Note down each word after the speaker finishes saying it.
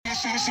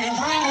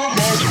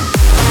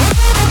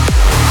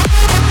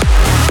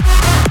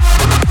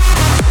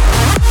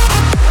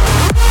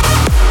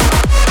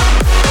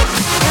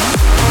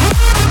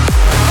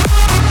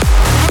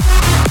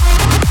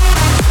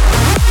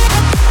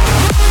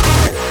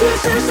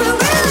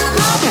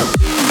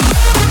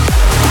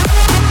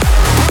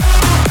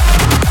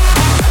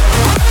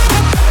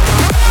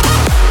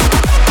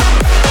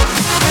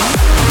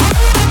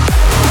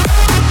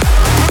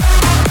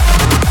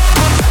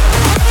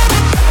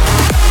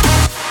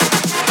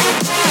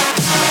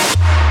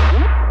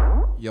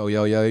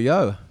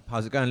Yo.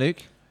 How's it going, Luke?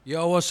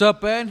 Yo, what's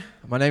up, Ben?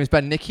 My name is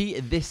Ben Nicky.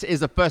 This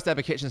is the first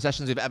ever kitchen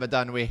sessions we've ever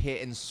done. We're here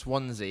in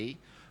Swansea.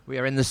 We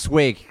are in the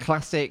Swig,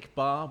 classic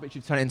bar, which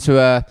we've turned into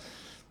a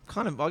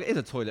kind of, well, it is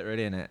a toilet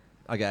really, isn't it?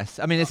 I guess.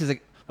 I mean, this is a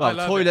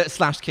toilet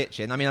 /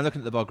 kitchen. I mean, I'm looking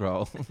at the bog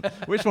roll.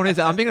 Which one is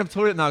it? I'm thinking of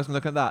toilet now because I'm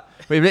looking at that.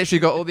 We've literally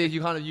got all these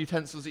kind of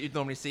utensils that you'd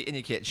normally see in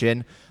your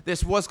kitchen.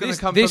 This was going to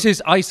come This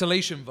is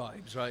isolation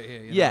vibes right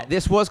here. You know?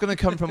 This was going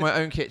to come from my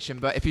own kitchen,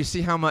 but if you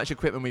see how much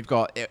equipment we've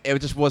got, it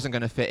just wasn't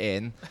going to fit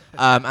in.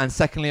 And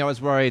secondly, I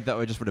was worried that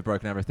we just would have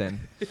broken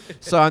everything.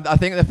 So I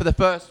think that for the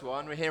first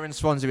one, we're here in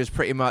Swansea. It's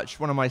pretty much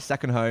one of my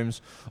second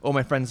homes. All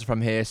my friends are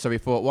from here, so we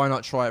thought, why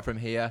not try it from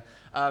here?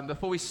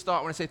 Before we start,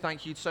 I want to say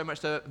thank you so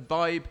much to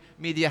Vibe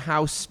Media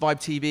House,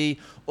 Vibe TV,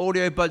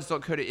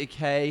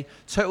 audiobuds.co.uk,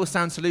 Total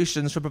Sound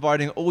Solutions for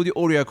providing all the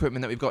audio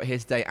equipment that we've got here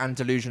today, and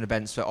Delusion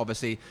Events for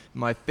obviously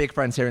my big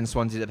friends here in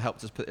Swansea that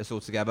helped us put this all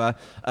together.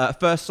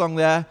 First song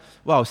there,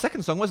 well,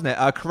 second song, wasn't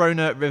it?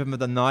 Corona, Rhythm of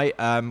the Night.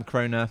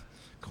 Corona,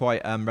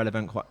 quite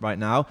relevant right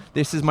now.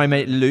 This is my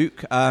mate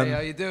Luke. Hey, how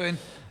you doing?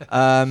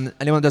 Anyone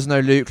that doesn't know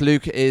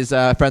Luke is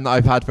a friend that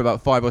I've had for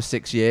about 5 or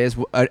 6 years.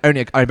 I've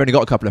only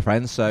got a couple of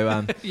friends,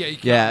 so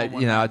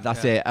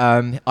that's it.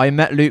 I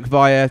met Luke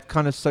via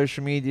kind of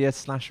social media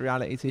 /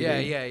 reality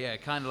TV. Yeah,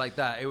 kind of like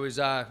that. It was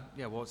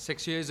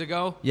 6 years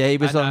ago. Yeah, he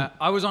was on.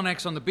 I was on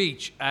X on the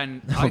Beach,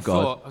 and I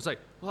was like,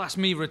 well, that's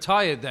me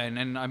retired then,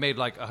 and I made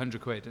like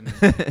 100 quid. And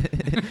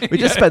we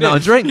just spent that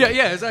on drink.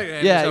 Yeah, exactly.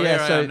 Here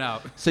I am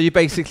now. So you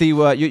basically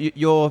were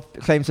your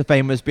claim to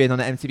fame was being on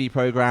an MTV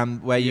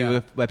program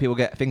where where people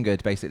get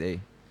fingered,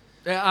 basically.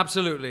 Yeah,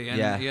 absolutely. And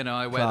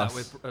I wear Class. that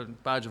with a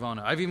badge of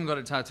honor. I've even got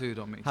it tattooed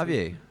on me. Have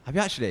you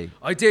actually?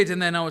 I did,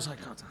 and then I was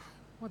like, God,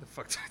 what the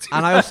fuck did I do?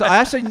 And I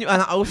actually knew,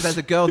 and also there's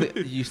a girl that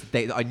you used to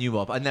date that I knew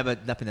of.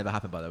 Nothing ever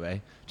happened, by the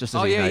way. Just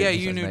as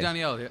you knew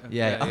Danielle.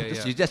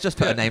 Just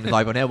put her name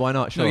live on here. Why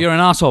not? Sure. No, you're an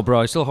asshole,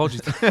 bro. I still hold you.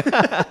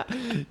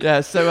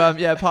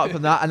 Apart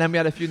from that, and then we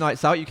had a few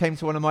nights out. You came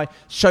to one of my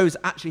shows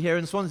actually here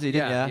in Swansea,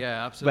 didn't you?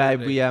 Yeah,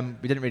 absolutely. Where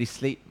we didn't really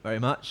sleep very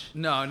much.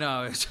 No.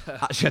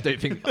 Actually, I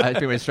think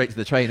we went straight to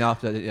the train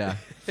after. Yeah.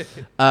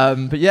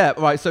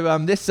 Right. So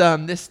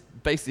this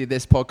basically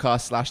this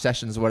podcast /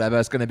 sessions or whatever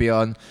is going to be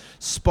on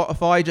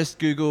Spotify. Just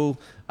Google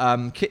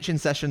kitchen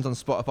sessions on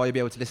Spotify. You'll be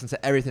able to listen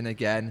to everything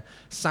again.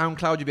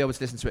 SoundCloud, you'll be able to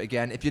listen to it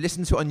again. If you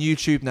listen to it on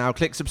YouTube now,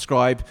 click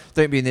subscribe.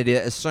 Don't be an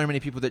idiot. There's so many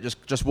people that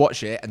just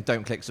watch it and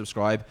don't click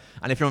subscribe.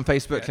 And if you're on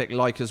Facebook, click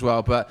like as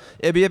well. But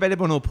it'll be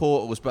available on all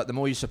portals. But the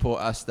more you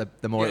support us, the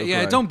more it'll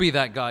grow. Don't be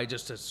that guy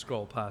just to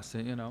scroll past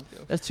it,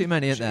 There's too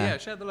many, isn't there? Yeah,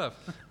 share the love.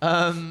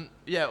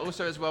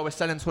 Also as well, we're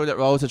selling toilet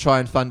roll to try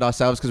and fund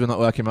ourselves because we're not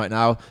working right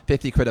now.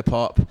 50 quid a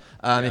pop.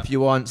 If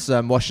you want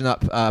some washing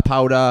up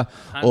powder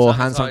or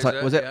hand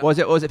sanitizer.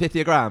 Was it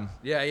 50 a gram?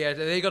 Yeah,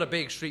 they got a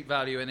big street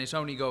value and it's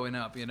only going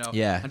up,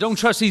 Yeah. And don't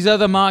trust these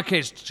other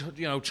markets,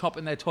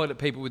 chopping their toilet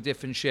paper with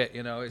different shit,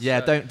 It's,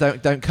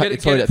 don't cut your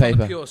toilet get it paper. From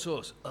the pure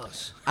source,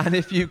 us. And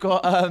if you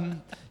got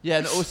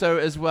and also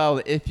as well,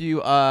 if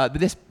you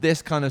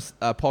this kind of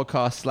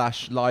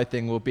podcast / live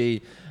thing will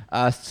be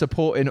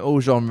supporting all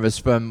genres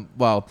from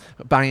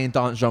banging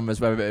dance genres,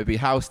 whether it be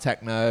house,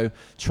 techno,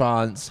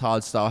 trance,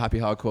 hardstyle, happy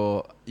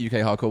hardcore,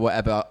 UK hardcore,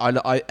 whatever.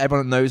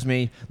 Everyone that knows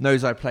me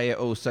knows I play it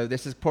all. So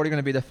this is probably going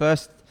to be the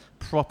first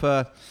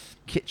proper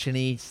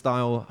kitchen-y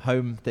style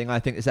home thing I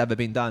think that's ever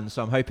been done.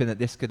 So I'm hoping that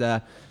this could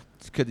have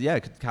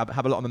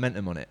a lot of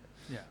momentum on it.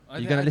 Yeah. Are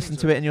you going to listen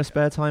to it in your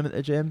spare time at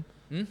the gym?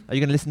 Are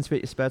you going to listen to it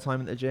in your spare time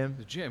at the gym?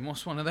 The gym?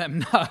 What's one of them?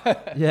 No.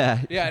 Yeah.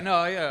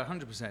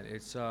 100%.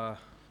 It's.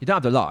 You don't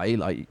have to lie,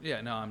 like.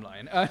 Yeah, no, I'm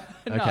lying.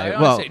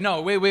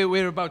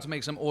 We're about to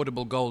make some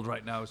audible gold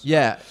right now. So.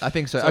 Yeah, I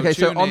think so. Okay,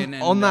 so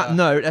on that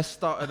note, let's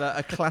start with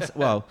a classic.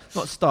 Well,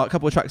 not start. A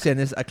couple of tracks in.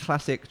 There's a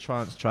classic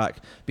trance track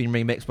being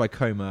remixed by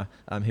Coma.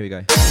 Here we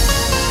go.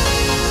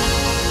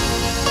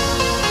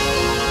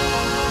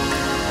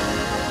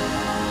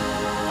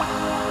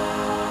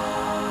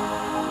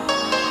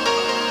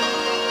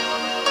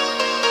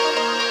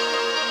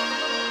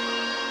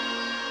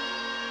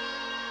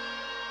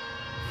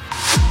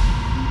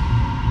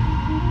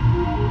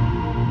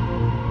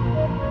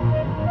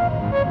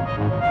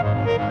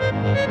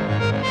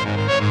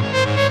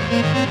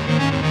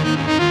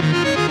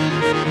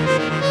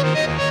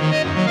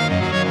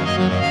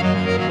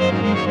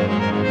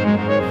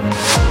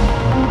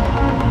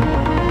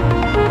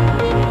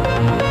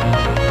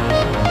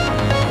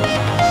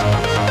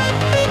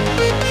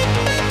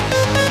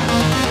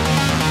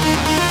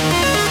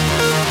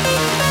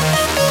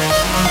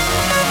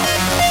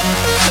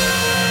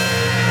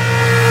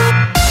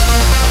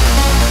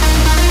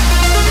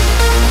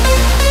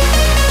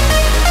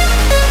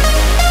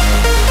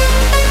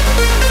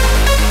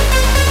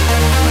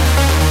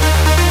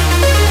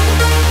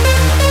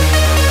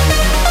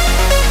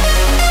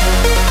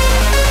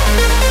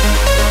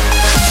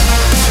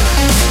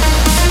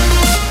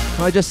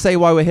 I just say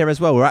why we're here as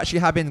well? We're actually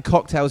having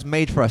cocktails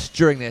made for us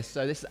during this,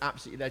 so this is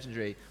absolutely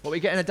legendary. What are we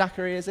getting, a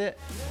daiquiri, is it?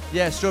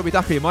 Yeah, strawberry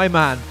daiquiri, my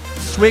man.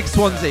 Swig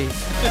Swansea.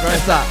 Where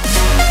is that?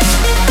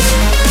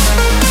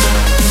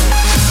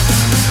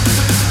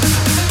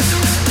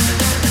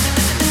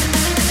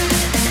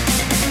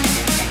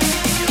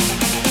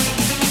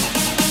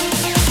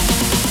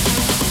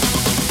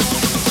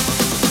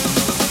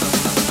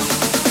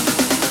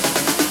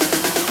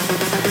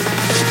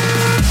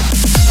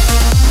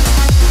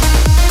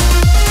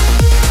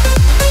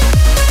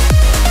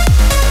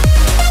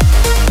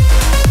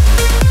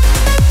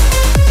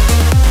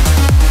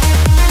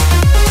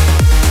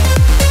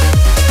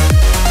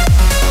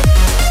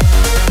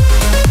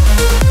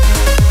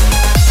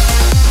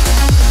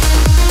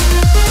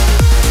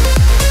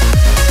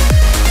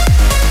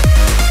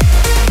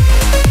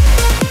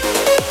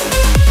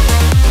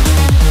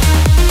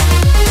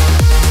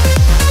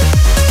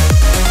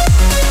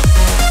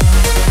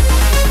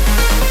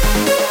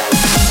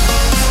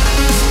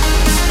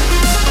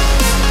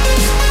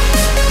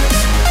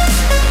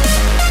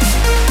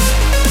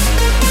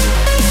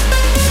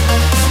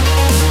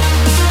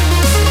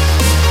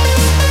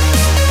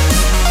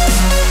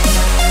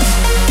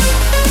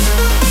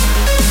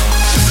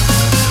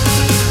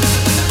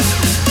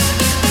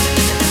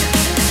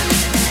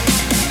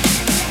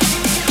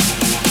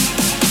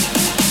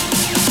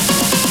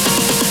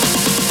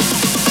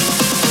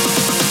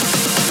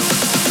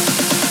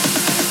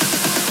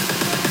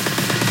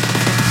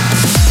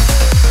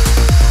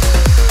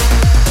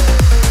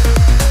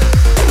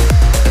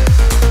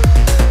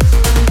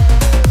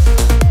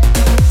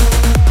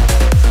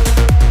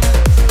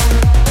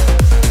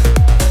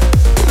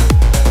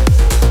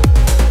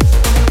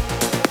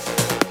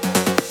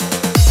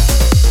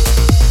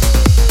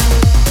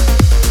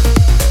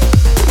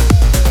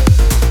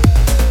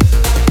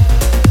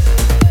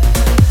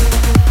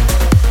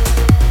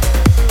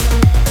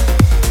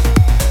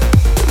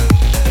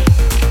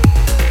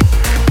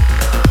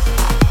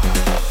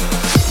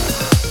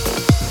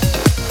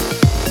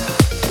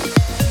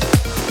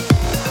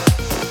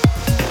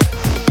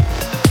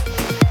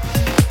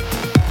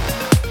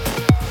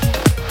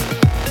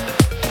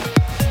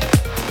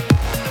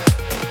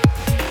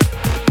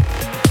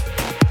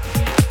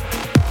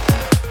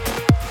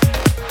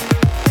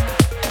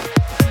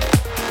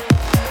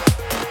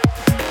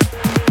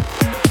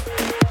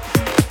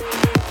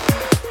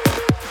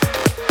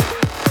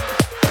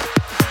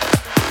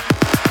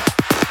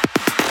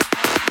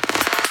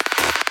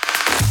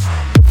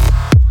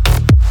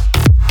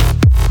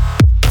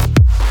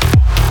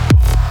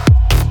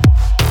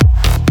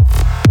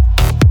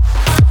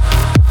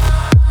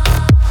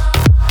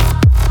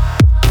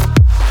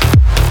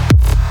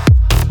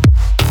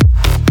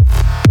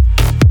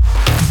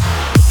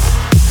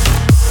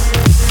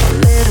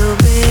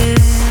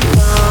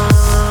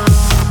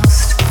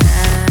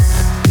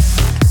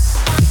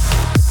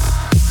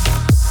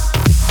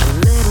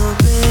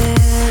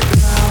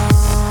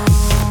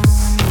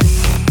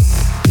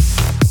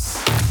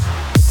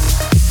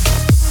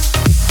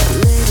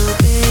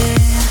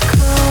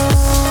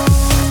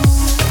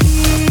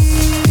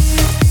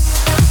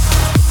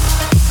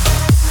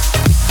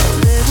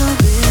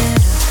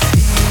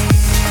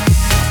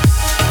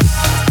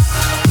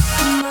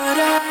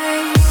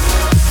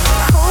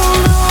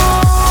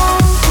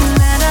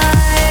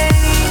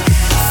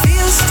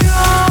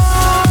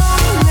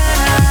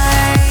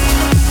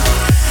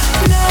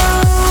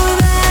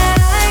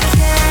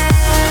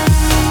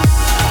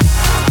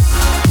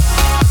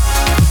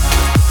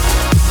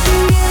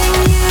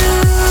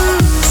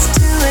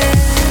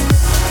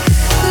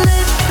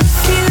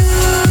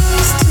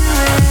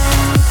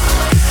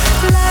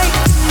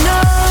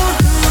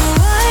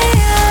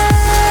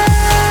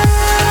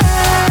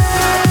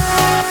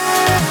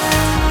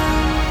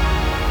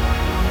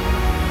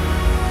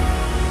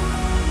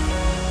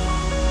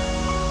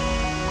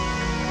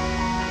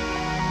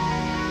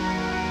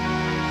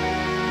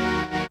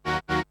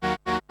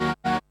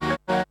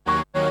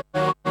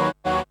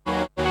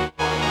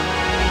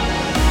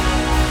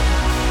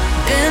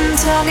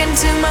 talking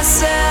to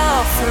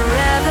myself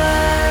forever,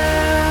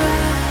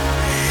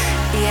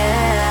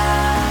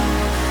 yeah.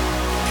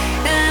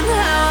 And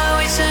how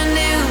I wish I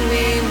knew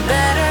me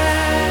better,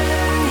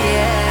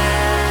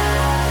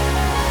 yeah.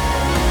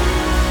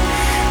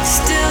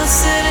 Still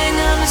sitting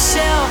on the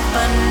shelf,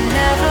 but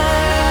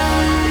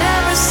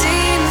never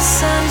seen the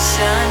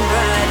sunshine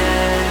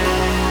brighter.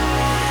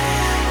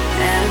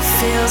 And it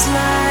feels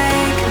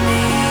like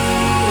me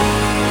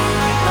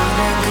on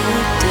a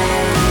good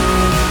day.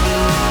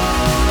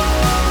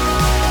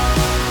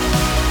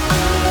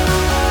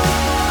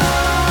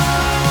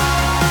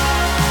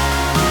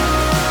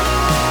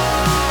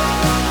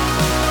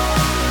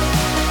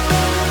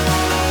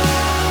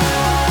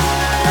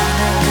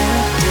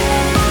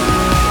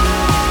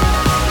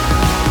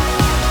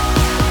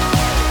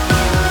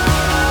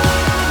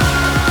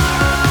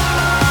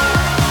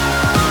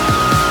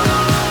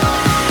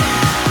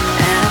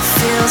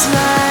 Feels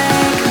like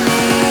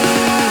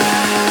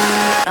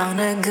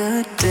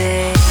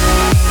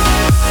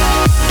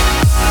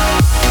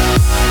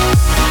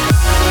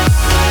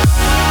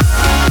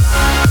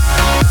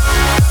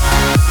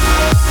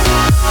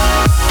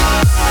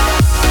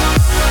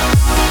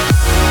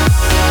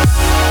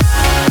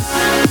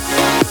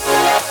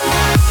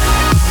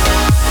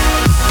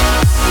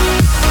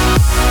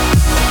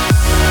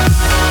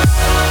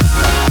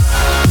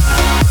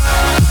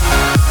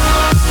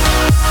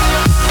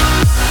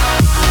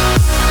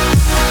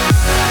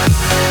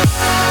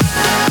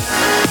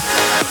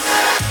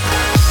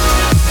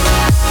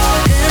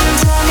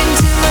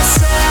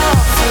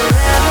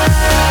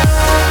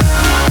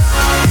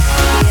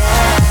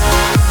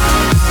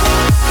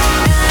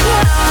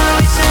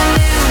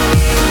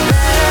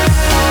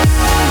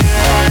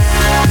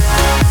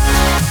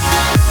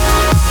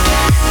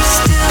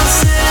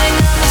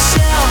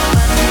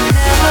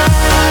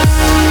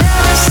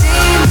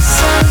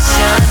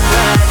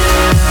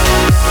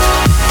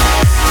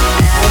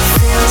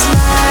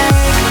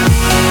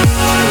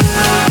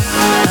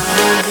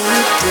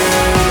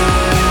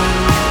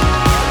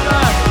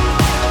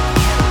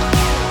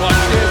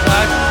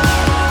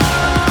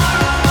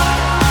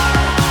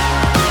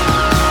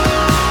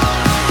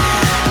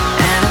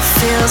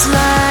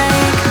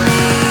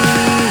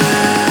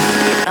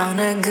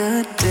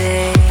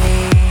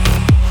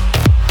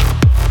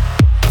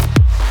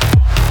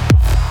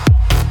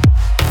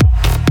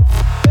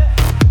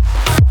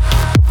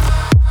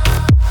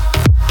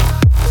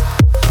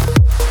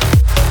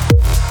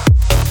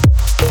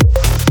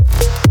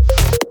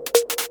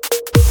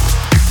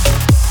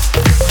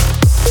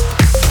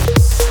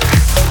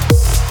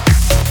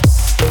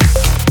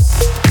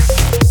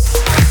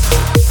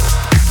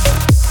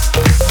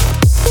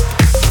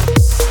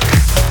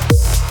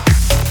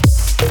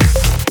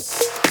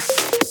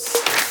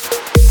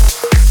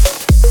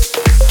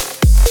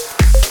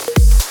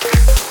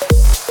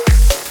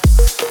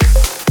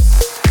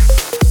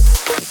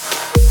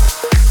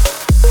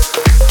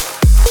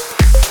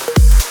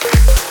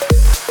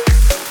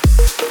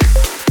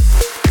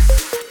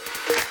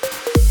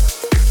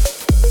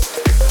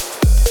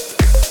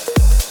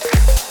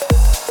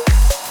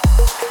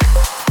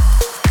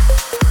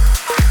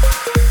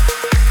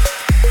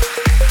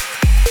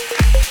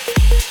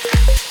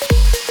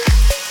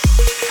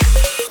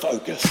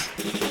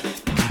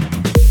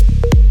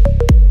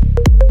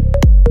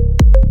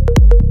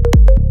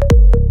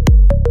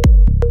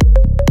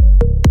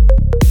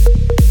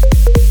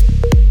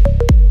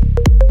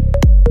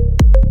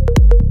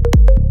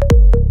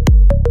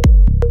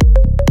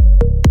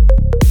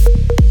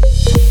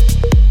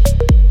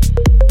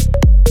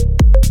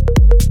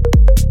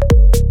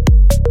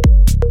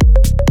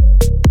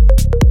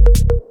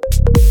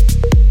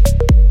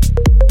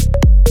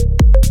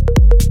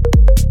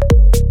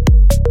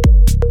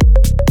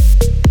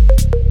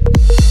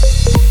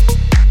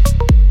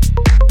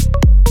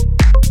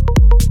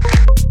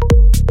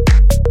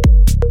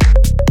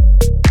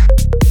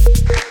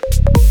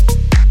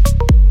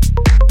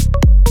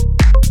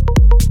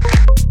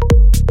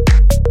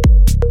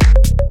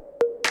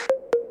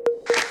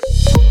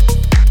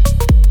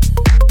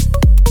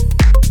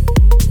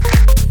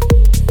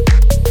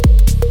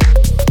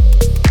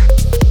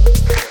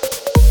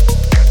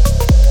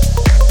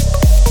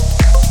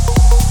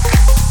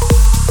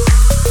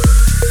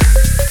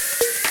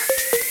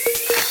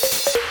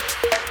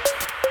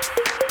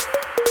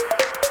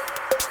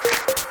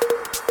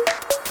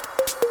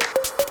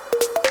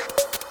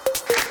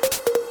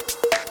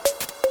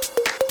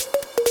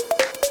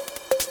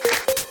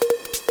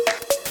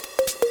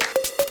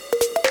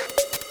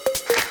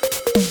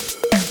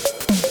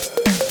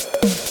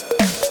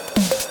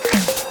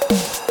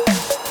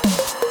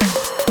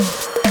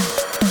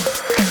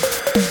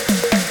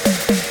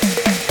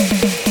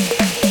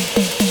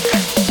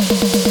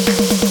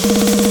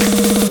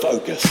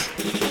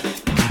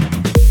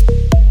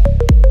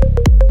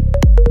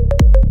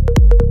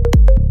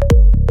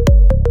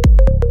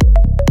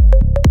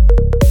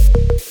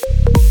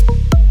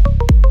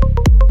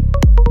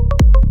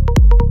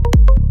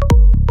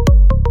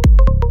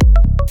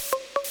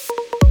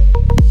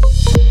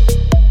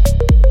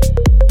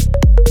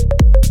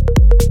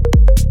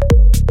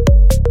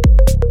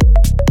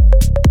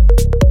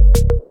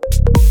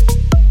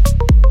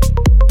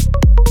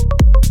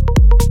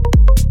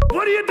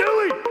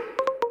doing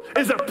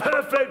is a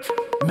perfect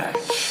match.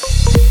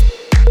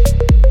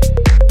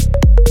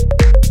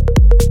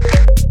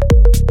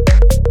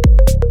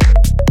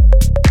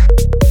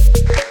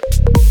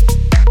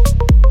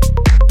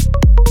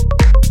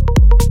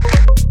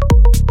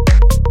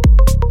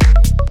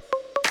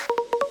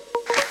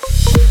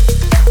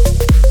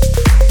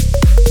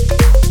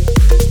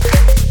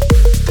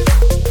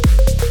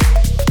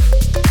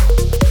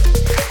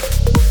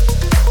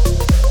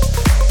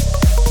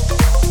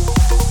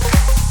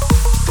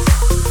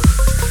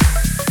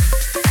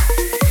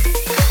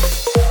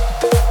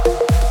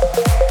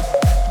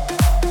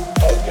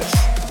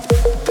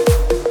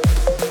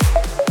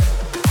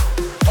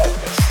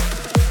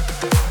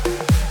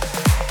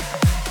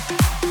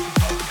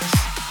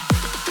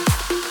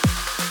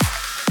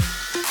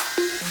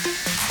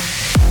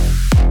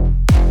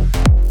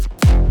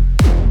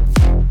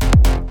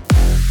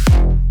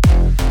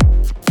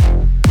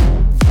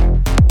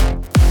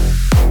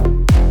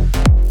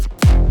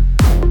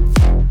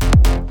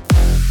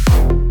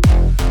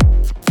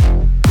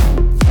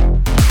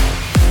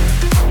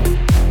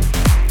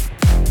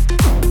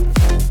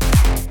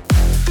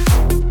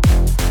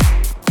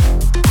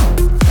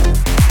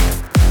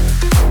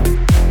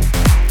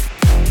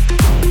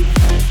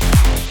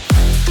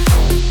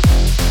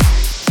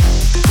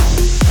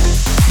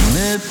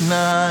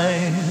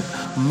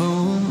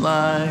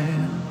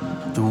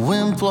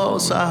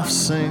 Off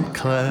St.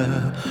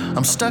 Clair,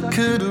 I'm stuck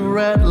at a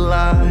red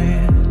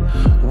light,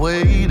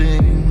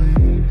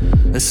 waiting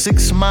a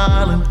 6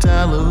 mile in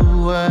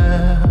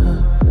Delaware.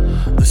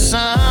 The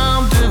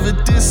sound of a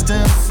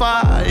distant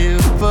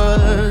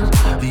firebird,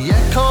 the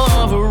echo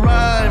of a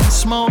rhyme,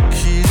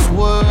 Smokey's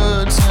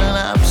words, and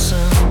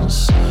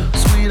absence,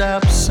 sweet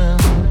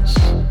absence,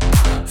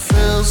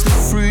 fills the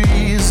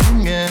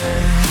freezing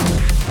air.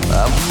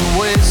 I've been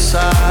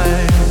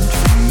wayside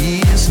for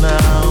years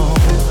now,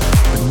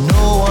 but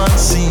no one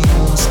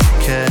seems to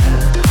care.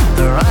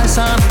 Their eyes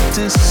on a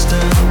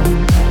distant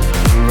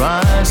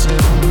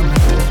horizon.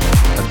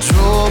 I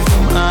drove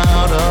them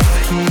out of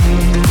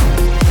here.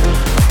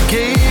 I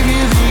gave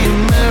you the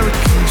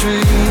American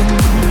dream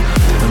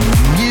and the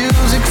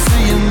music for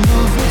your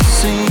movie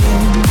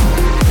scene,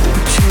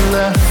 but you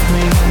left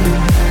me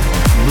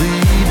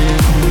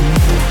bleeding.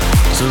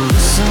 So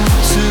listen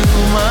to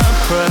my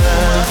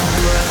prayer.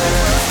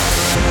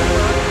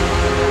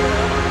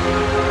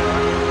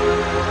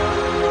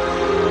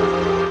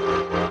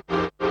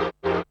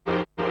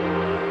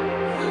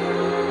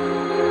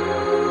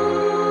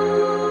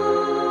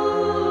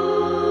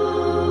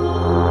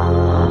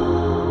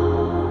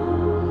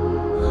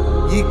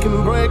 You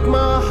can break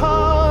my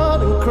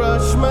heart and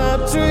crush my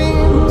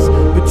dreams,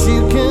 but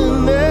you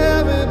can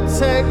never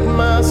take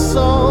my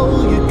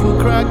soul. You can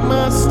crack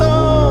my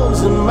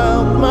stones and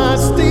melt my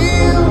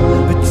steel,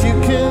 but you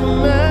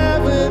can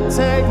never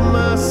take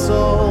my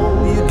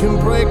soul. You can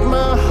break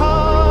my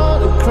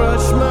heart and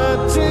crush my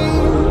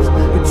dreams,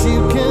 but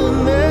you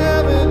can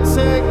never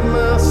take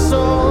my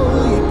soul.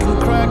 You can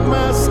crack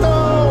my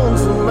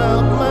stones and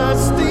melt my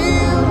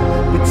steel,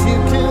 but you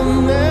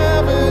can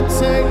never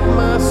take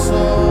my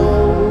soul.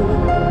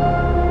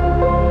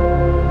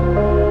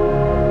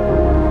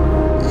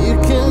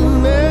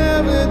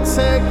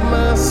 Take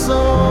my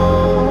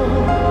soul.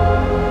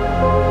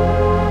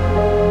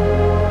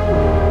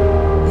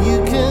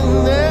 You can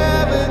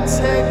never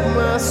take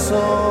my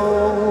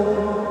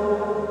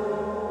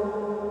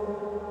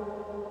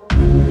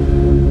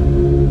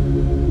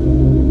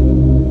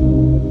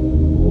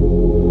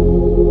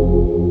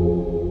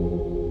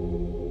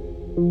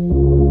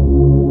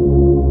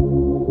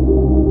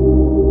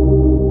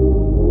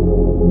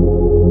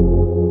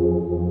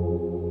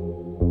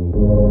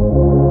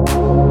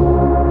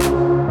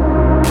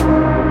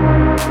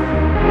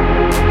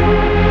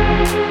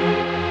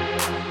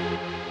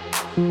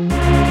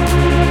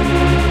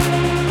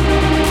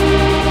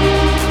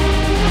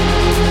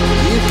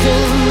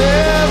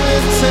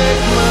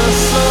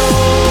soul.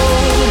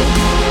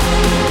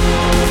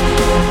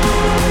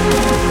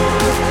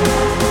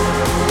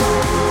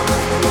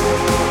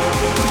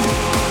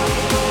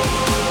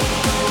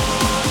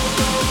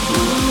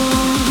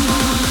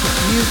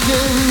 You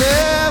can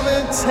never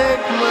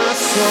take my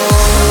soul.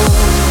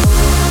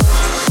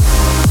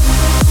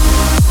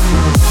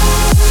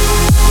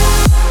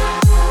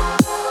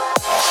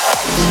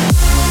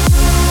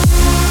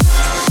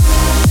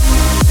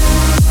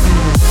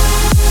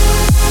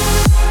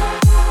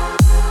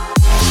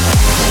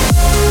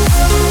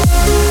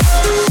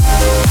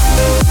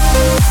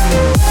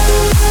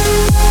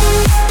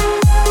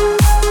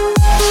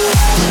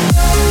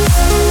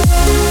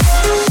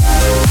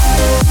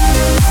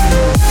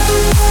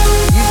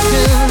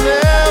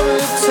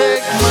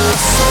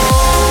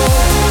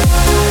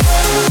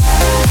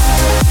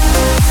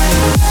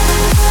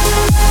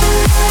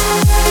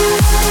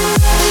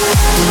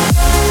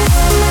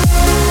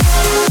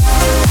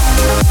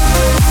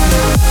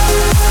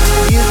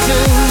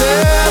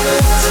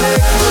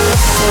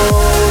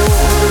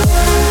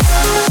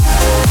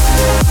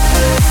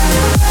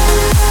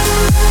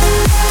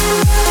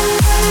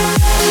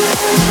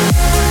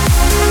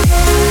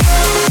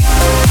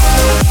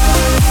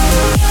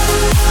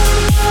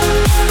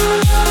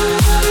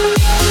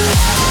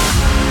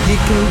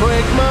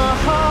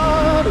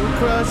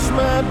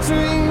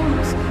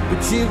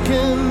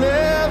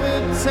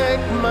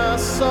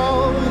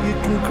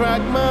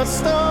 crack my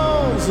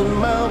stones and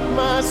melt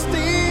my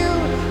steel,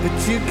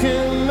 but you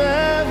can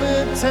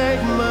never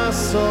take my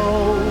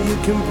soul. You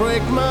can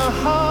break my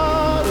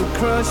heart and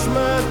crush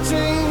my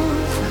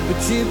dreams,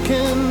 but you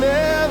can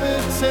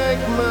never take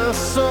my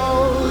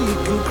soul. You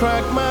can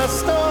crack my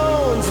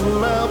stones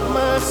and melt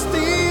my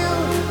steel,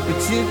 but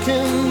you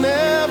can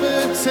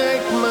never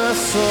take my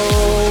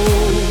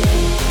soul.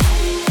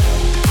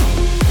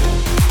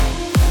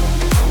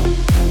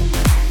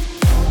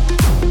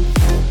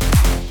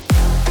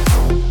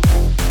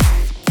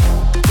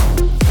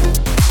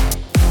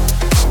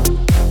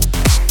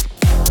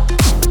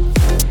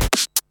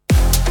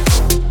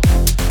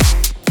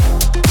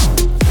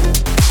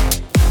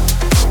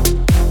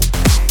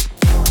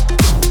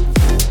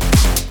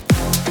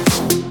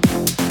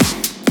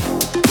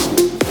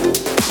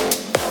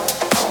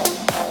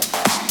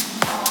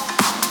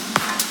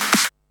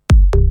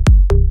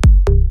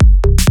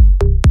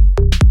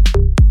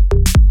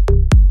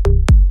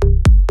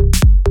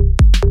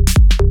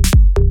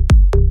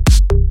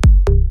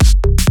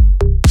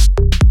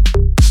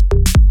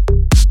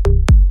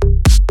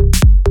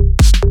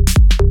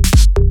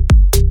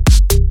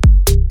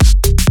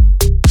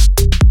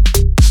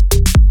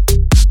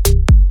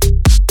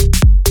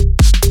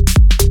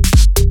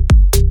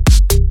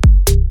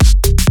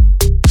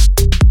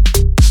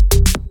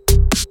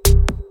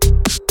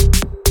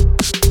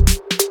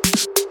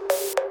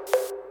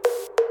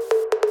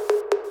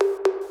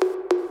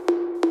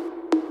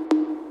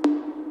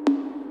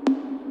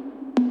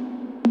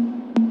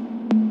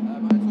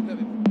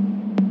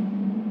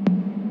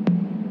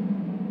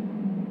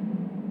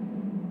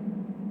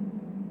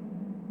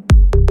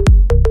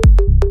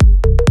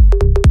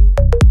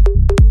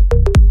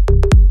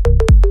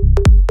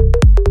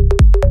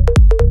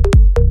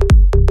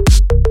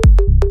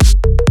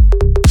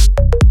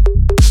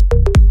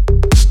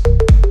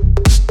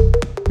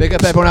 Big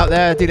up everyone out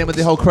there dealing with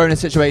the whole Corona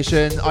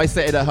situation,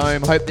 isolated at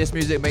home. Hope this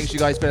music makes you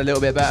guys feel a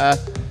little bit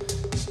better.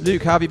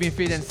 Luke, how have you been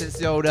feeling since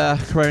the old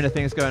Corona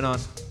thing's going on?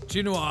 Do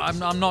you know what?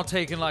 I'm not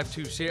taking life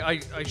too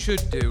serious. I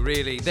should do,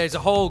 really. There's a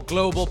whole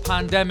global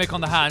pandemic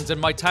on the hands,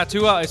 and my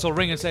tattoo artist will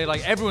ring and say,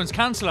 like, everyone's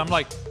cancelled. I'm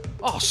like,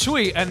 oh,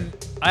 sweet. And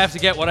I have to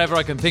get whatever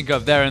I can think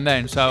of there and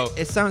then. So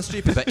It sounds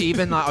stupid, but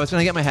even like I was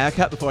going to get my hair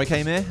cut before I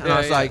came here, and I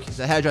was like,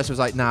 the hairdresser was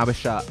like, nah, we're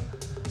shut.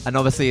 And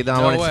obviously then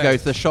I wanted to go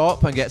to the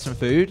shop and get some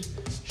food.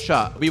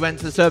 Shut. We went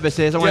to the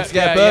services. I wanted to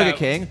get a Burger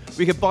King.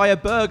 We could buy a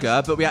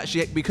burger, but we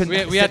couldn't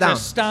sit down. We had to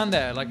stand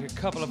there like a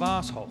couple of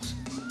assholes.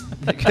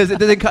 Because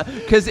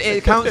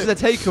it counts as a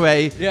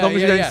takeaway as long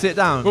as you don't sit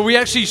down. But we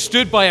actually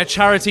stood by a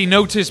charity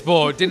notice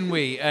board, didn't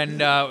we?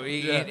 And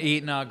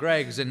eating our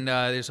Greggs, and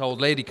this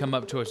old lady come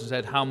up to us and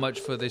said, "How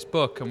much for this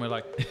book?" And we're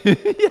like,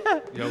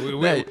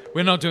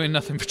 we're not doing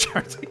nothing for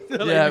charity.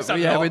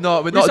 We're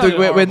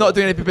not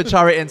doing anything for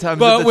charity in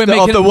terms of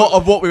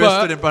what we were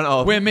stood in front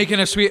of. We're making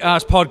a sweet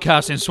ass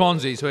podcast in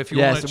Swansea, so if you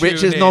want to tune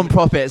which is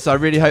non-profit. So I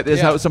really hope this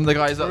helps some of the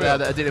guys up there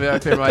that are dealing with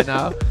everything right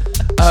now.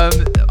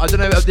 I don't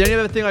know. The only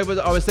other thing I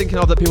was thinking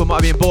of that people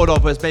might have been bored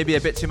of was maybe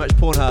a bit too much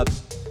Pornhub.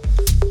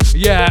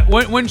 Yeah,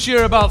 once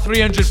you're about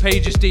 300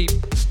 pages deep,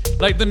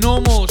 like the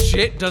normal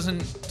shit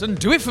doesn't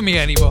do it for me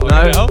anymore.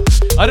 No. You know?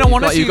 I don't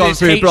want to see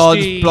this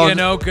HD,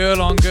 blonde.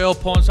 girl on girl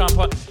porn star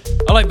porn.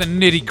 I like the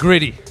nitty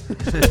gritty.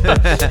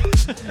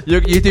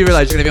 You do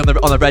realise you're going to be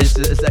on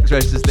the sex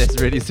registers list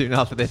really soon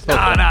after this.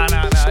 Nah.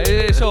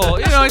 It's all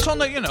it's on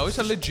the it's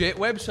a legit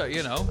website.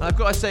 I've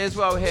got to say as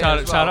well here.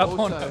 Shout out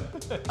also,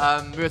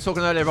 we were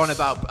talking earlier on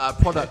about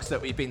products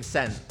that we've been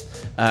sent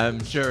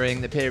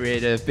during the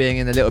period of being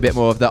in a little bit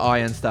more of the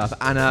iron stuff,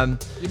 and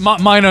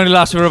mine only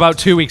lasted for about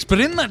 2 weeks. But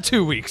in that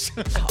 2 weeks,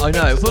 I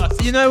know. But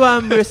we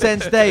were saying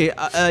today.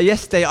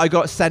 Yesterday, I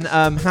got sent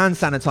hand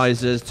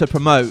sanitizers to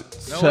promote.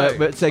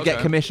 To get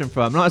commission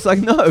from, and I was like,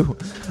 no,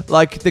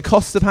 like the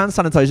cost of hand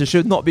sanitizer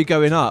should not be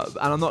going up,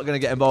 and I'm not going to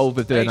get involved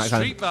with doing that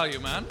kind of street value,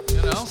 man.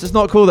 It's just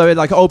not cool though.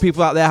 Like old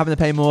people out there having to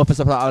pay more for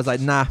stuff like that. I was like,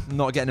 nah, I'm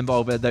not getting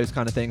involved with those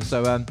kind of things.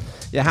 So hand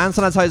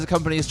sanitizer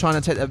companies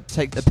trying to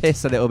take the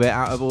piss a little bit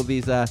out of all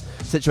these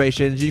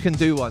situations. You can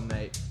do one,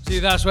 mate. See,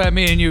 that's where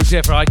me and you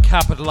differ. I'd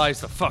capitalise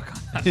the fuck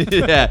on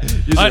that.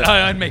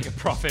 I'd make a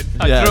profit.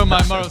 I'd throw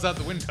my morals out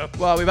the window.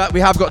 Well, we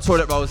have got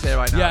toilet rolls here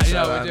right now.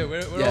 We do.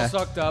 We're all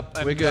sucked up.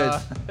 And we're good.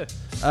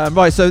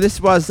 Right, so this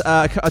was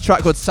a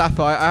track called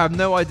Sapphire. I have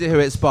no idea who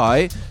it's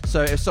by.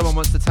 So if someone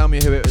wants to tell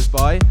me who it was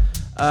by,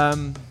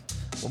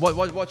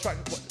 what track?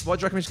 What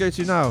do you reckon we should go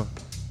to now?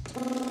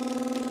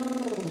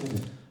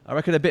 I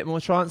reckon a bit more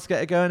trance,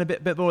 get it going, a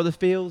bit more of the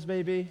feels,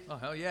 maybe. Oh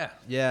hell yeah!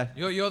 Yeah.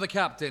 You're the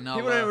captain.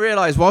 People don't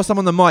realise whilst I'm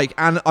on the mic,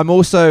 and I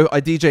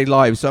DJ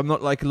live, so I'm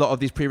not like a lot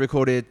of these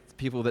pre-recorded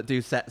people that do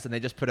sets and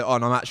they just put it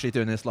on. I'm actually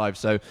doing this live,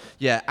 so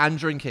yeah, and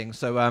drinking.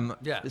 So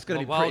it's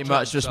going to be pretty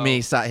much just me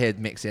sat here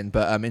mixing,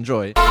 but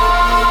enjoy.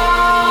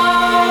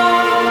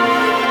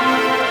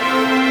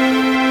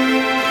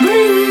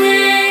 Bring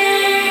me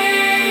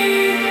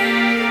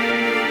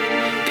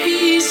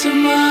peace of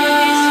mind.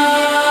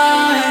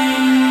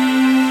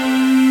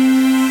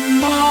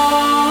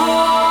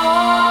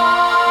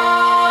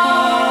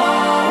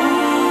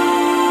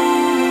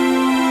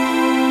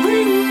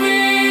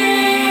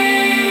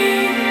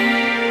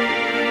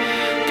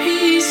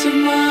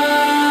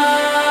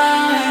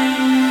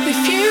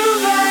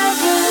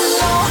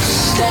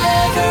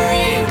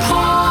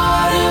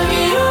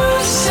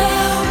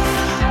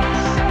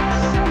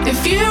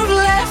 If you've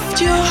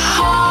left your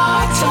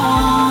heart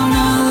on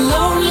a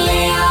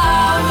lonely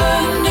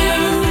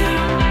avenue,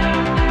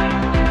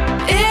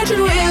 it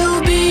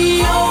will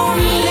be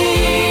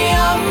only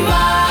a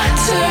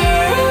matter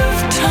of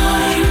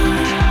time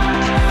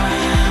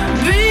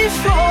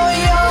before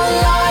your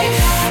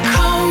life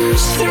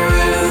comes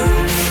through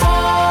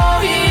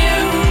for you.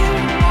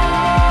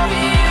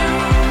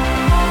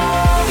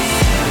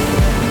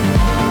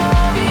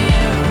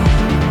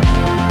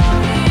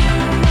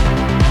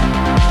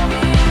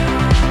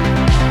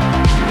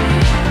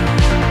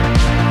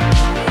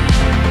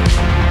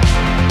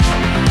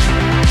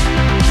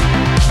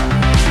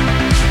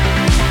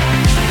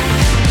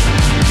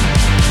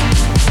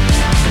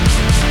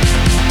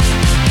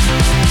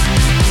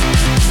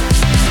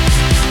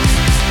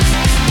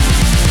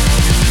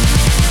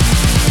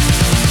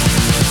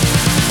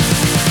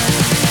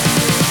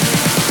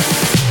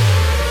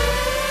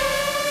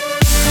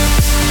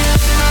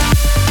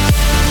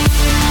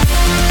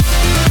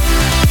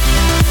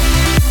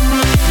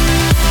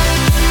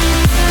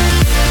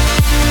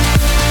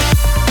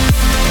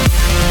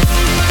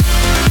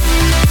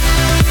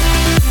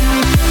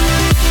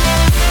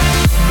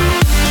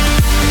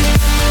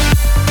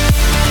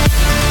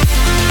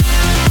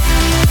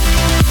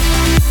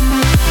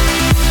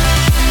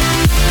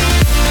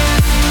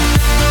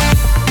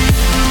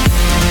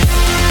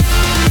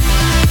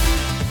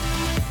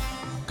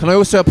 Can I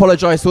also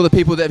apologise to all the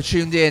people that have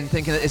tuned in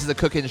thinking that this is a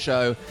cooking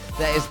show?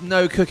 There is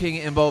no cooking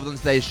involved on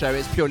today's show,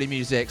 it's purely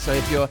music. So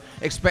if you're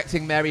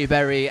expecting Mary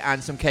Berry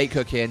and some cake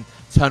cooking,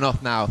 turn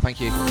off now.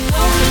 Thank you.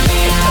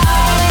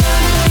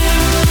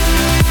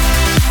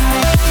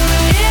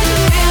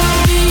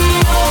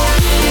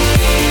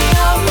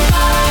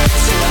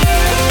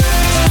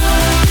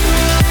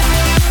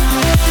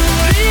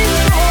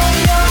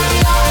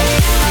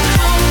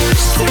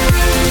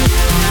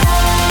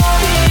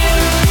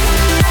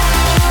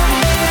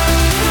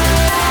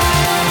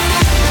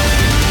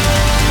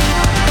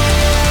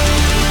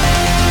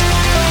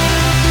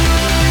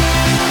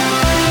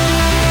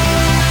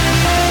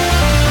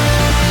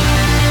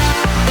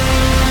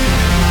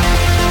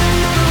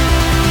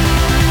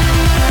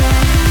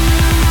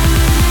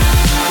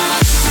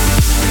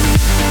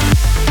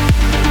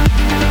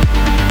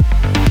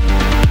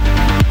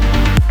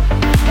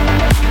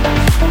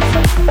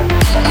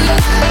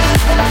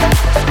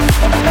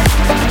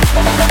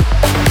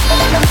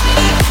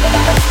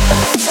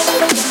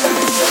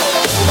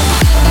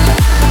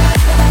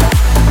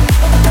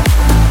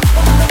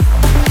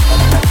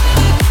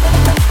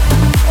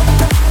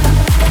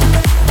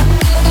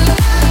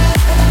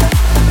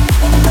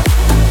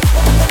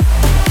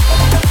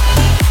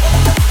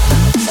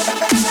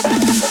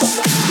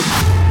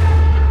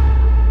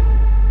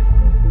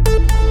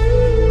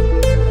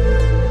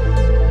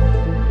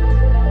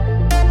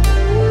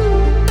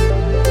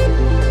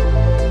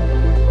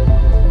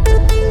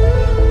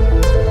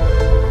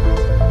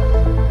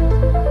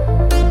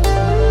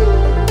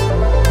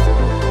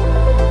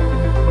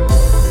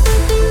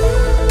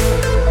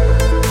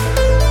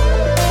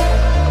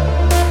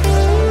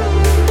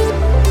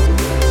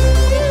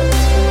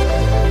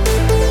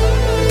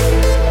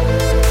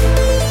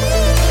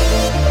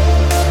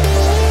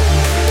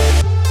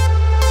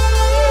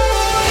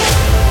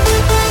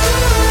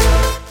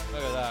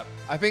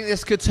 I think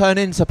this could turn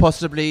into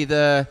possibly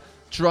the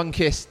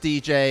drunkest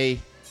DJ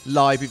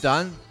live we've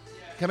done.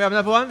 Can we have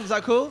another one? Is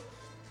that cool?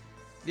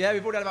 Yeah,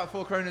 we've already had about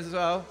 4 Coronas as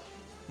well.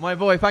 My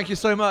boy, thank you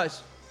so much.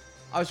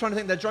 I was trying to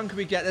think the drunker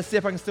we get, let's see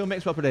if I can still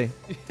mix properly.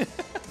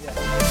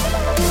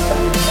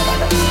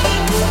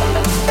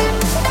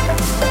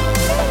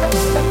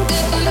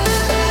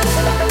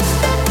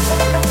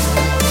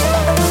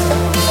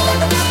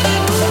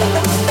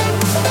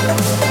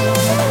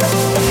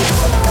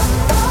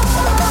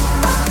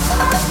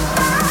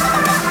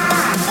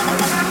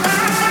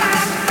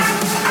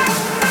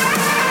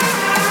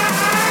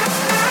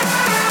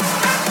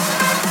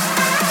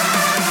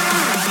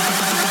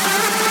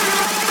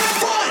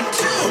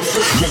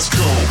 Let's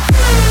go.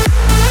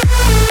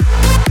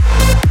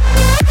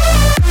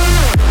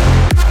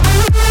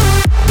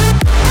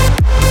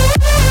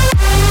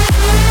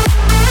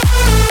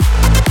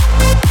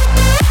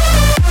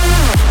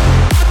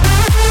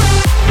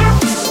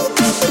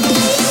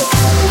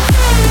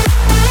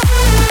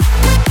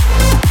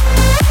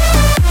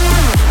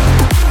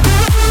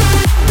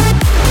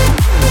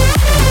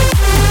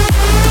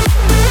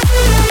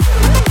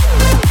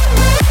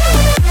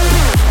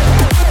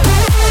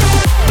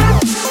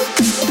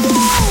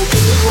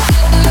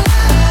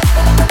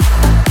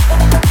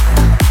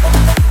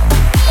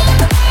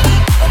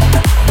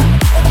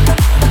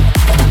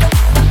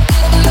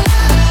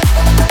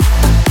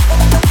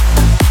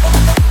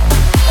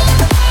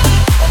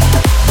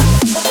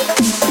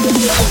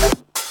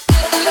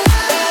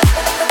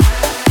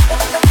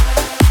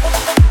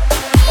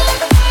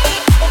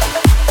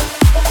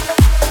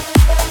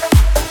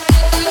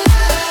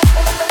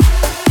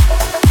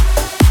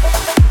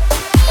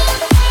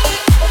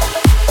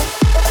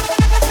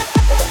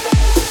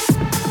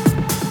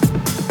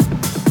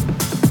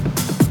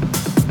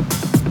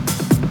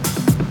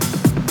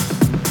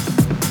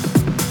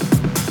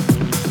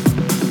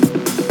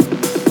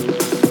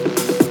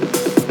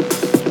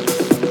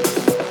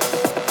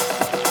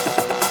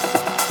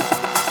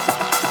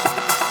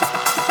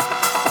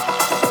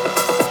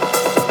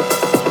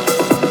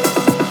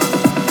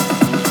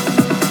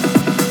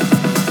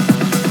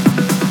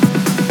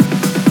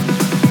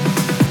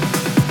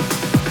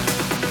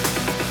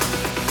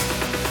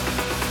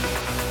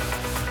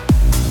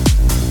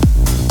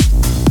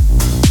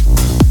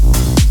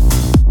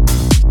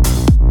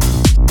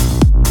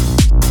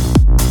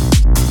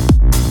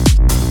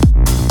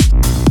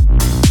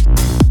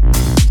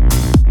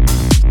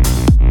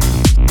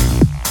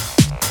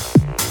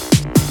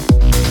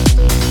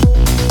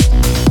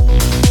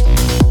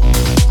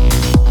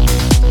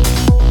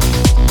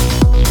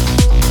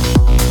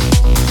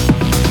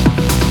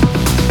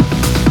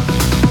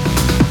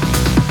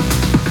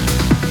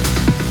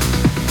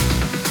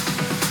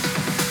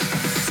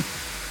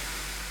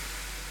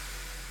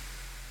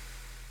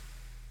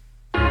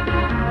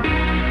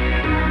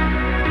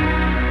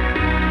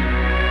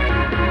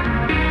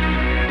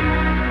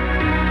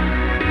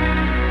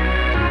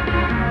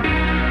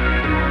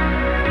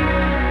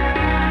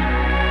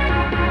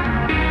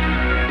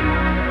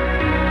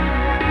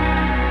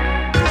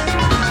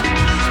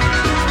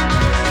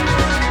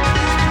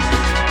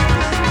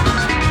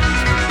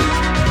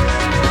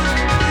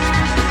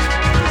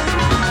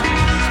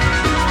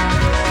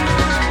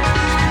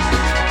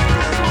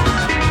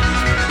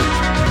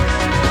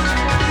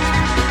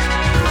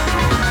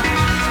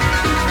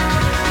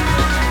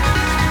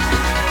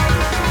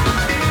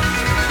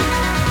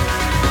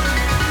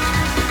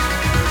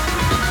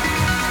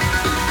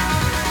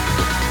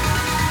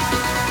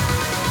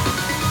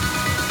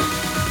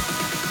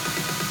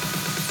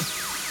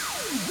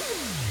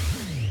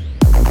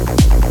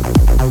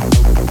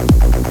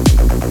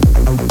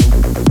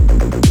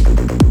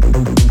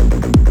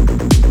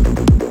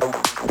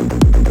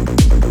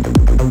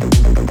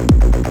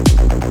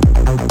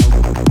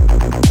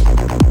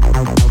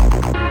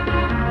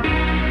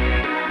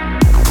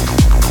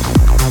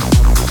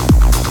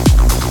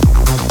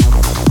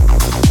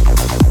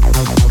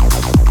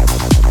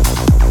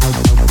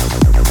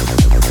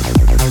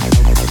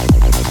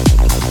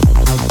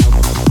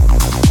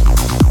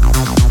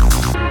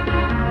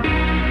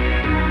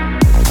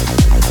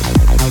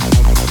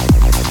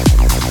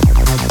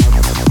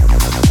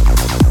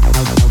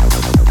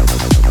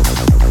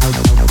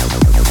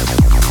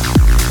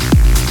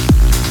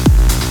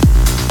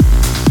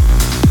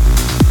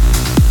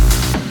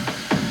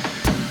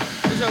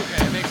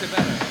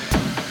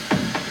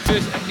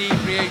 just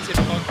inebriated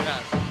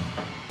podcast.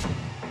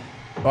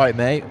 Right,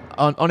 mate.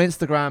 On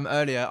Instagram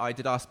earlier, I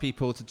did ask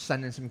people to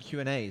send in some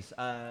Q&As.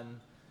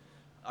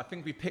 I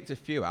think we picked a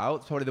few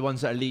out, probably the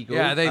ones that are legal.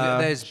 Yeah,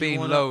 there's been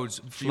loads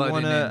flooding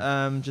in. Do you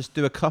want to just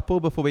do a couple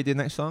before we do the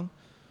next song?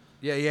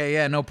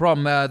 Yeah, no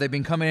problem. They've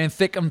been coming in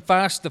thick and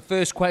fast. The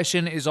first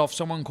question is off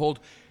someone called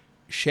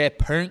Share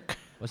Punk.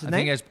 What's his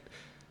name?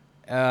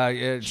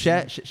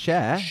 Share.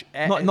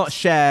 Not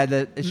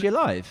Share. Is she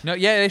alive? No,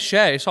 yeah, it's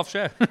Share. It's off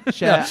Share.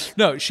 Share.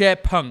 No, Share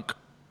Punk.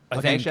 I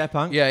think. Share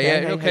Punk. Yeah.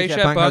 Okay,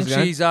 Share Punk. How's it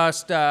going? She's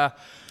asked. How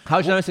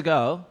do you know it's a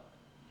girl?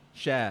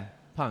 Share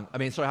Punk. I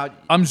mean, sorry.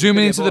 I'm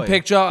zooming into the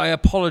picture. I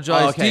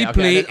apologize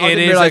deeply. I didn't it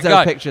is realize a there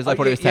were guy. pictures. I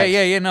thought it was text.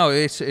 Yeah. No,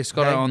 it's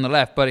got it on the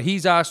left. But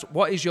he's asked,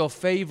 what is your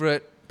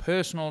favorite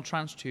personal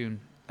trance tune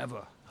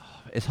ever?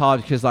 It's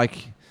hard because I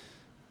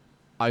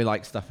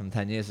like stuff from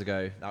 10 years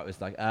ago. That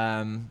was like,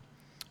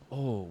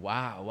 oh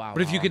wow.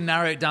 But if you could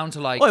narrow it down to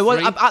like, Wait,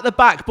 three? at the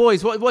back,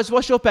 boys.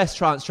 What's your best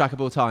trance track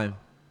of all time?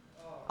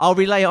 I'll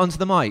relay it onto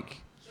the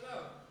mic.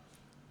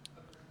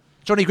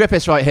 Johnny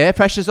Griffiths right here.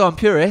 Pressure's on.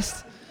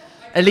 Purist.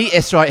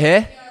 Elitist right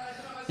here.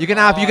 You can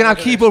have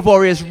keyboard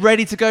warriors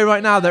ready to go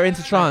right now. They're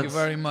into trance. Thank you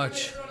very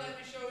much.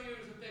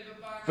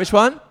 Which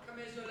one?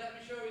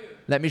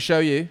 Let me show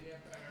you.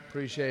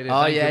 Appreciate it.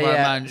 Oh, Thank you, yeah.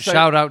 man. So-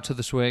 Shout out to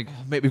the Swig.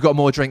 Mate, we've got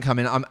more drink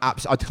coming. I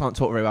can't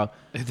talk very well.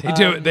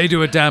 They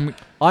do a damn.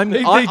 I'm They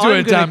do going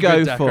a to damn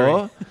go good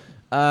for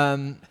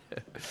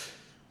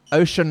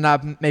Ocean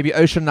Lab, maybe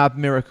Ocean Lab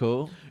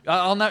Miracle.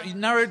 I'll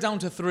narrow it down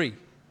to three.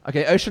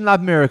 Okay, Ocean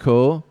Lab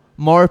Miracle,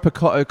 Moro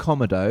Picotto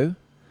Comodo,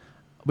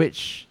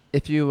 which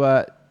if you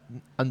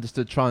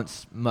understood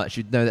trance much,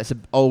 you'd know that's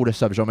an older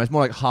subgenre. It's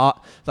more like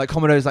like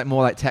Comodo is like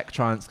more like tech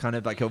trance, kind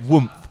of like a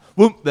whoomp,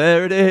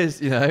 there it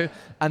is, you know.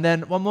 And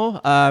then one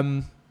more,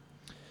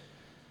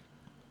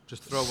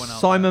 Just throw one out.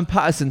 Simon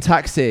Patterson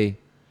Taxi.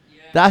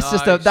 That's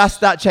Nice.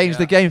 that changed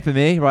the game for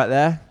me right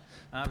there.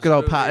 Good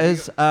old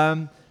Patters.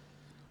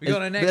 We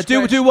got a next do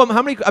question. one.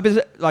 How many?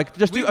 Like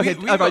just do. We Okay,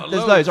 got right,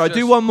 there's loads, loads. I do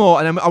just- one more,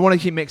 and then I want to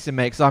keep mixing,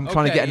 mate, because I'm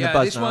trying to get in the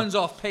buzz This now. one's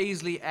off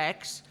Paisley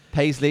X.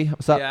 Paisley,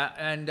 what's up? Yeah,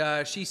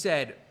 and she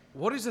said,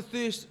 "What is the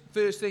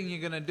first thing you're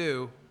gonna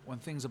do when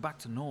things are back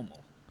to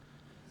normal?"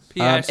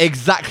 P.S.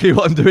 Exactly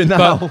what I'm doing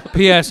now. But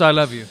P.S. I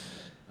love you.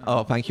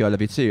 Oh, thank you. I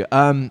love you too.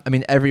 I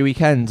mean, every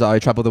weekend I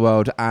travel the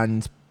world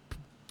and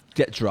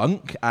get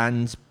drunk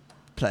and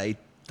play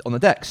on the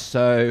decks.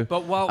 So,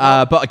 But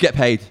but I get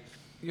paid.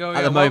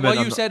 At the moment, what I'm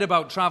you not- said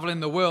about traveling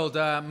the world,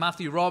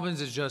 Matthew Robbins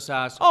has just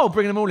asked. Oh,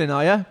 bringing them all in,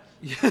 are you?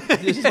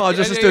 I'll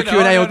just Yeah, do a you know,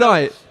 Q&A all no.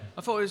 night.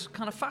 I thought it was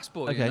kind of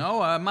fastball, Okay. you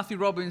know. Matthew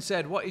Robbins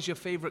said, "What is your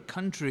favourite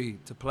country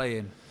to play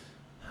in?"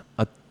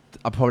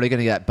 I'm probably going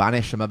to get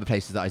banished from other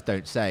places that I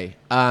don't say.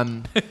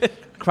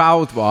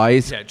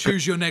 Crowd-wise, Yeah,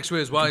 choose your next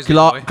words wisely.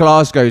 boy.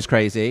 Glasgow's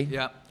crazy.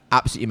 Yeah.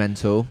 Absolutely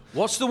mental.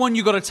 What's the one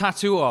you got a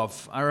tattoo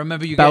of? I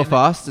remember you.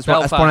 Belfast. That's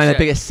one of the yeah.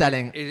 biggest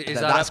selling. Is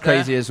that That's up there?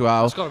 crazy as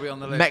well. That's got to be on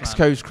the list.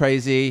 Mexico's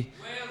crazy.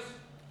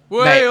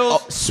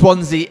 Wales. Mate,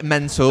 Swansea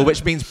mental,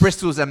 which means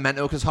Bristol's then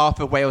mental because half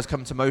of Wales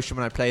come to motion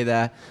when I play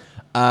there.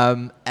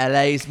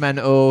 LA's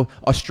mental.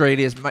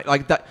 Australia's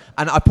like that,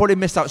 and I probably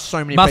missed out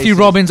so many. Matthew places.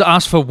 Robbins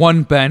asked for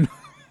one, Ben.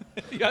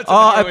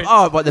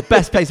 But the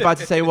best place if I had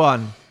to say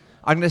one.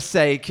 I'm going to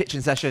say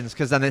kitchen sessions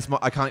because then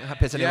I can't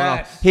piss anyone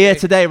Yes. off. Here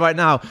today, right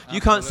now. You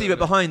can't see, but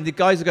behind, the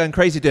guys are going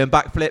crazy doing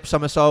backflips,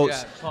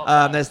 somersaults.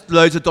 There's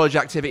loads of dodgy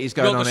activities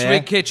going on the here.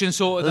 Swig Kitchen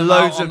sorted them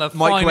Loads out on of the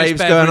microwaves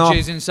finest going off.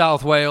 beverages in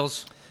South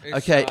Wales.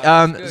 Okay, It's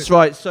that's good.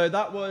 right. So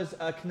that was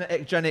a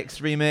Kinetic Genix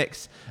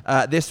remix.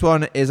 This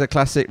one is a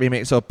classic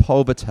remix of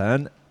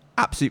Pulverturn.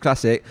 Absolute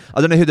classic.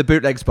 I don't know who the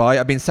bootleg's by.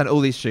 I've been sent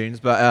all these tunes,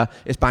 but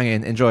it's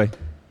banging. Enjoy.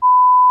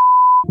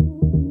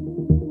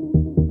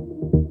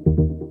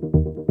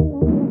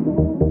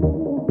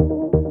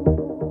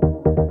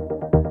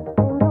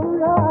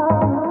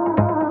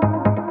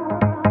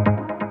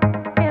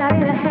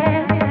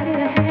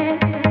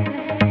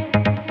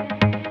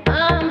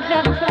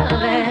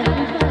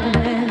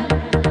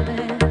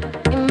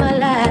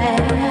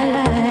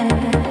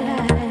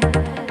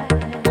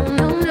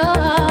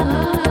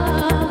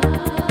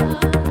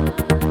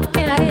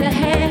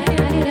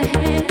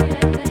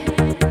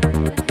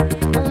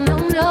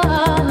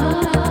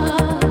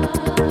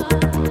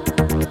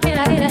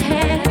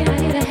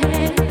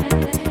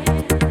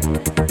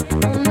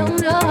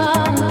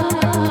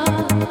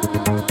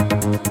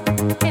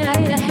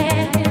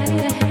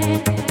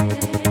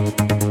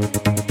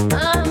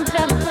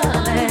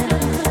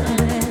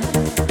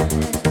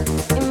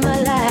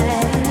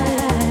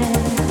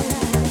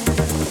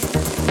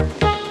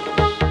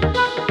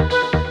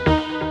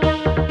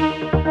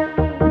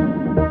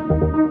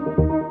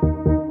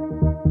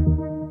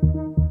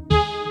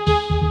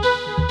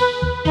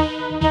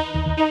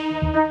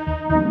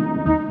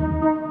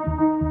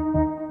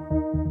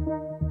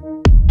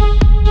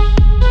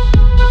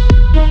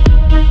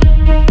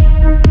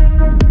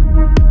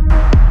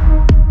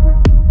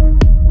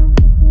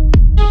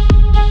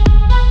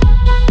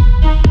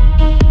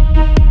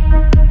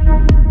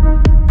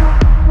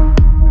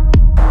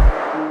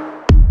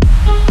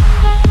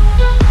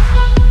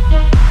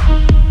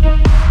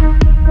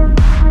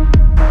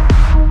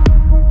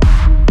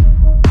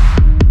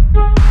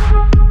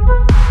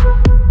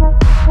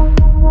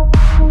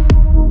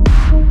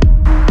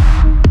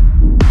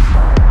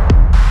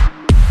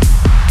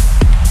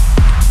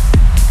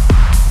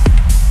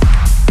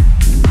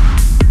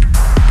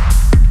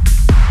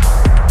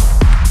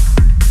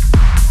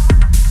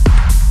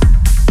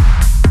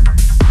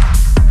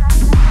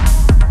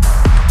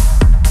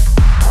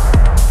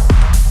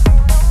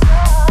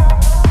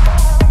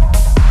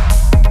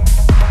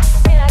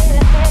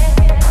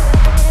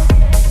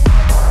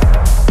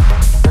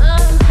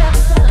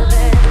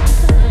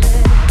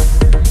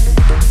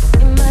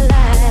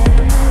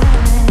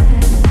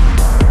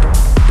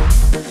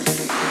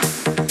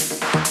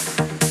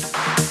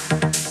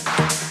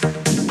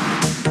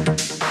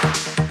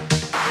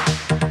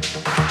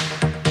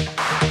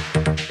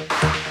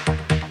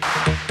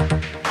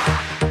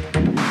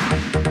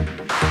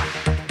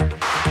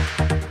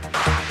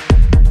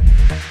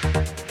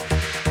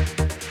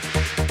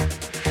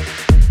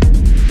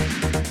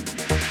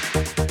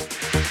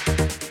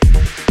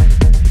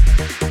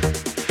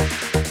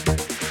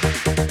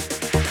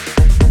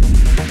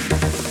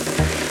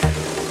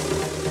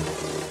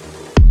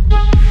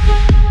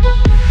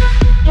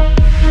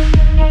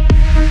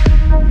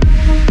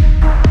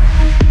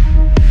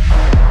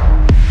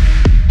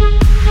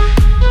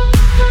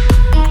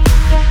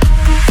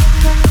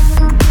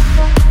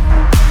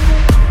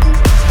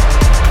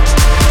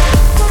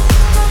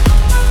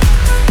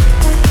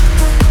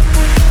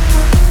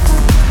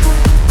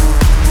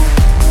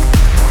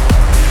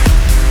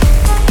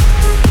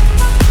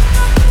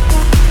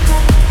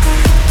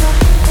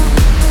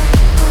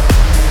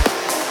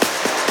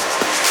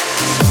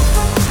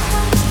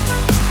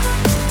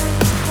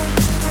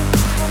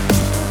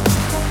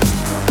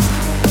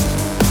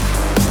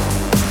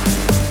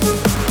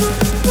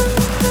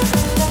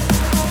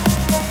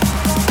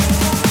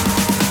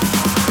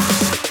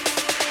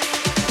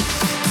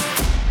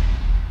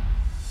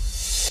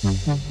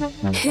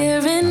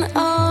 Hearing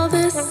all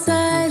the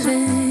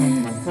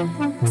silence,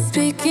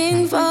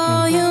 speaking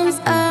volumes,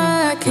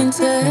 I can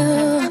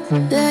tell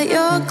that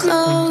you're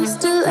close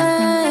to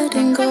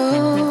letting go.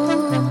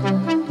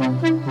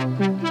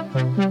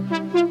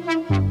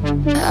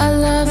 Our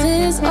love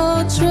is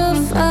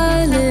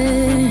ultraviolet,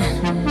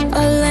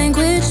 a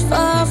language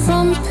far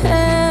from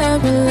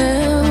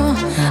parallel.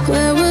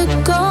 Where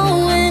we're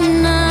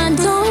going, I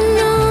don't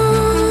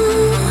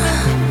know,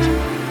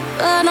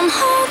 but I'm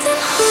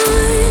holding on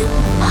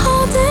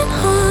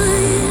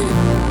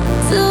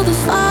to the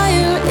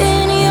fire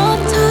in your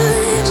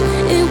touch.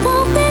 It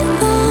won't be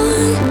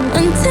long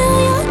until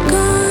you're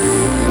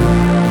gone,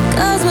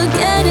 'cause we're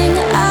getting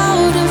out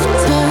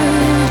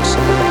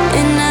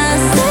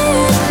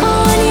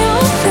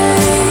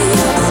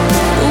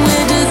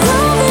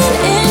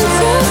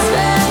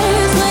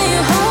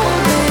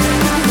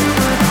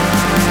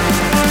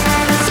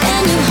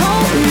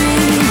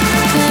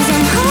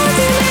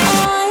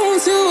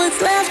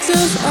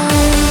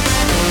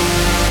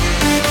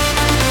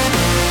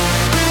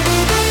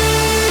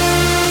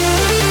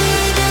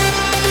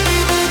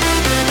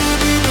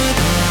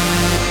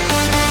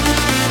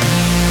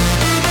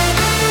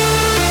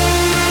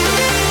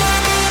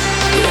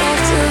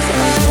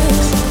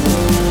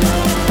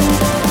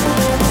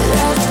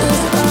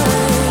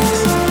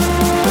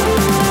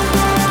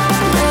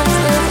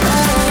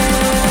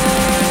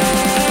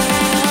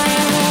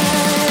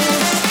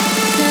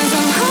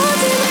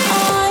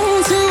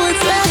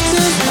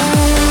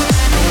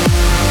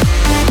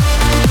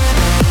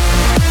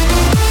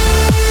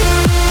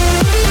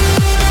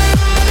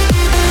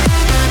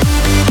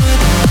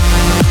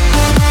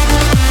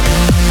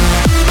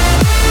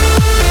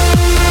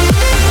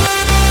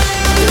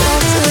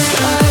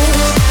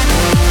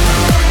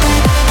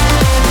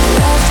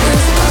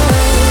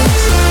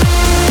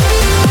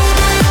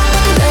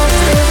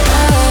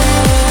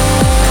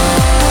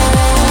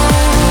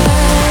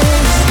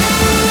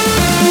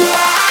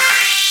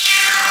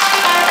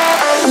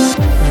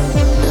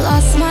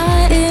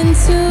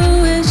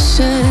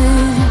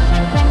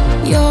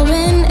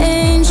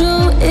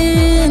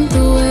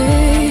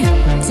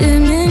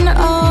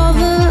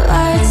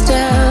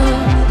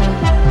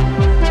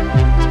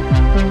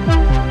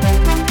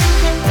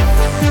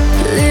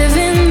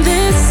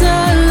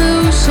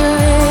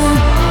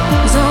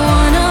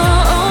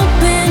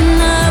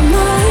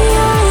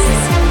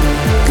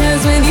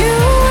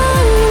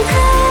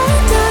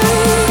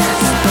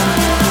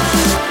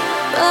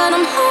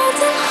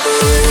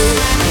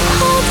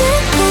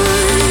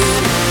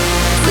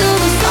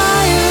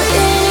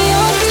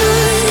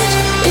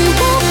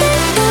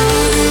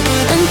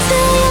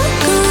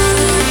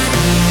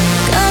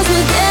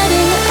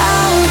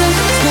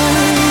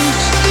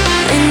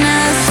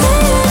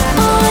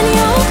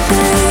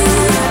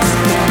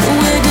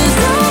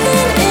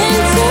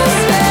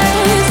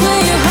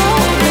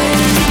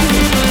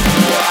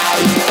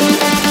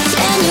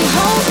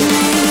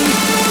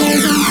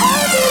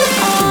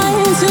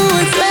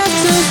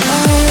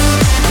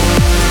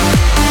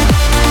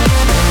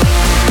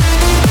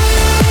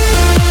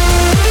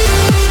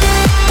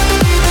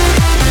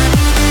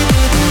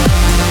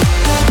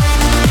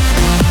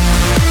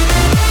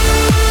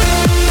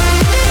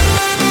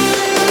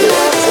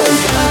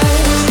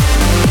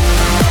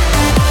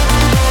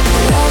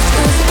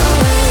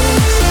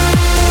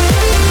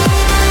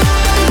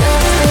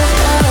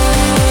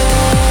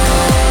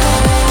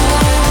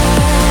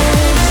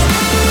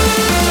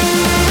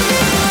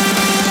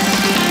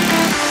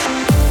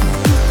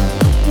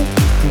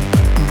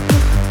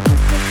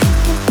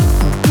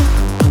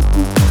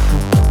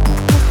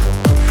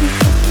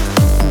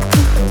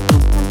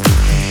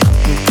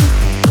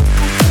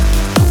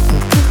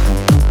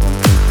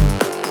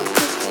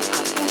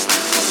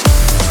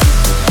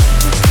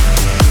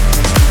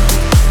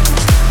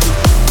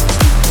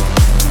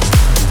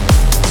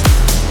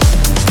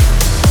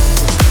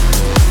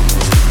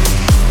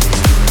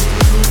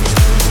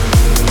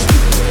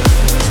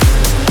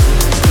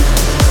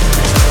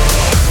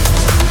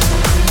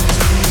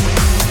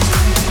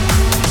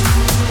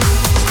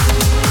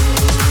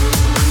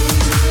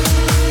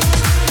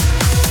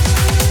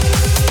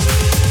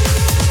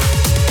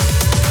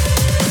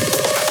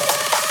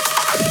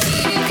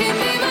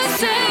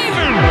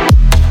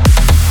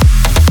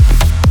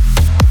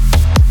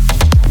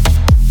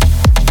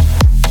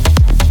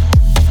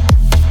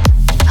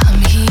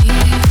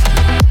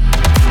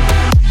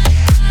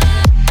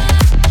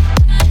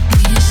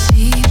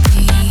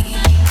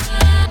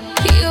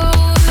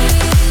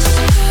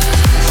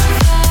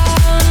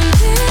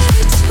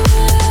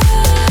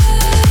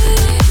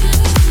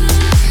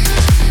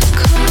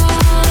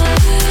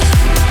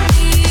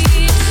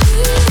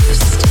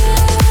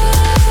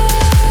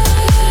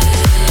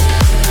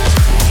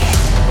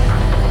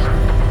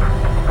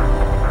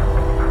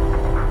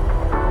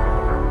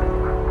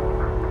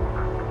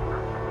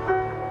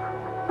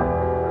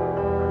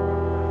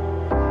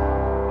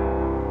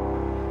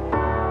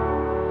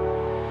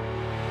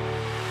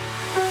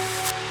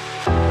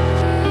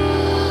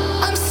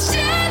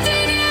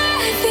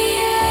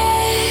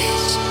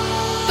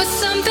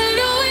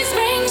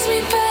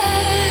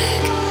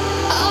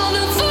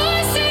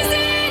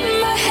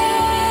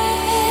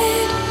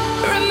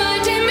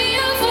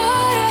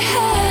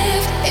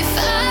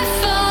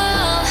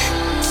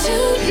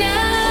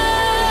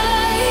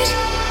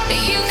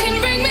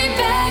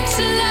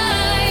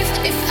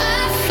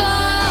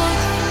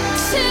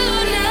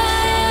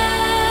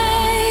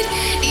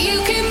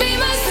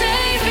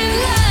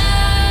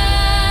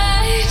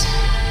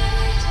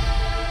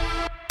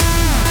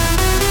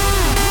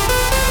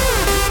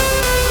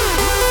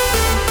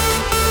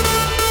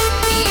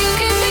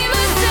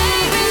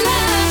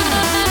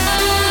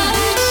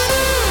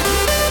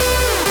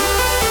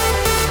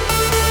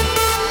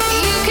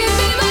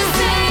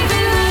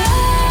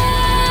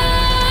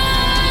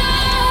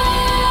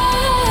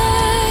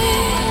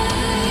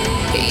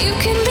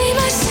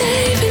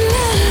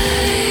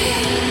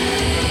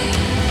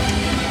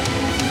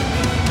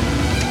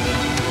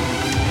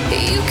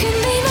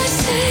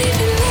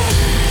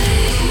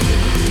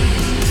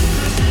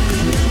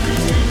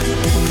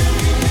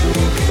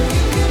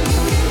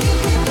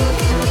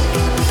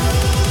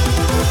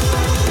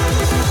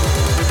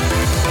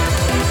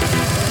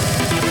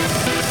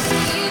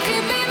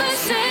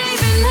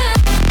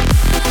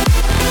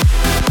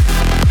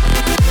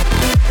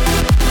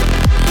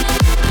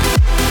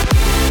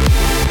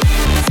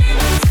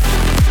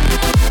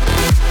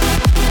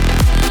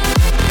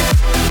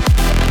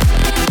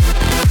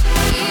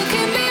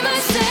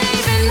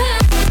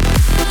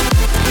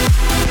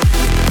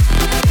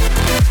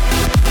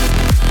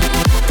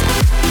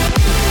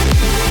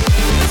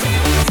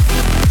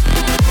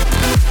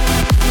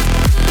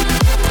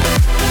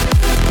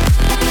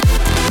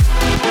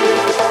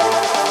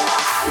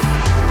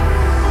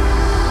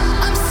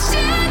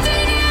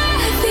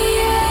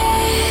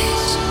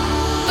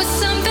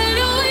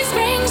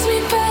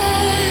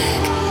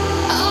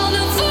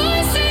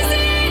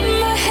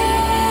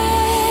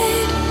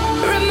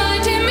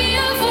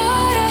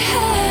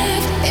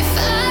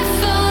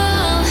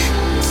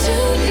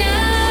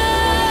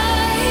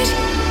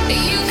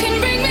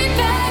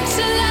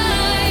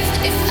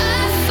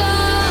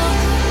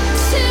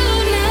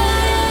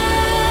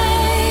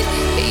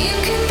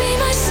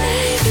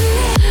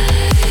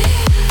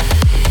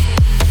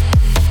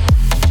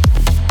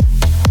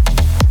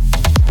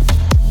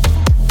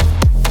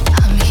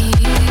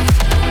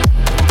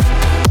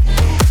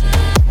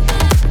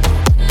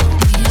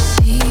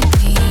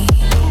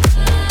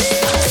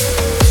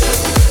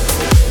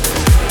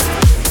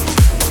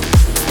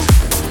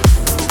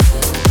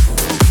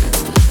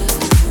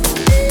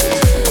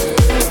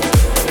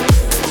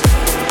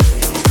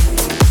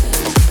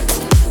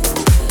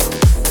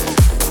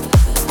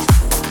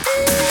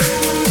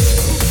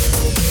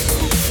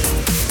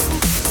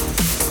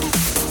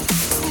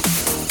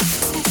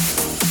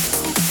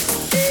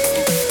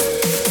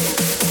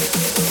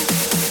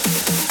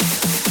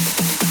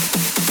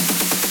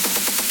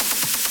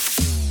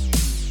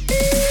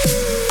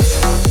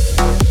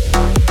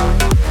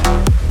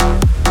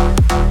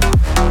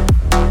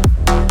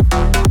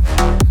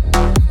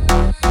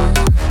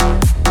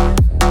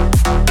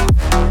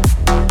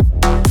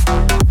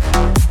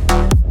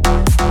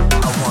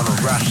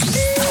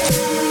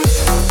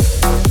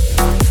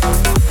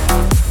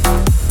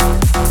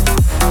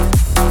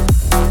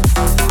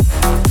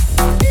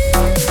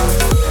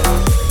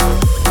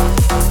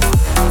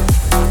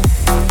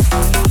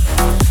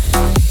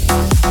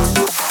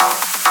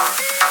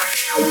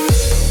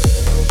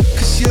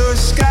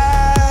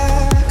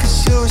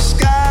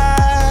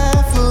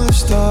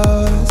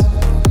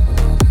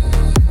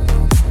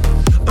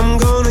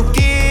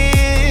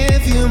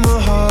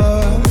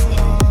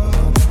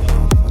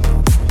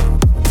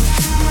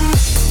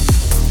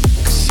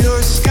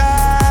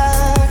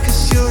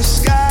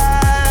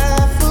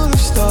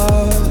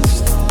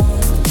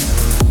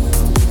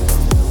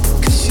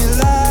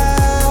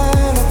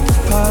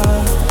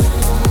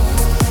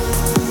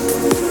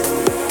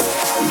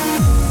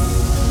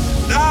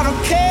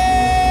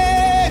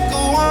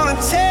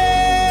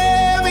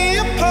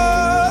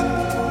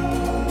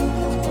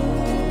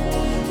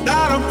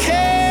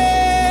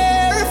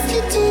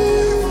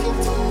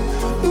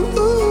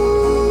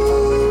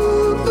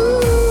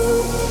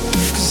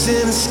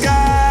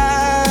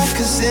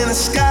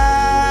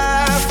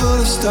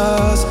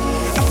stars.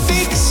 I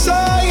think I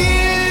saw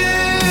you.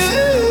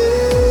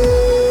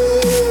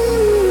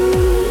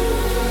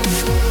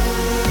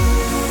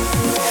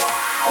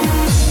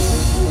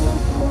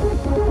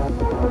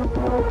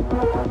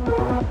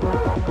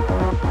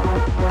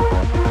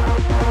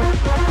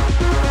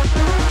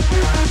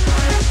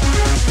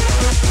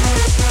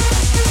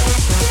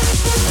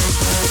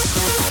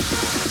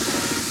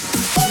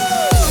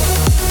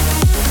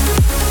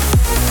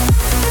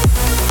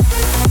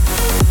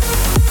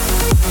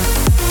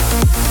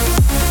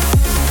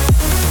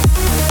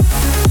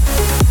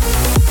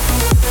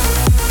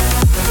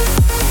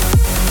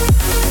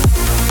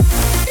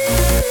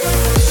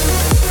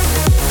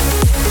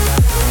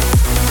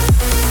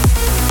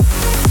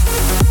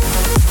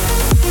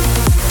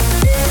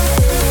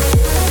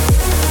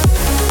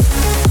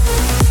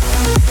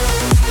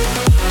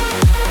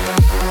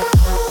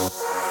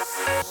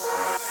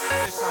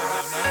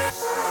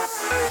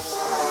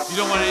 You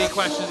don't want any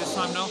questions this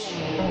time, no?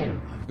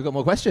 We've got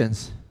more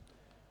questions.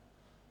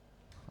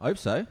 I hope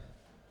so.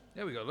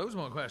 Yeah, we got loads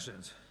more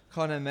questions.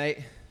 Can't on, mate,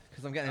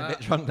 because I'm getting a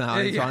bit drunk now. yeah,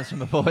 I need to yeah. answer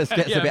before it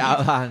gets Yeah, a bit out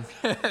of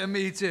hand.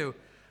 Me too.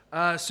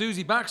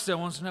 Susie Baxter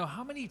wants to know,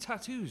 how many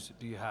tattoos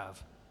do you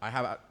have? I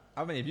have.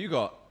 How many have you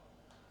got?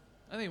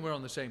 I think we're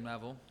on the same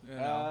level. You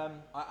know.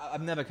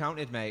 I've never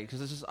counted, mate,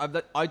 because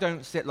I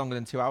don't sit longer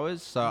than 2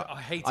 hours, so I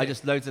hate I it.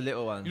 just loads of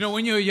little ones. You know,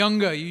 when you were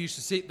younger, you used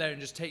to sit there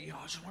and just take,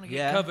 I just want to get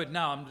Yeah. covered.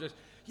 Now I'm just,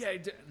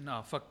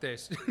 no, fuck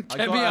this. I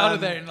Get got, me out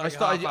of there in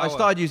like I half hour.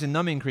 started using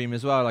numbing cream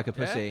as well, like a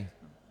Yeah? pussy.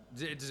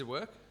 Does it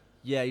work?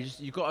 Yeah,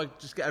 you got to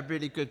just get a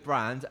really good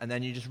brand, and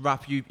then you just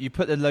wrap you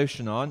put the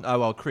lotion on,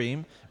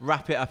 cream,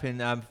 wrap it up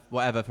in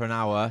whatever for an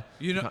hour.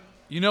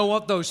 You know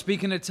what though?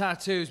 Speaking of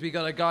tattoos, we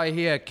got a guy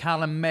here,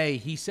 Callum May.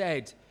 He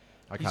said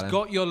he's Callum.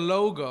 got your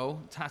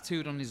logo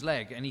tattooed on his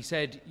leg, and he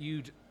said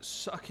you'd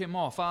suck him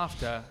off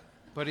after,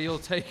 but he'll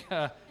take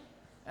a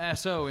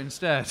SO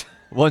instead.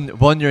 One,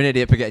 you're an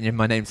idiot for getting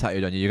my name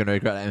tattooed on you. You're gonna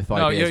regret that in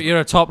 5 years. No, you're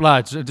a top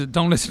lad. So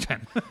don't listen to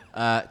him.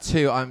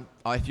 2,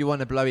 if you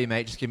want a blowy,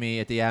 mate, just give me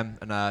a DM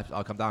and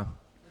I'll come down.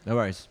 No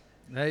worries.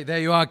 There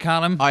you are,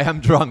 Callum. I am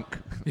drunk.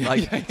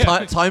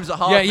 Times are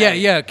hard.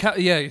 Yeah.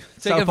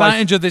 Take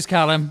advantage of this,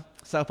 Callum.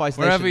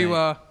 Self-isolation. Wherever you mate.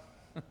 are,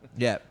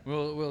 Yeah.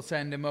 we'll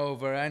send him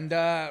over. And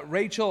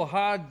Rachel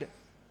Hard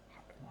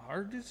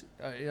is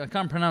I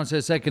can't pronounce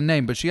her second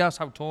name, but she asked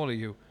how tall are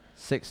you?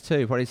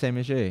 6'2", probably same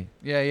as you.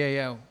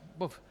 Yeah.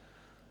 Well,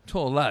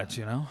 tall lads,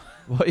 you know.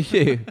 What are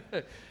you?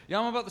 Yeah,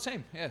 I'm about the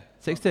same. Yeah.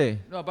 6'2".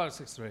 No, about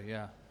 6'3".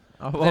 Yeah.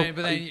 Oh, But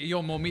then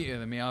you're more meatier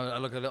than me. I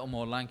look a little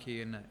more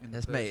lanky in the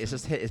Yes, mate. It's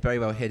person. just it's very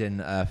well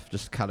hidden.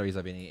 Just calories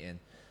I've been eating.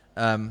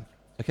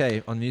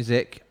 Okay, on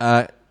music.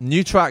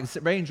 New tracks,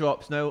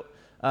 Raindrops. No,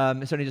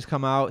 it's only just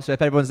come out. So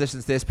if everyone's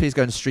listening to this, please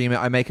go and stream it.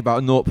 I make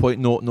about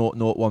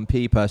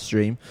 0.0001p per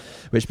stream,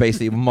 which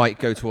basically might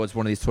go towards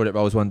one of these toilet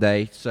rolls one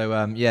day. So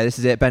yeah, this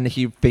is it. Ben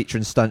Hugh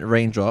featuring Stunt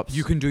Raindrops.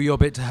 You can do your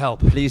bit to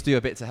help. Please do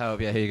a bit to help.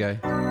 Yeah, here you go.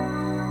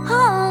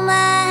 Hold my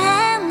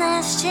hand,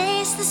 let's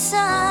chase the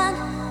sun.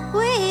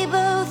 We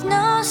both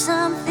know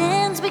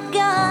something's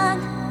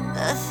begun.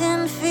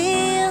 Nothing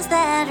feels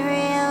that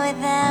real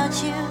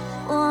without you.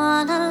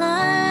 Wanna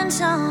learn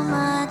so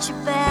much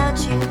about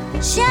you.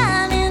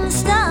 Shining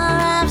star,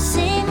 I've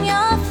seen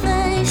your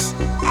face.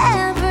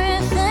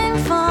 Everything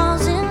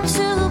falls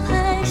into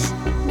place.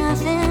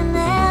 Nothing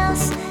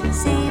else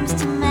seems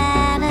to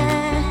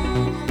matter.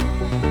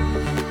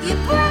 You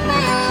bring me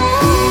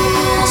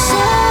alive.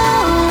 So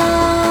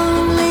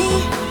lonely.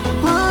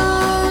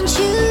 Won't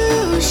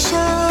you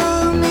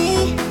show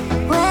me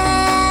where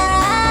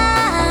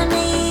I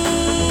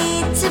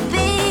need to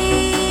be?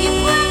 You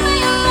bring me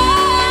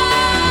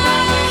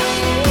alive.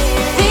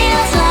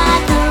 Feels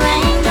like the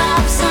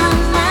raindrops on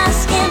my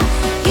skin.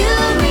 You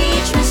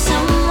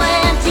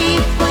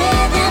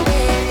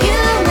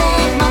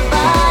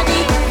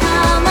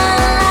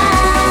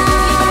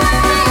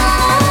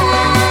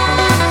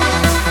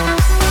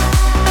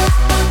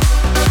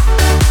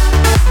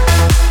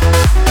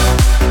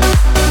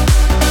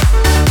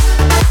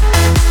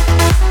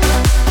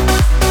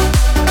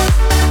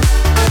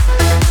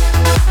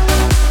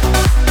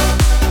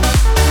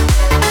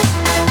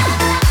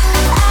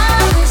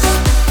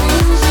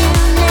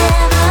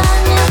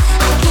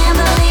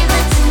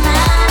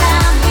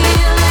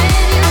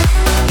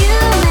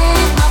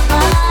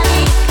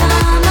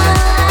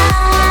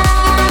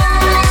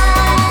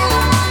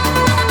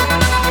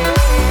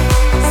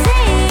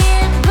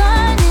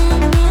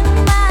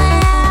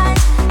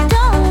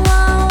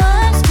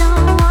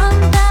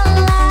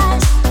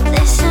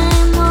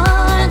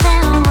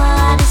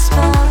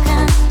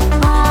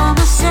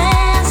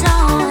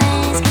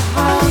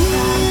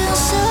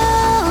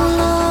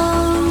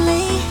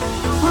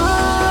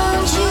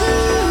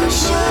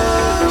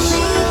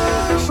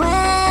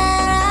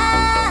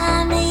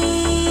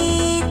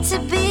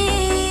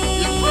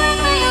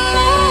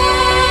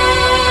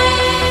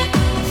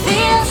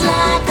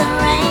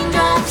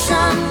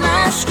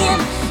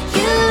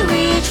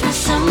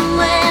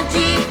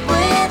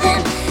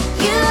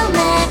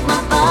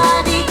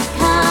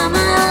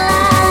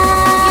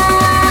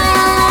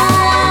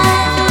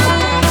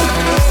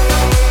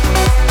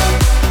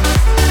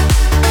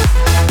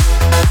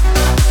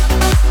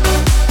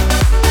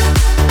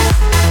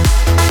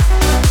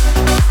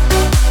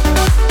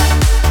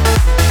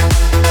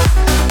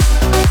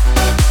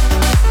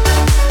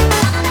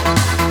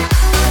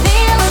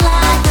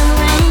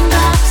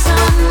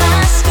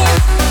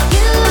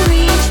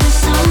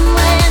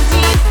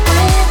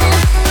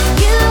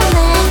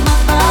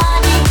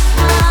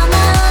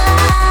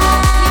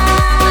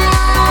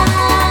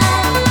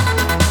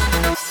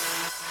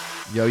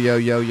Yo, yo,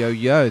 yo, yo,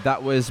 yo.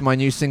 That was my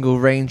new single,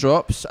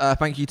 Raindrops.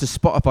 Thank you to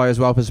Spotify as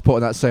well for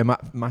supporting that so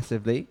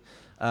massively.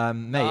 Mate,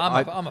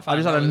 I'm a fan. I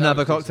just had That another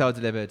was cocktail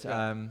delivered.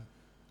 Yeah.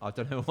 I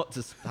don't know what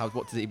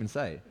to even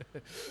say.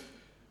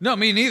 No,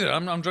 me neither.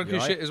 I'm drunk You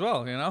as right? shit as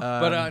well, you know.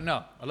 But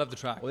no, I love the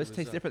track. Well, this It was,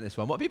 tastes different, this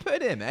one. What have you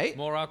put in, mate?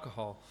 More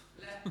alcohol.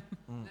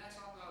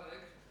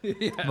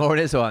 More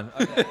in this one.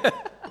 Okay.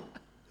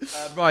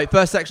 Right,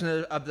 first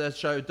section of the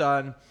show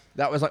done.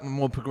 That was like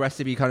more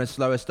progressive-y kind of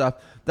slower stuff.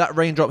 That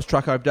Raindrops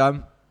track I've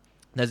done.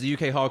 There's a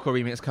UK hardcore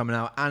remix coming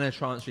out and a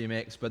trance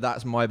remix, but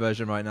that's my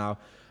version right now.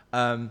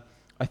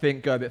 I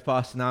think go a bit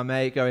faster now,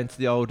 mate. Go into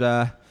the old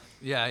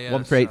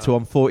 138 to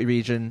 140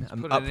 region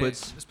and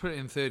upwards. Let's put it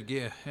in third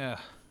gear. Yeah.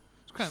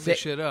 Let's crank Sick. this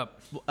shit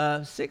up.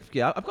 Sixth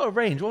gear. I've got a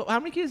range. How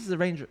many gears has the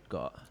range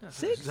got?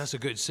 Six? That's a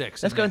good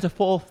 6. Let's go into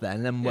fourth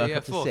then work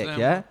up to fourth, six, then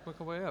yeah? Work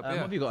our way up, What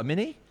yeah. have you got, a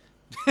mini?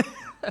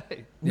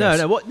 Yes.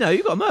 No, what? No,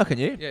 you got a Merc, haven't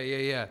you?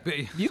 Yeah.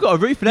 But, You got a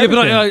roof and yeah,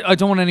 but everything. I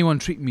don't want anyone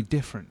treating me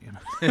different, you know.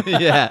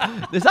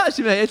 Yeah. There's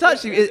actually, mate, it's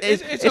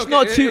okay.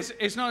 not too...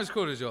 It's not as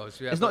cool as yours.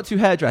 Yeah, It's not too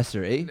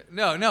hairdressery.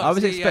 No. I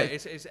was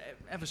it's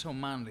ever so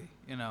manly,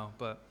 you know.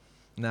 But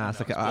Nah, it's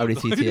like it's an Audi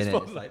both. TT in it.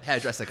 It's It's like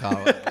hairdresser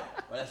car. Well,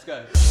 let's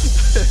go.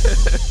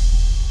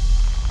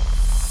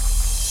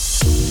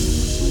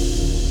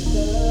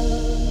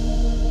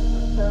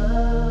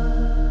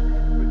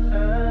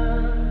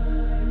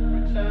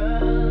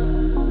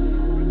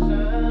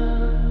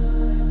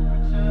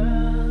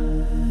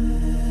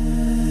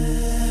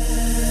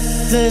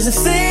 There's a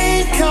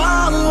thing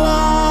called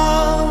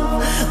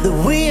love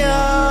that we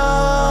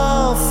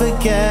all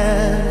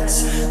forget,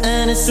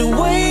 and it's a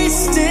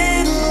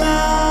wasted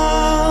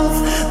love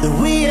that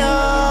we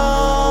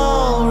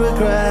all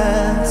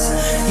regret.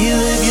 You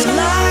live your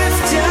life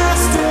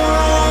just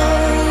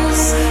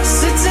once,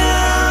 sit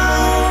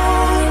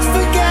down,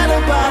 forget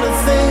about a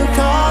thing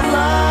called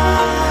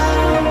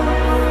love.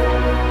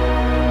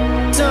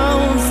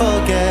 Don't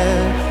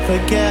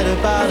forget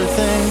about a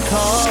thing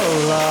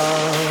called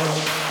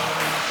love.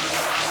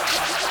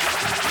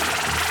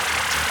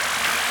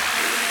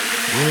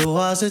 It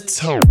was a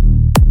toe.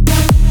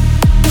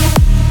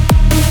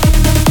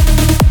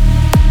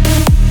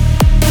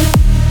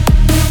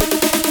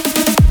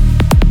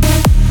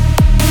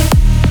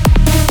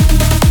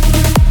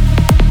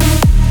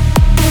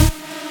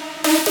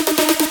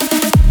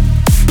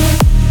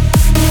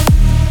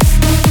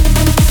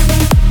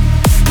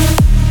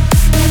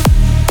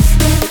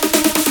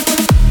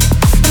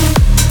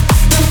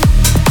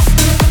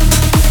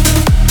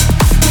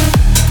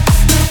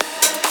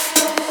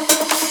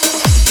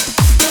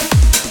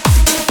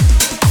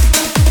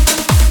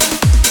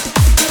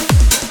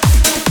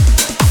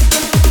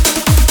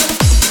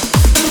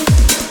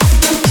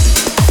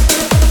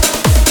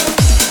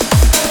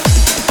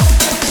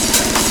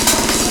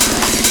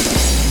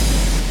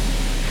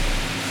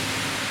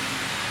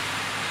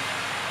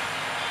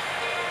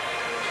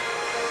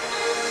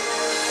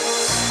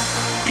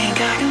 Think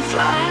I can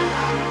fly.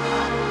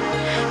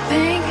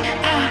 Think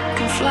I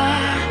can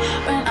fly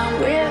when I'm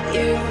with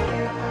you.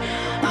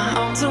 My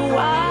arms are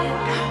wide,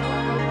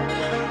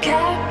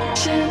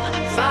 catching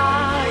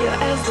fire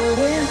as the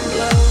wind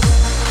blows.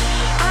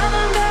 I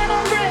know that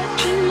I'm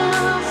rich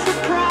enough for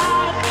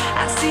pride.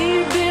 I see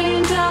 $1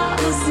 billion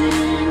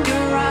in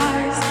your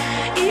eyes.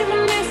 Even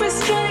if we're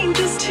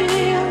strangers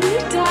till we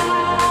die.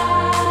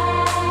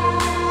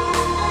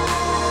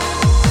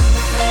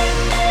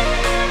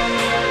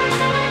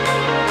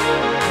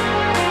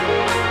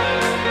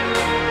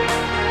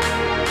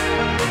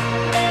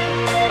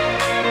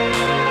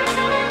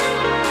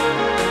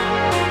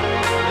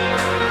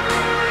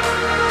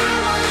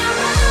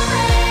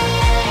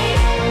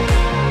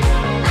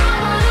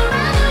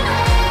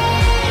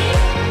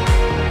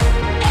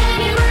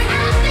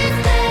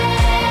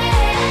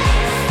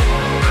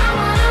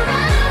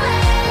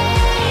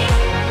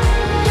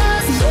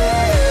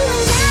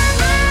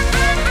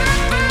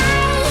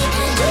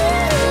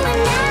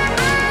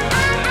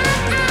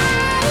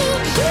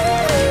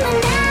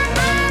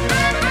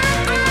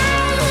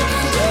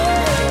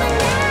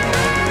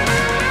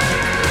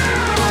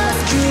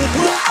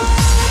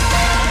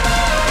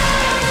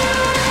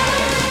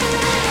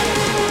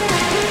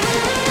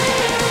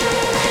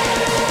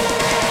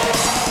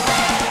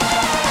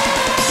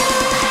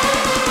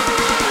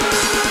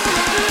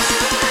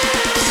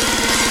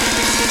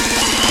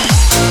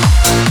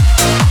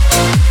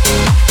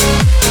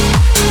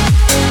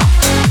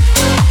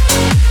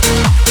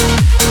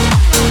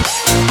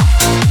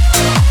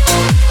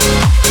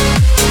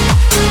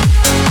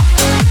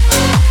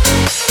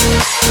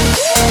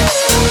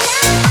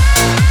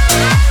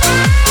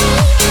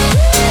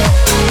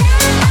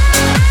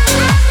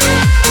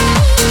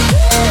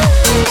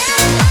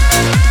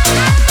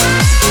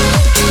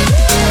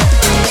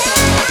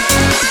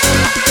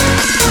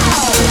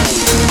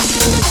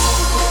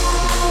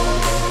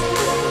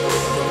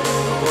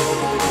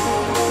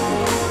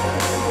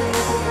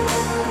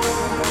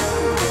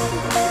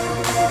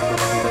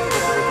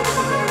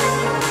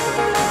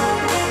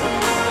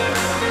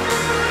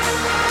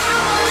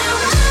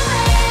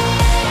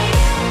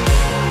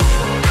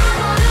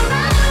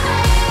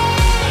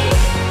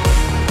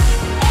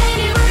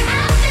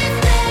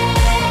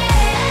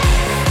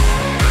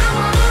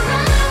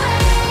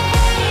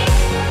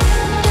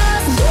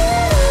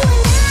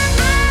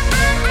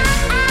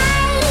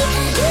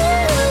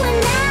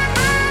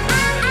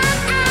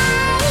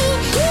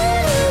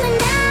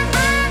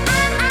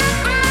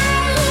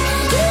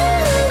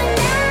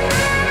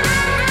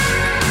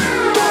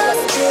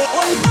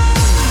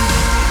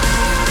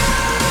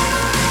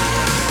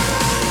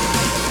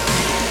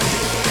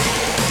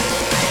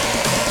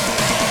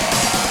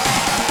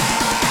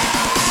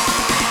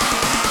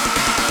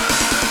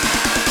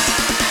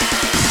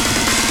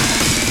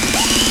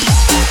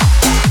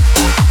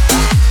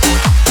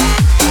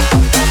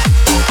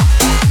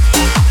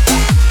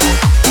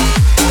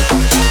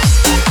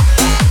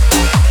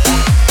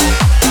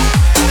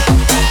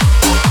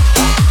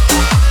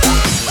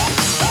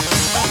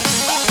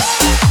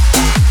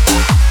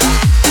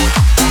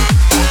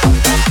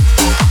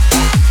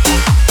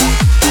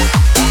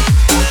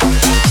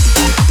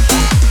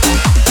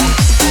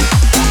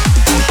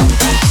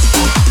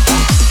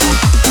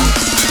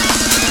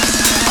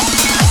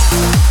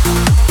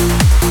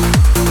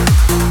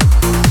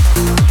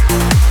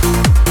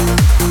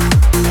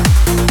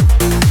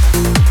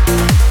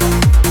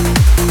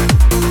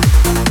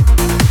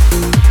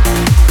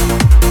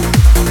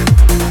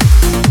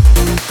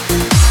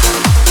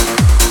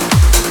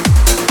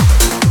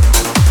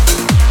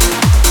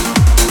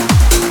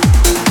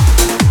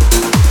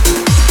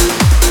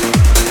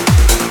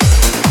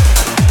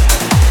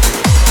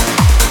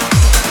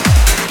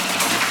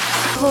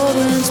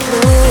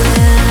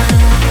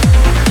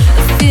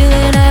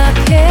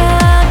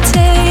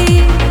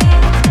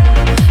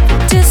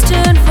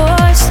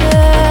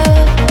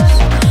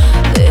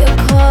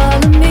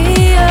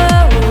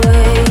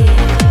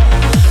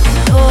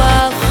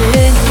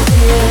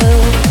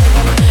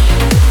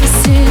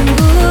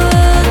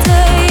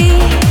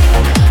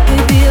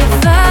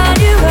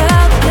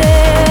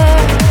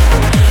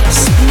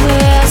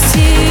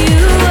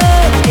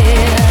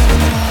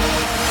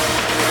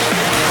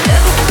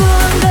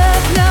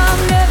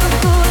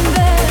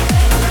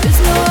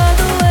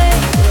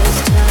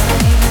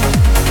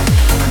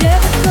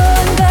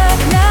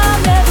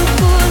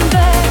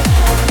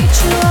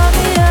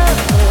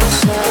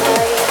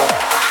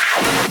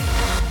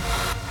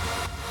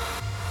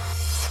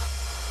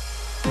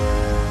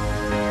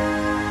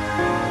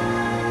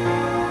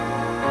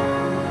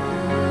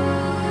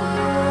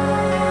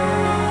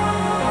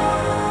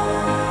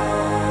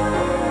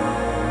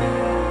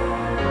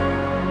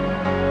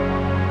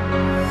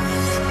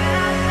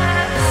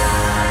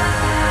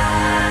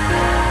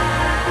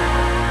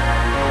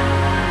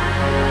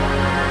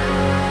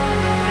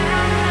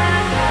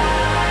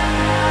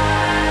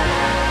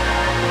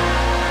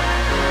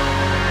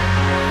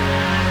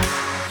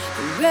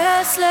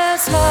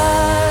 restless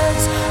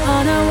hearts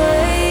on our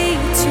way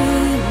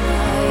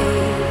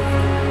tonight.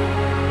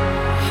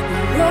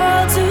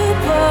 Worlds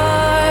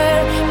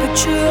apart, but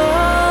you're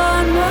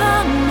on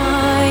my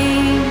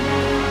mind.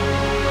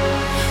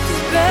 The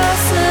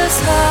restless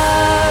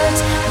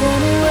hearts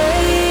run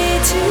away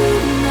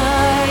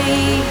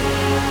tonight.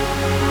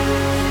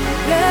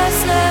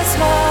 Restless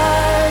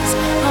hearts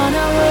on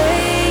our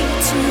way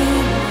tonight.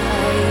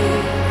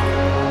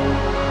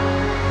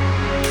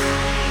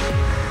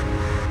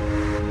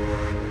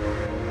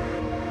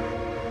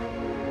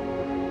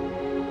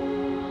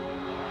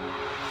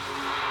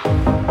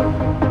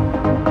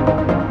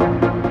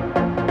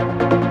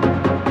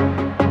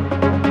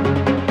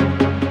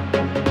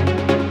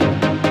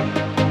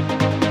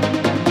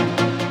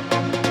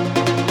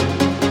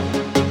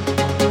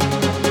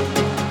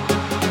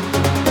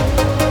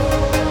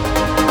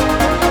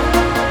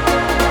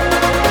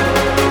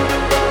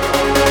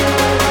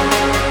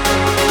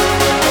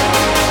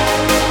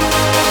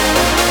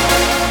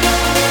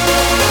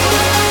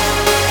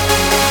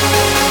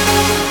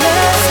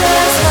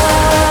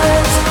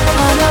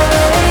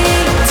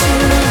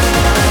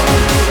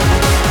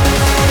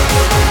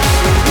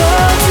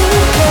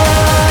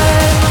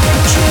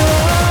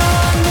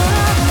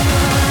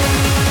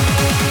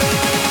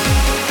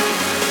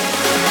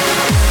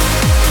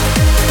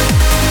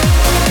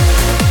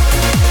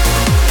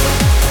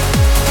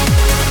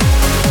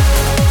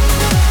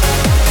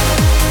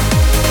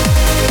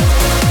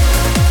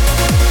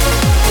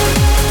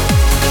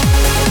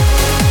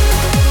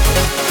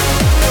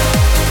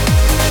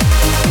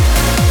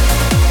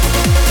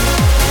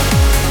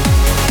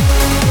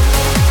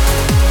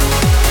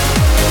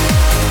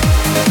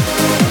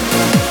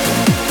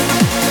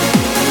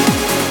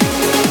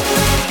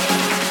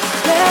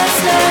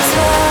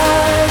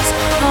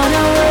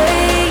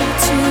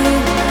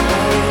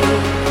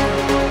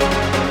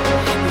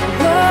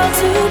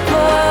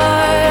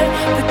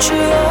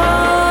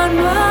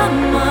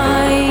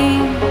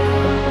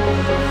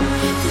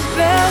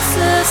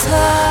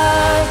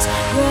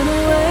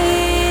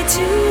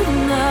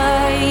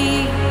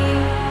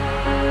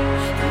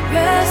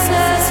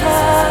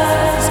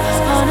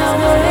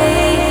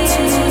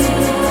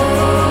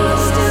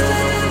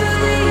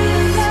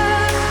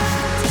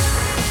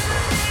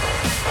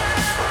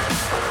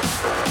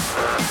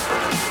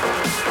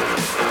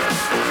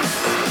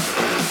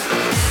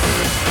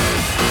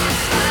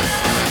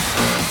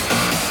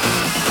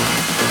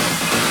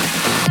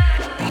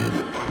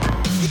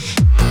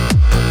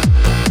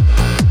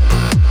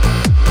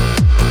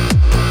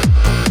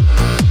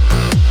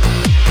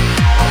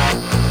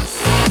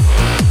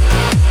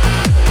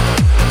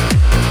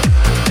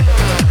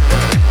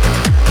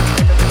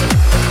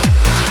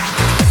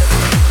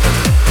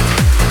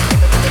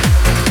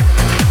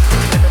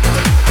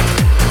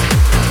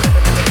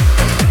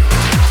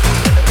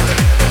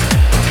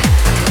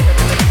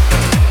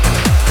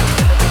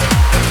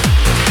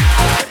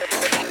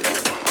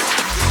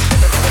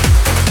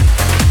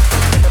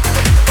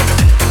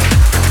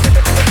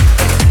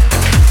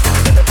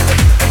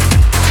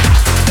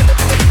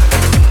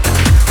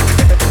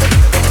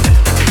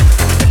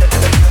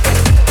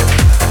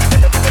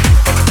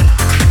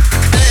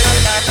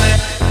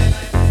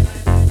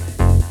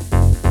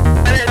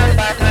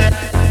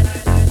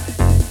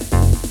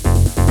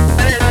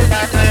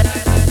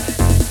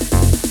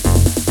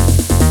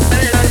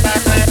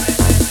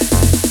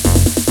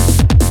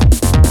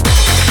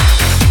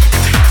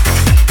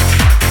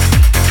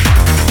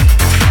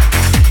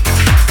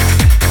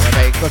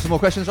 More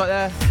questions right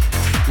there?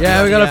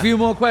 Yeah, we got a few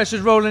more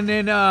questions rolling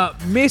in.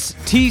 Miss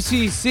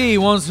TCC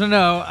wants to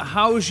know,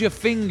 how's your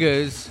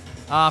fingers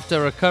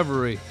after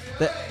recovery?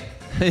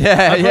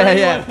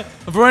 Yeah.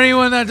 For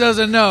anyone that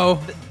doesn't know,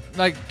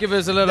 like, give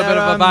us a little bit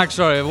of a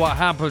backstory of what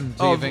happened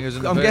to your fingers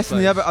in the I'm first guessing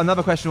place.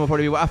 another question will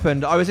probably be what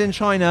happened. I was in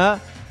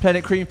China playing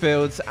at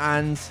Creamfields,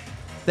 and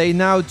they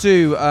now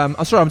do. I'm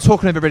sorry, I'm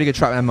talking over a really good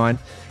track in mind.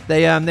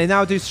 They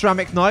now do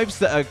ceramic knives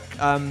that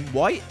are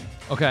white.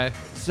 Okay.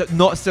 So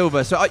not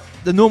silver. So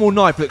the normal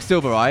knife looks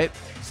silver, right?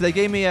 So they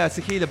gave me a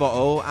tequila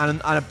bottle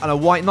and a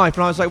white knife,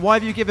 and I was like, "Why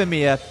have you given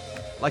me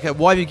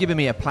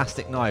a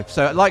plastic knife?"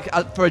 So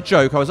for a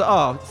joke, I was like,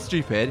 "Oh,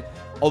 stupid."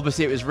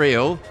 Obviously, it was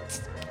real.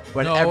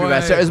 Went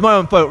everywhere. So it was my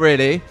own fault,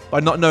 really,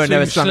 by not knowing So there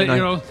you was ceramic slit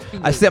your knife.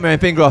 own I slit my own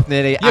finger off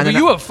nearly. Yeah, but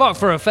you were fucked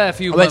for a fair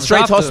few I months went straight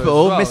to afterwards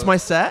hospital, as well. missed my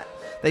set.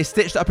 They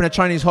stitched it up in a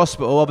Chinese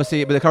hospital.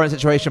 Obviously, with the current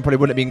situation, probably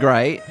wouldn't have been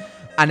great.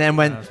 And then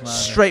went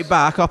straight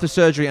back after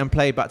surgery and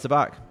played back to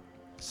back.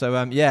 So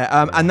and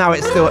now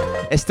it's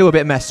still a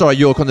bit mess. Sorry,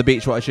 York on the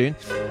beach, what a tune.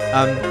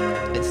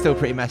 It's still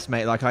pretty mess,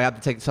 mate. Like I have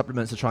to take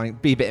supplements to try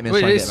and be vitamins.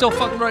 Wait, it's still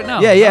fucking right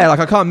now? Yeah. Like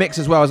I can't mix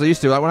as well as I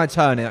used to. Like when I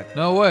turn it.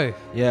 No way.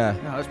 Yeah.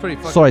 No, that's pretty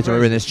fucking Sorry to crazy.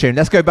 ruin this tune.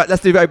 Let's go back.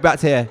 Let's do go back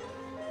to here.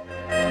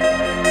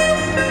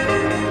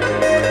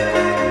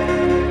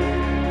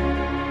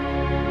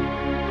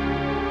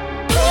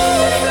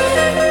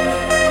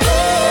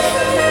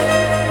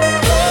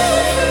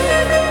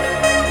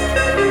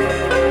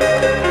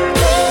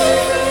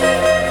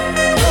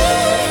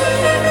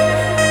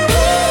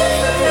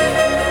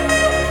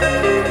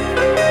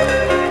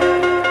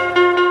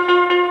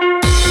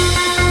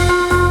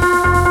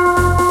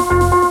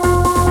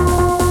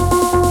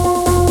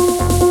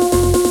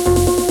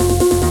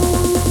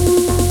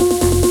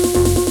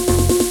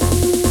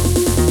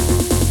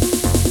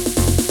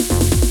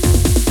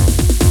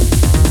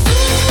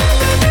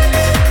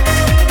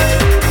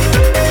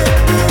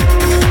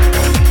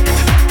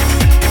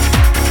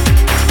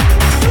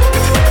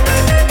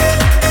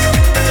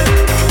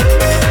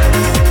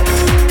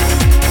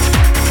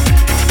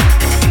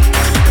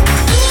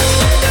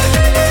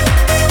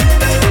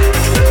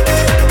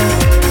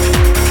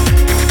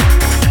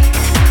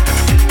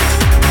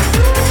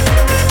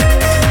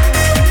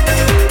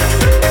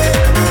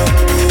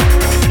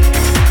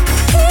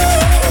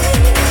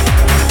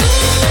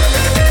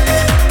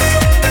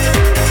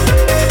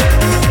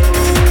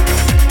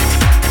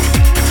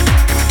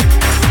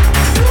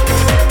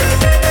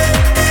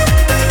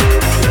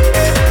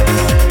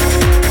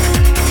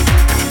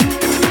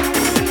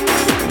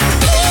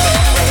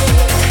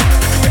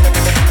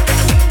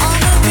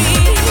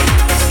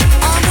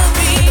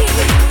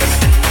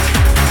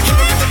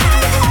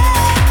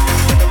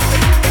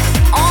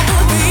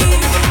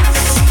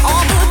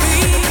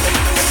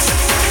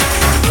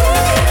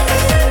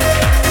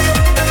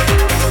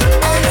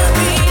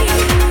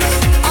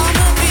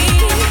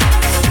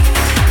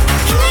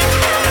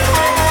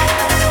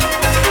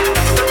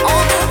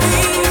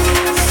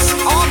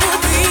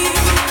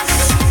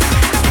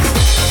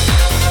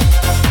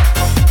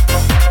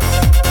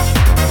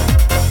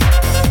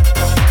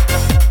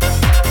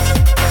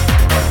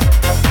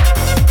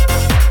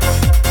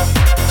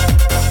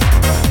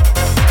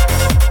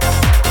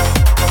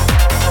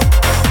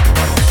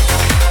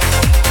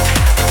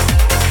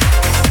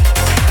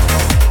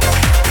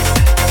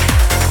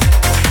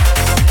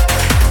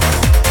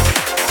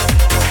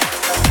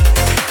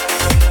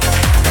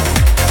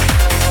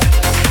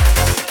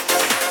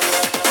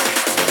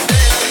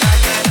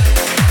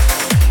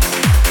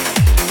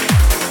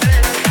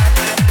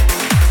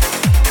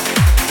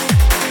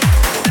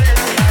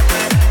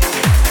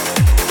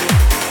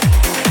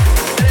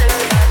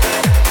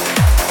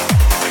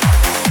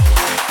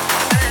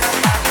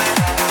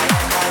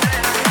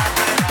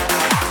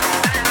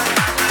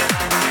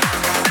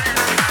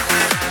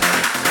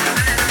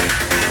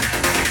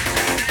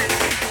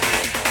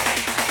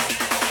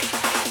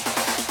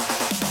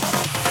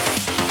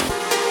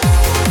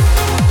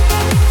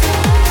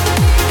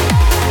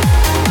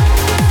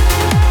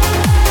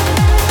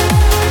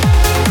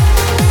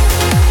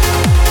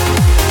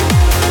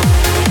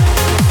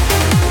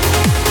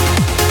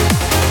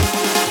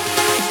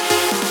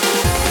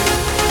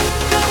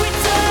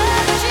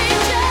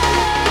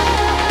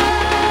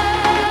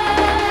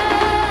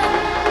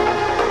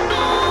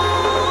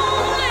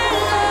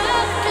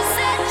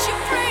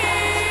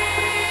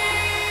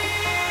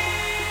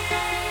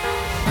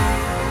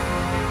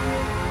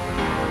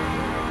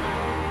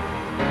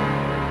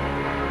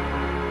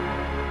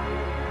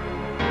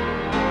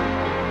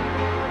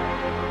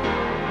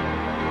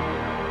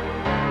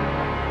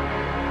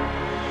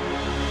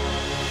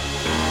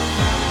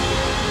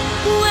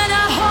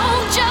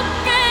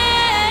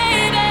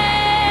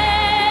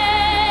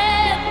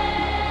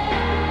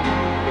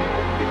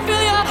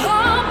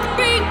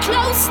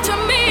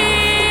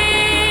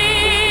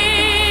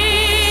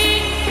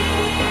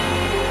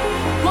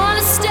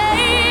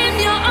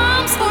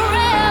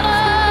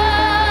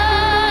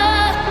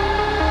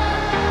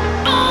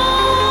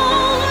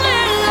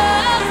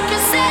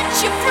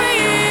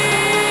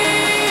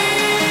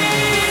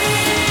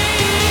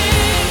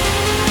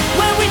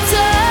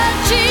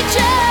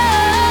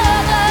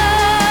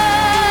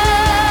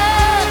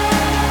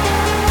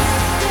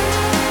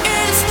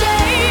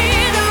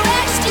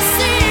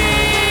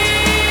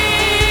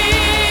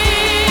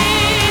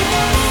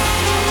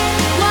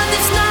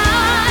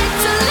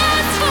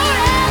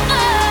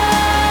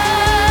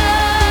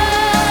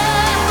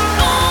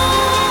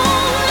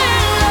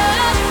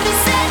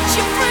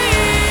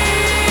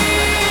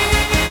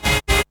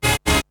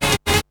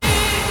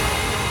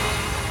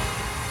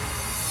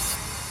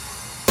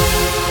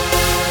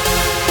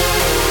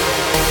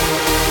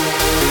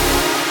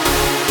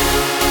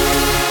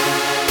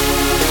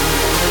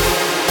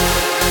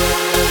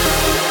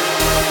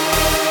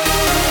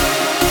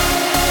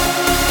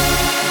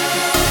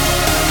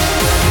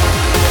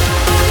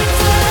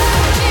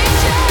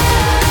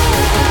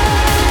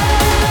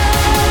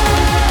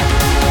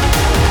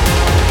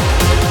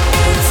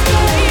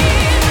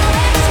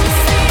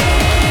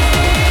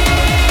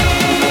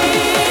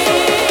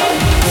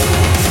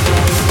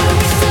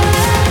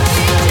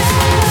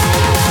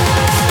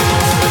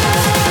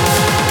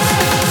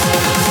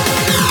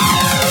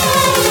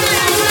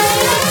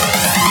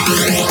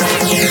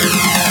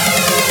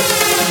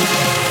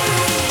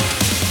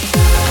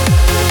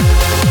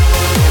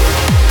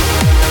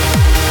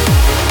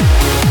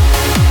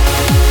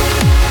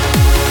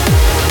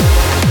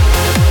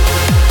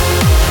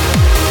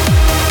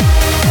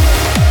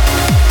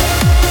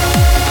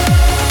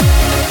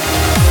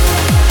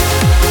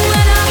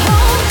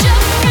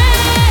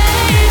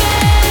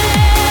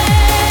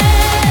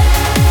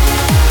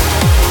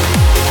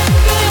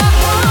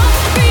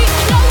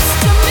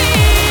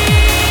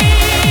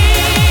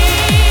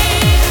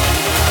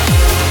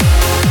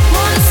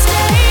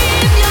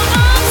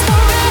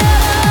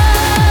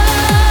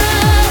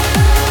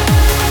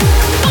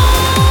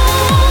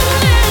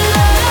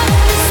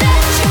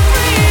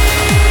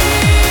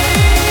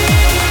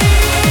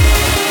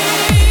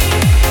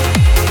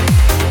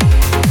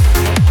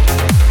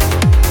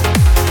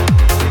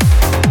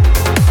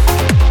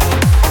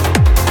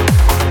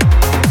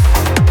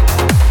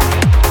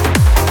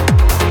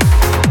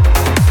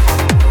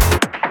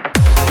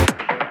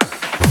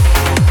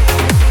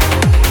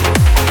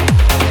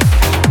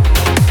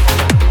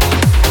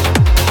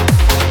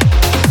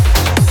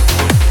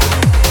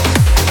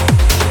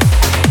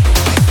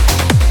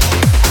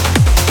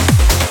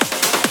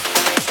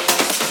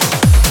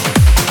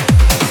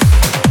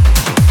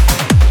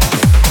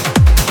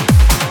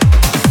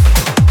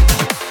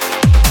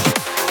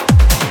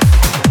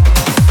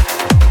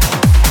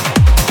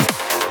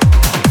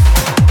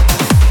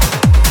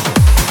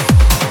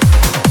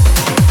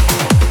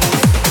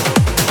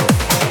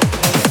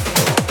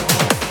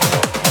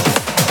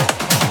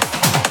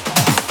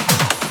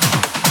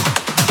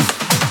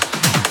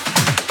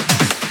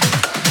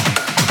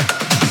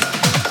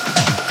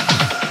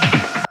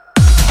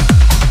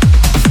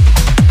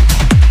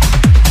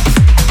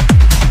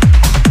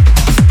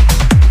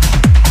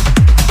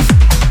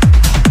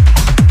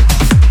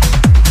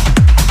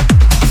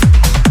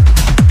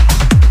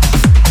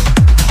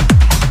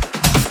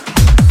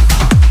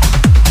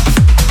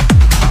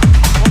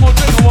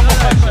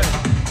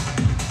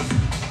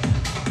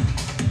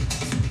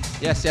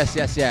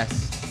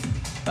 Yes.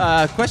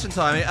 Question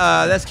time.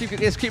 Let's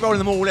keep rolling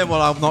them all in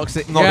while I'm not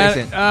mixing.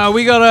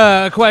 We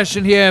got a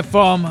question here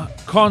from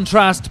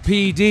Contrast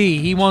PD.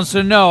 He wants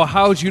to know,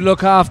 how do you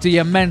look after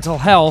your mental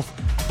health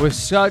with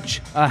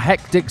such a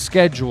hectic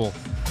schedule?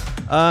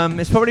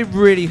 It's probably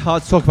really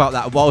hard to talk about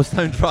that whilst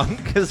I'm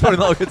drunk, because it's probably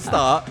not a good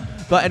start.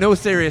 But in all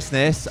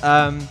seriousness,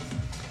 I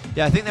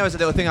think there was a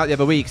little thing out the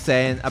other week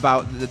saying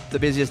about the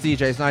busiest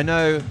DJs, and I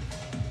know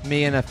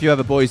me and a few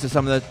other boys are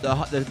some of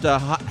the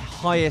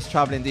highest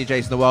traveling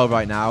DJs in the world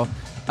right now.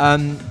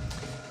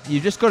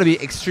 You've just got to be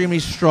extremely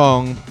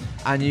strong,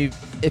 and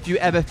if you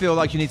ever feel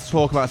like you need to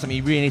talk about something,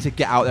 you really need to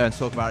get out there and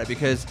talk about it,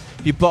 because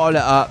if you bottle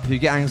it up, if you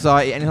get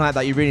anxiety, anything like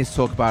that, you really need to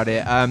talk about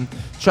it.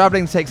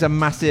 Traveling takes a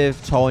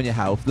massive toll on your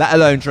health, let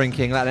alone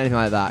drinking, let alone anything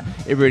like that.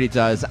 It really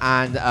does.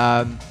 And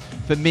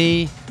for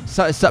me,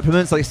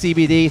 supplements like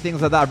CBD,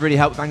 things like that have really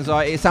helped with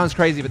anxiety. It sounds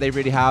crazy, but they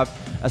really have,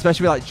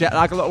 especially with like jet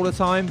lag a lot all the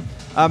time.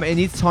 It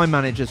needs time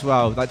managed as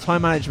well. Like,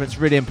 time management's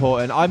really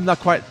important. I'm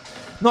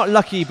not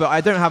lucky, but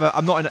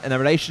I'm not in a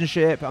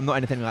relationship. I'm not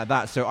anything like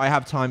that. So I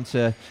have time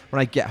to, when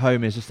I get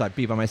home, is just like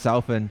be by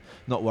myself and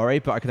not worry.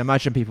 But I can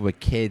imagine people with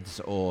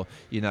kids or,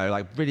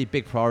 like really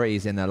big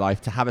priorities in their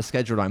life, to have a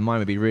schedule like mine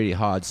would be really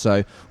hard.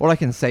 So all I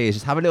can say is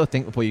just have a little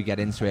think before you get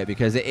into it,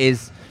 because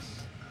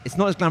it's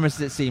not as glamorous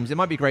as it seems. It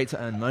might be great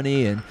to earn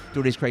money and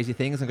do all these crazy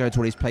things and go to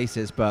all these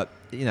places, but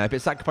if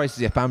it sacrifices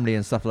your family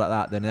and stuff like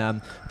that, then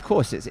of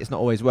course it's not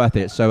always worth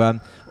it. So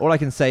all I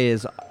can say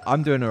is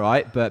I'm doing all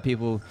right, but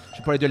people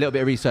should probably do a little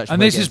bit of research.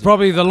 And this is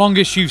probably the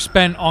longest you've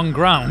spent on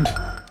ground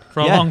for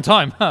a long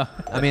time, huh?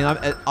 I mean,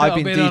 I've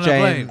been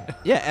DJing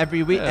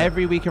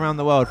every week around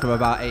the world for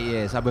about 8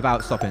 years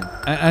without stopping.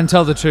 And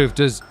tell the truth,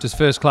 does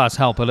first class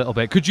help a little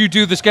bit? Could you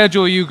do the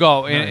schedule you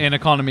got in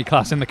economy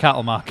class in the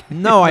cattle market?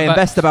 No, I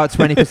invest about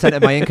 20%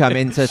 of my income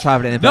into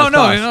traveling in first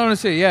class. No,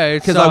 honestly, yeah.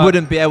 Because I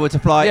wouldn't be able to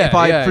fly if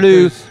I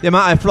flew the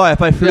amount I fly.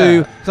 If I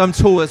flew, because I'm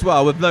tall as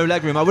well, with no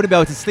leg room, I wouldn't be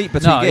able to sleep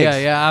between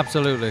gigs. Yeah,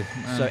 absolutely.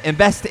 So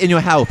invest in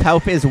your health.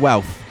 Health is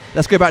wealth.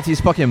 Let's go back to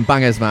these fucking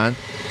bangers, man.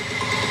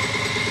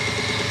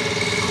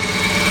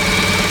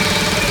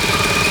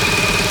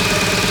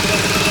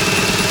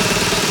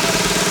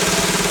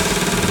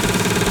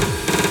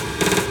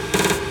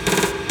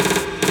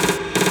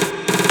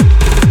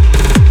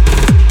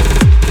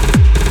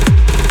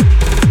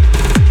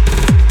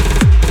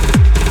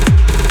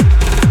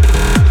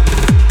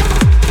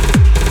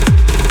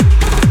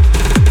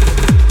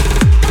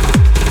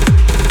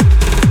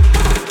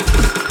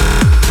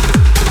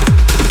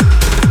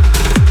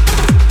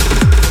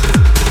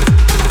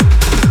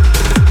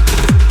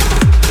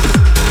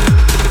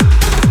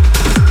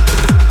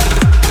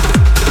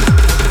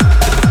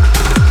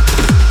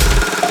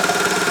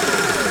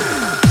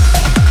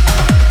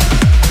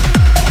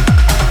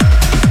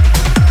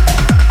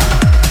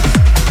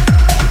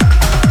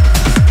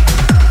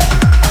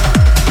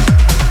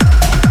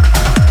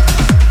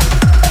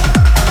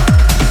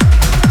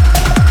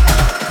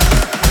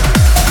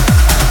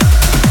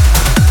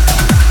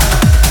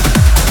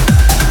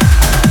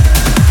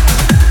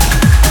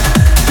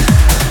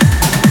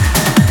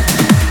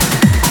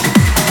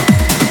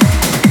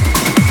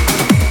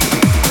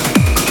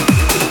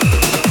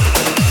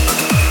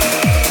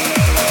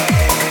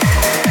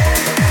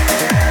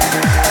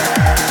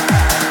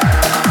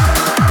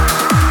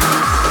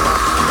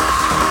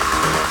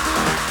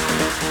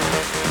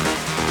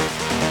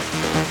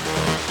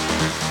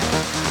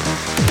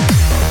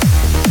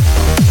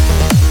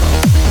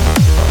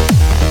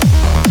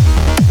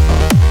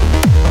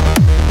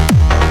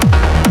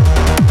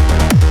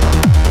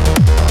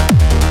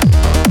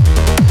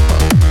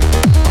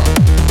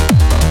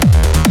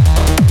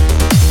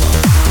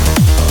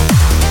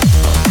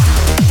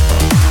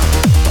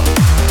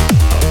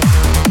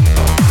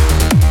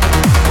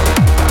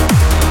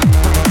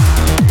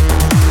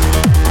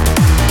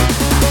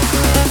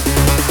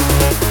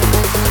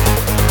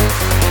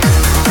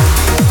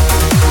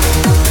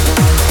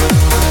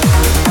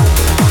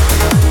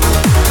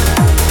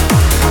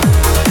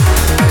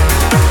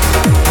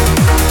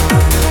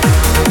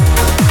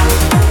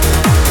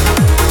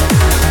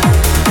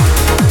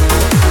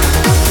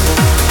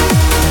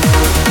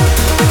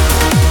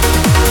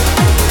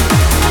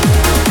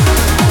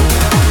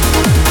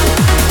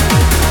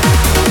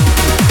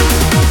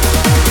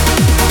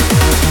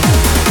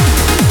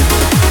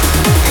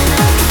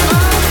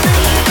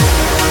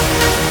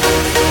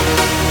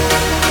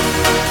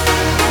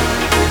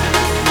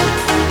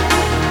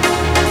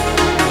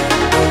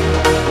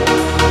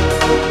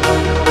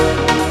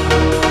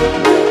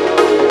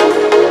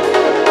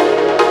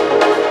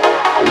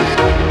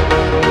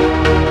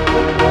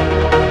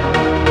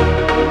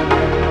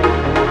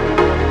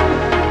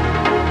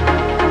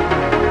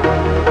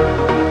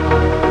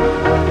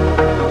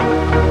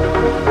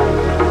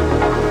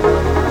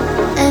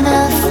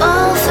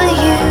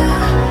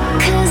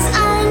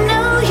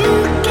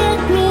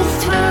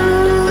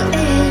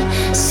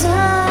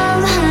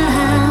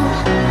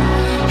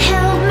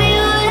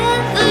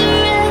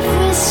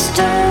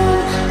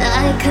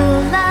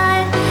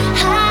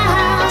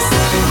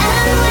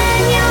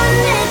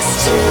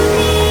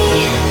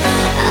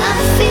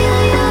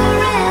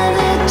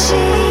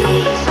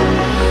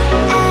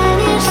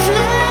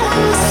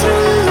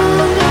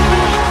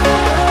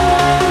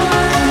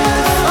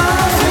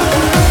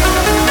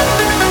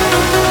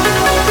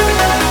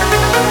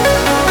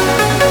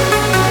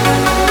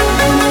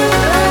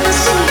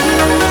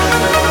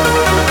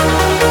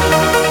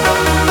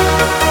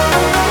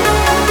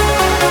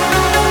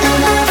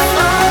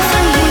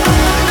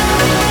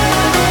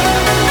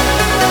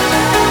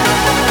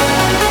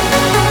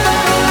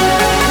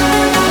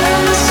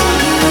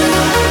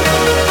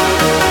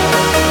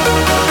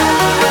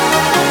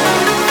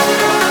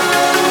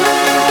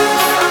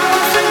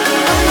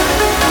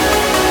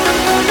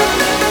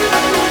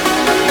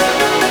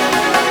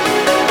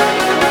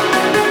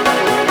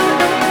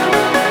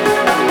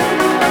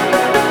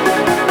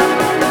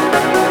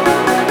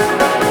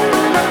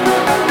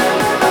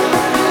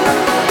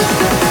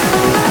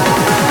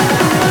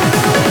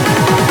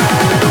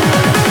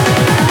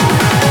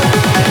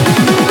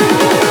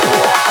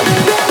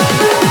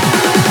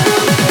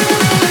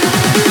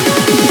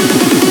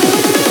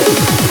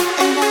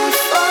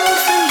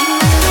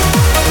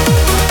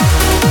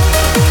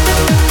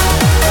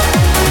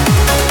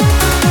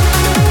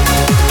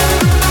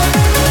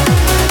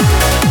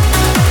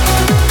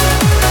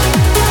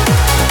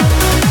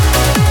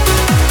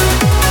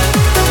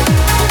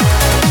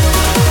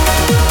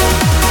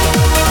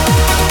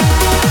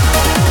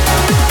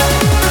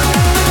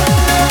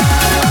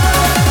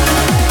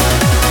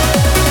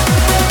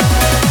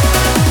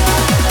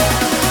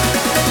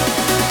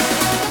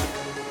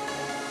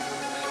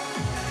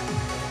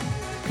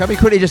 Can we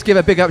quickly just give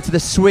a big up to the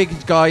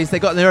Swig guys? They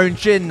got their own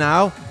gin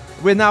now.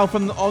 We're now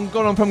gone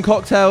on from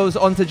cocktails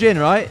onto gin,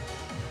 right?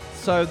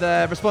 So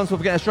they're responsible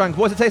for getting us drunk.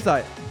 What does it taste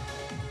like?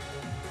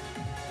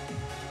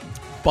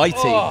 Bitey.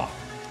 Oh,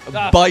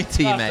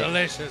 Bitey, that's mate.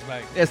 delicious,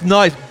 mate. It's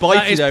nice, bitey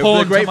That is though. porn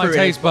with the to my grapefruit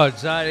in it. taste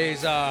buds. That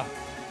is.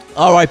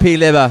 R.I.P.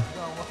 liver.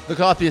 Look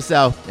after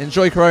yourself.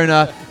 Enjoy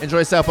Corona.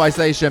 Enjoy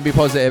self-isolation. Be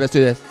positive. Let's do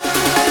this.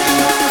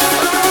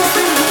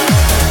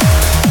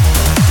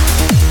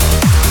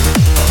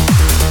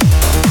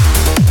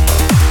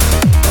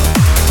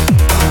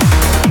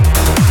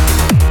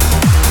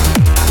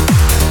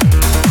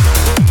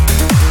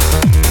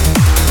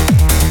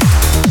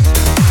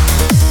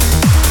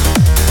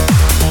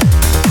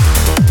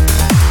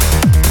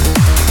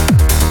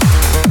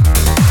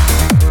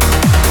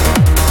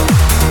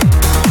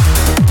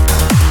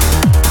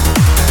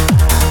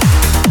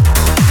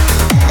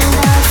 And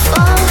I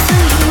fall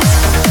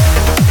for you.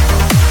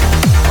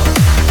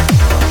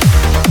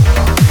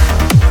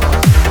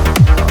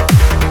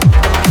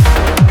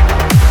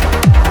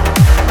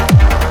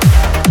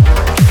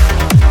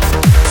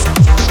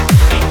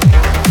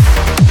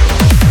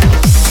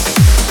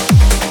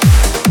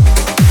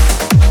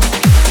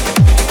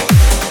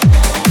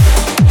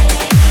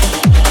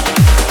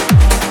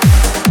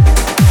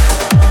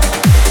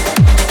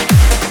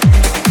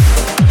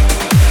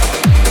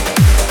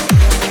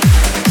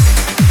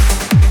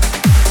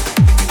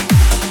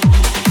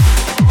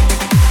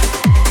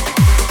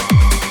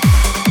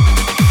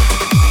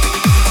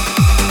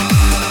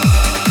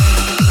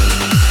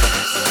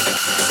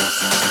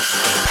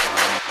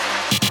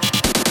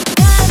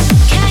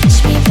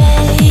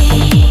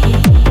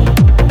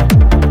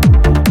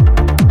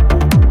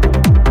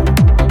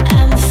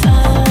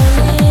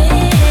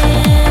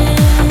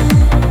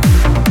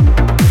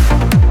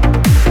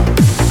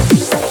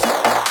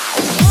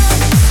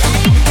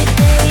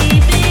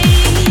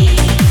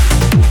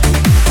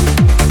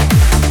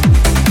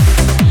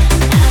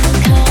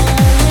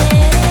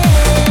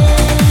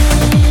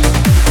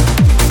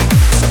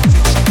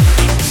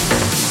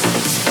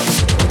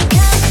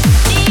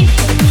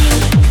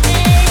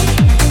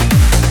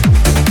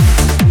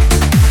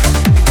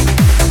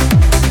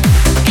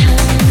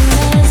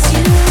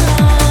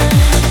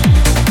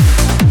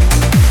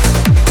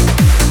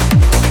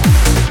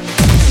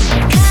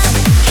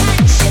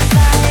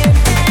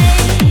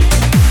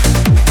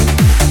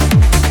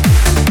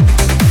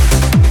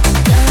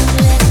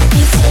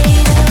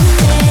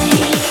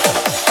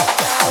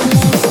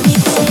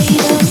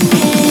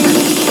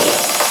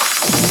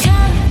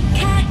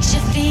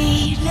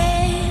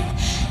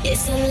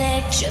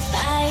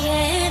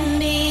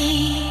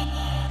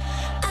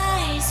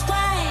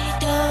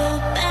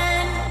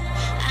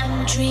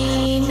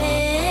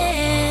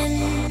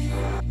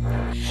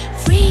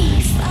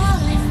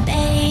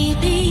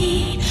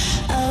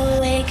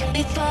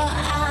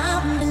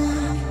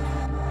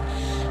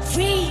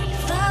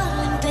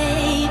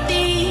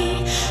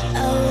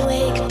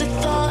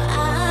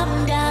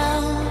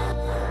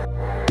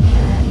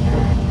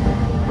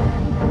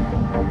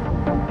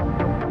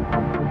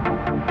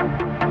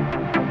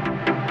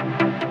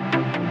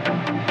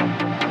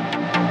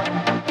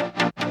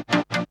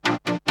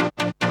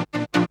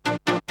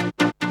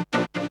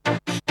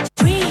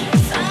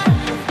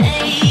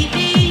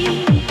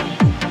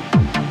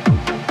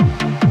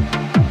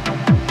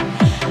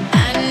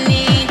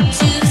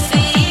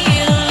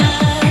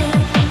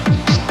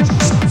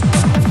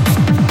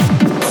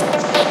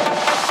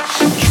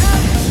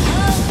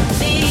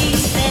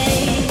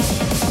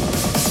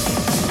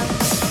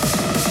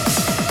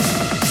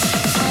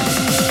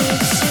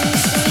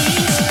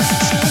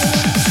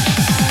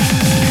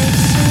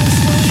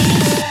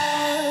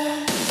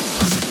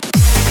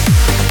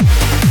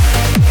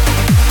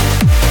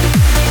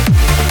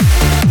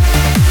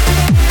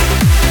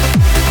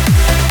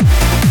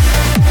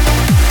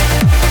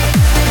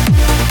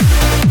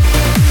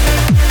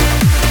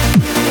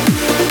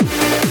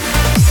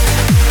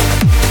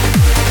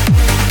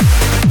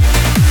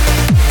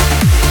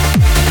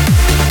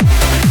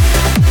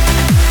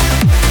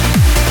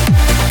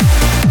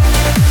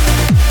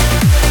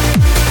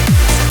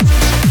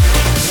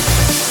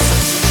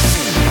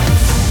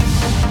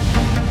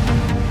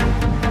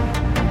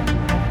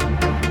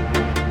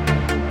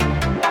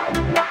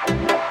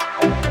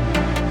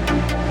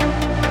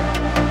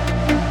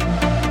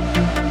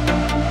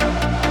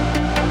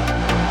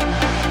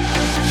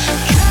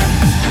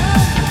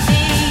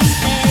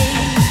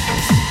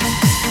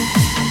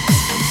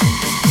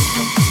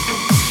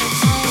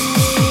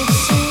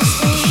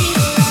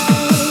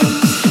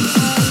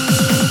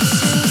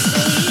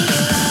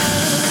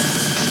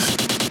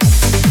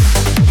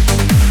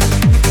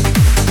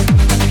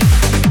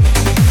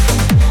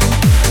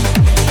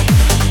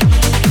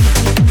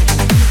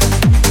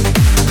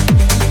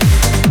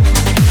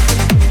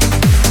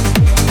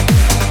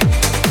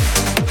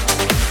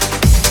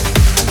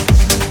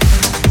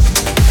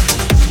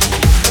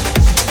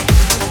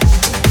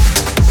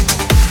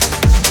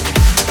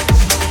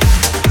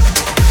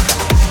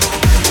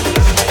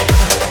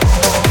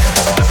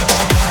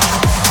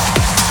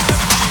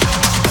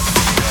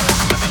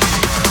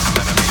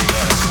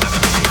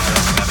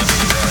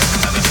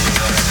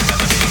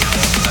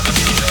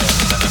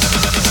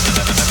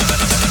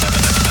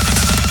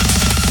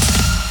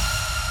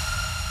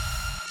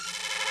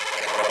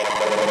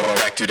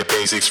 to the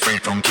basics, free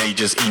from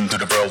cages, into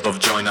the world of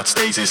joy, not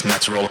stasis.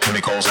 Natural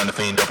chemicals and the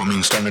faint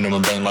dopamine storming on my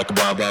brain like a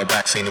wild, wild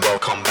vaccine.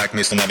 Welcome back,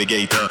 Mr.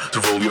 Navigator, to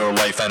rule your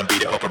life and be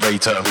the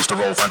operator. Who's the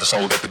role, find the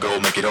soul, get the goal,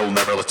 make it all,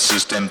 never let the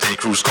system take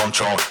cruise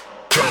control.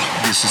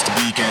 This is the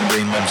weekend,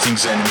 brain mom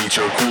sings and meet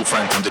your cool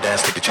friend. Come to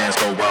dance, take a chance,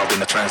 go wild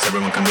in a trance.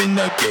 Everyone can win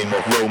a game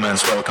of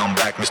romance. Welcome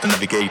back, Mr.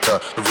 Navigator,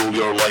 to rule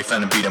your life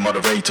and be the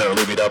moderator.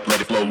 Live it up,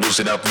 let it flow, lose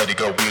it up, let it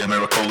go. Be a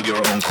miracle,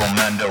 your own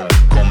commando.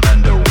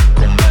 Commando,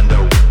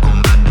 commando,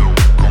 commando,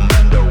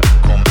 commando,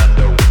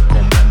 commando,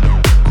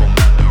 commando,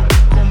 commando,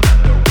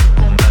 commando,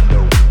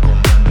 commando,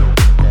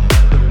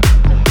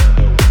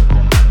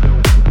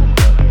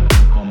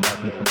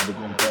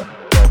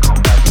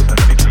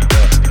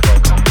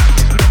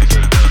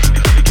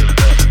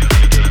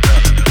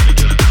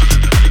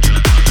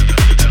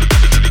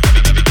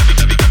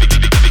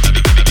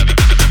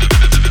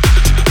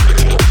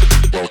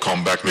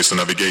 Welcome back, Mr.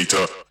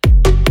 Navigator.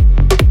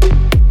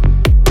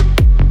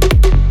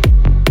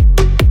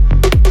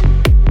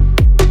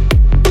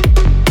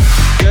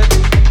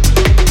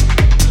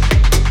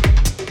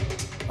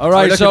 All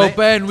right, so looking,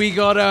 Ben, we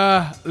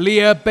got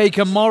Leah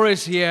Baker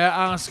Morris here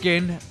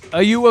asking,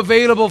 are you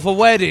available for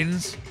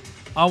weddings?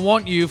 I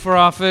want you for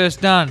our first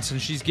dance.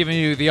 And she's giving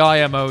you the eye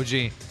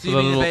emoji. Do you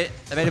mean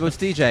available to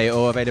DJ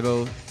or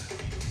available?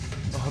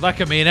 Oh, that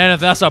can mean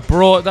anything. That's a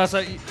broad.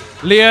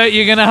 Leah,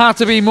 you're gonna have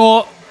to be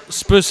more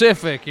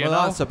specific. You know.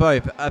 That's a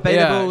both.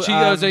 Available. Yeah, she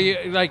goes, are you,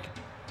 like,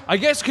 I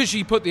guess because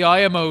she put the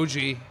eye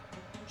emoji,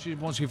 she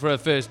wants you for her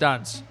first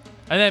dance,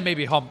 and then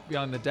maybe hump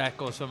behind the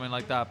deck or something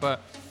like that.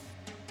 But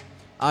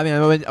I mean, I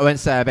won't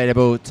say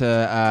available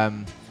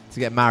to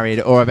get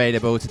married or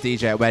available to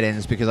DJ at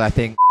weddings because I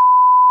think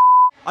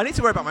I need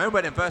to worry about my own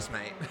wedding first,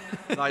 mate.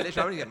 Like, literally,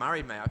 I want to get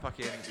married, mate. I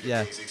fucking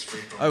yeah.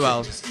 Oh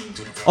well.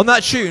 On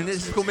that tune,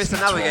 this is called Mr.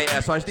 Navigator,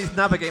 so I just need to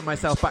navigate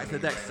myself back to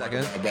the deck a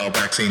second.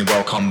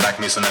 Welcome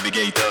back, Mr.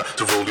 Navigator,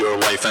 to rule your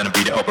life and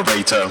be the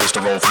operator. Who's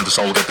the role, find the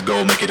soul, get the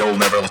goal, make it all,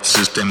 never let the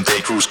system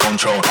take cruise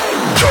control.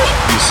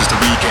 This is the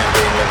weekend,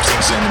 brain love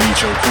sings and meet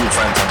your cool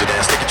friend. Time to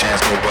dance, take a chance,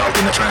 go wild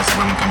in a trance.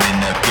 Everyone come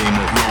in a game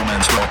of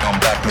romance.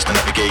 Welcome back, Mr.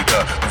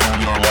 Navigator, to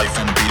rule your life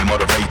and be the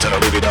moderator.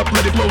 Live it up,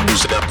 let it flow,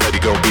 lose it up, let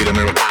it go, be the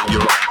miracle.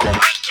 You're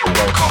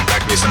welcome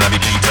back, Mr.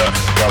 Navigator.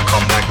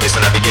 Welcome back, Mr.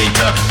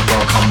 Navigator.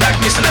 Welcome back,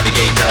 Mr.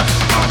 Navigator.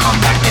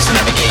 Welcome back, Mr.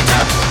 Navigator.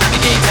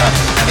 Navigator,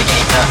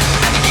 navigator,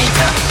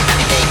 navigator,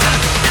 navigator.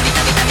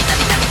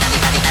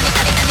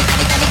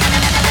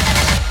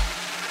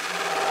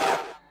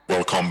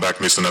 Welcome back,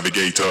 Mr.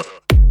 Navigator.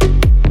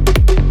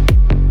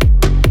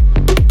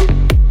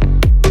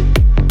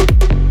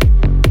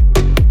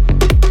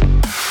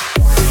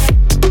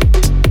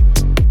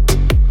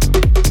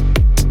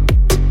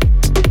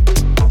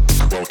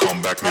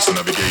 Mr.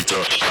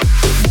 Navigator.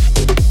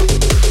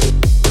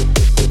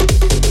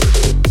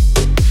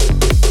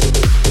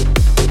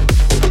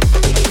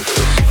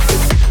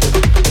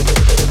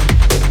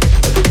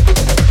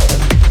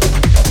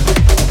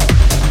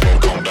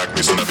 Welcome back,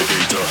 Mr.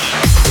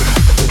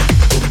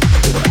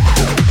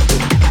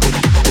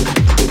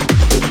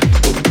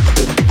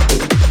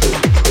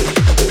 Navigator.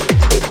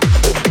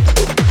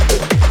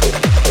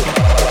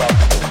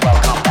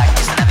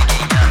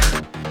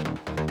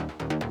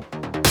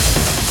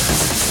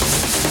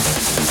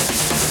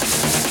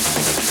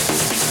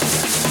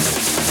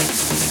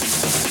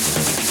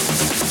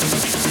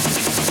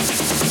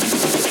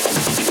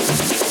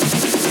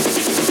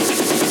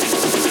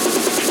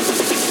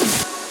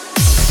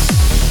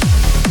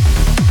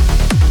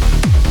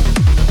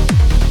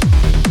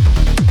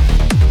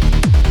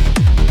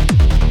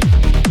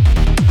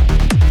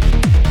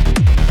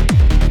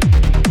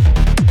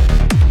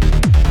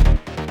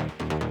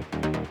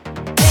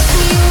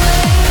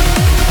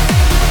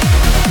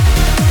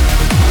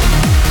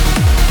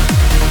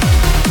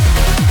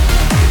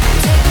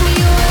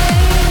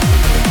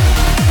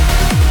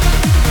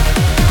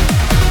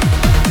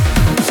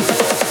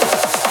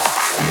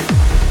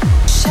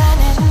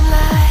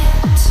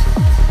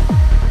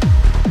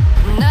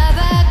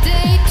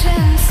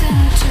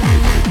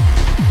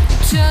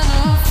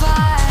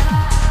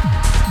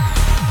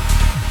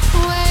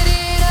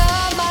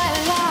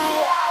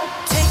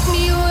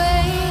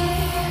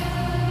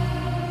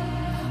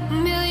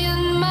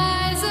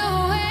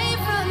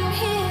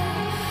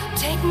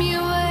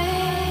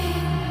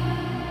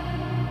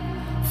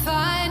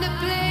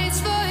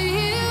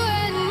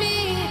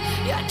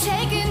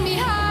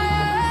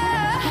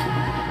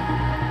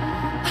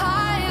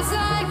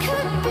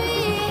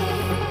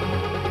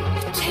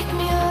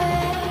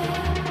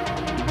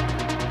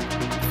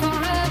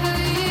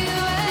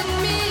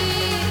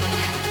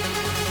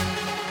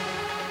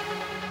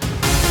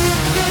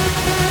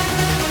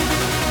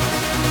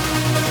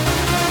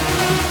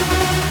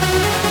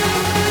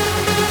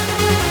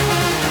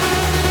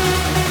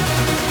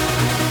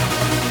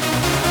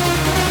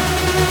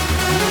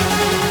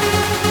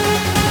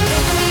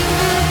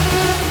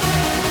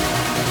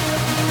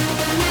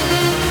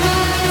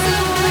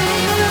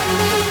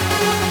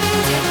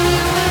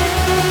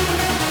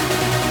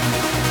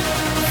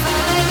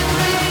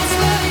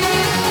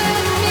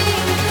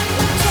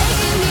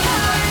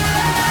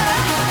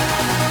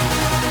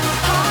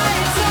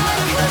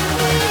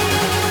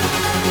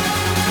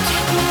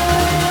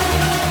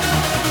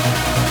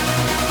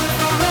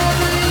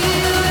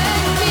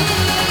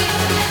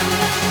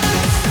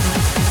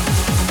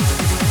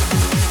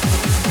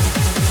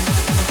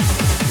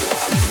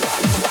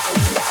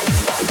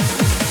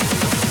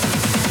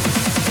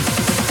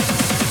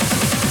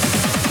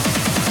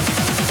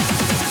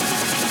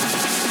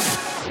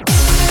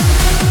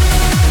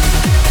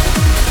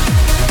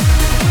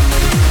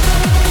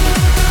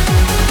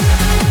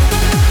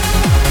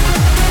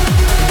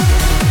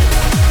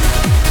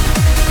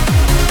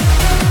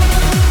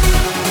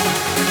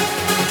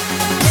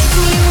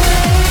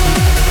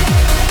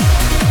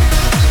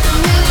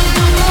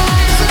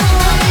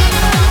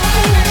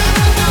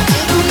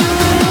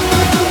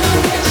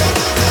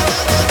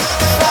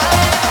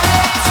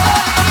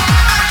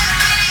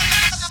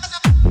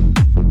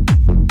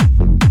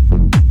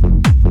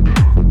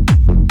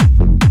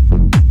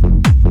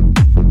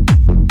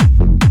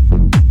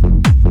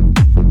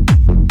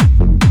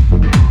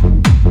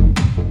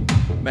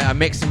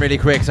 mixing really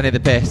quick because I need the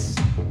piss.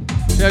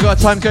 Yeah, I got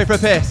time to go for a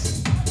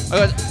piss.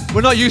 We're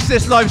not used to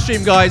this live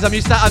stream, guys. I'm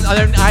used to.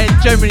 I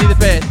genuinely need the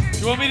piss. Do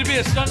you want me to be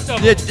a stunt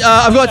double?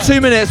 Yeah, I've got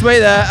 2 minutes. Wait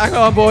there. Hang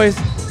on, boys.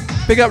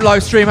 Big up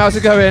live stream. How's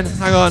it going?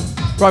 Hang on.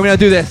 Right, I'm gonna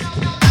do this.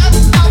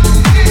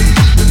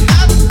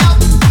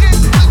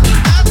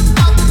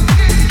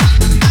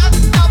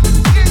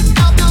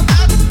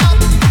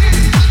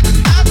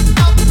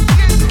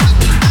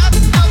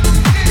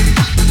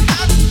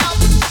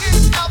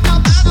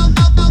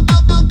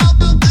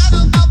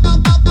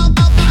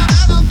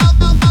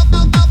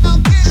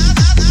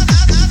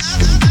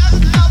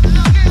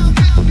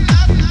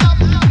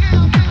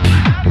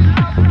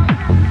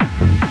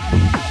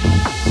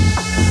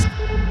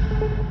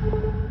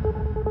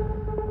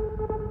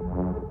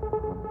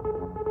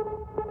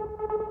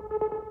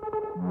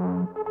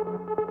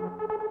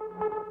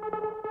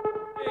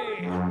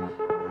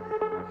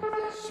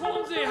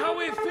 Swansea, how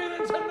we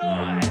feeling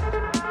tonight?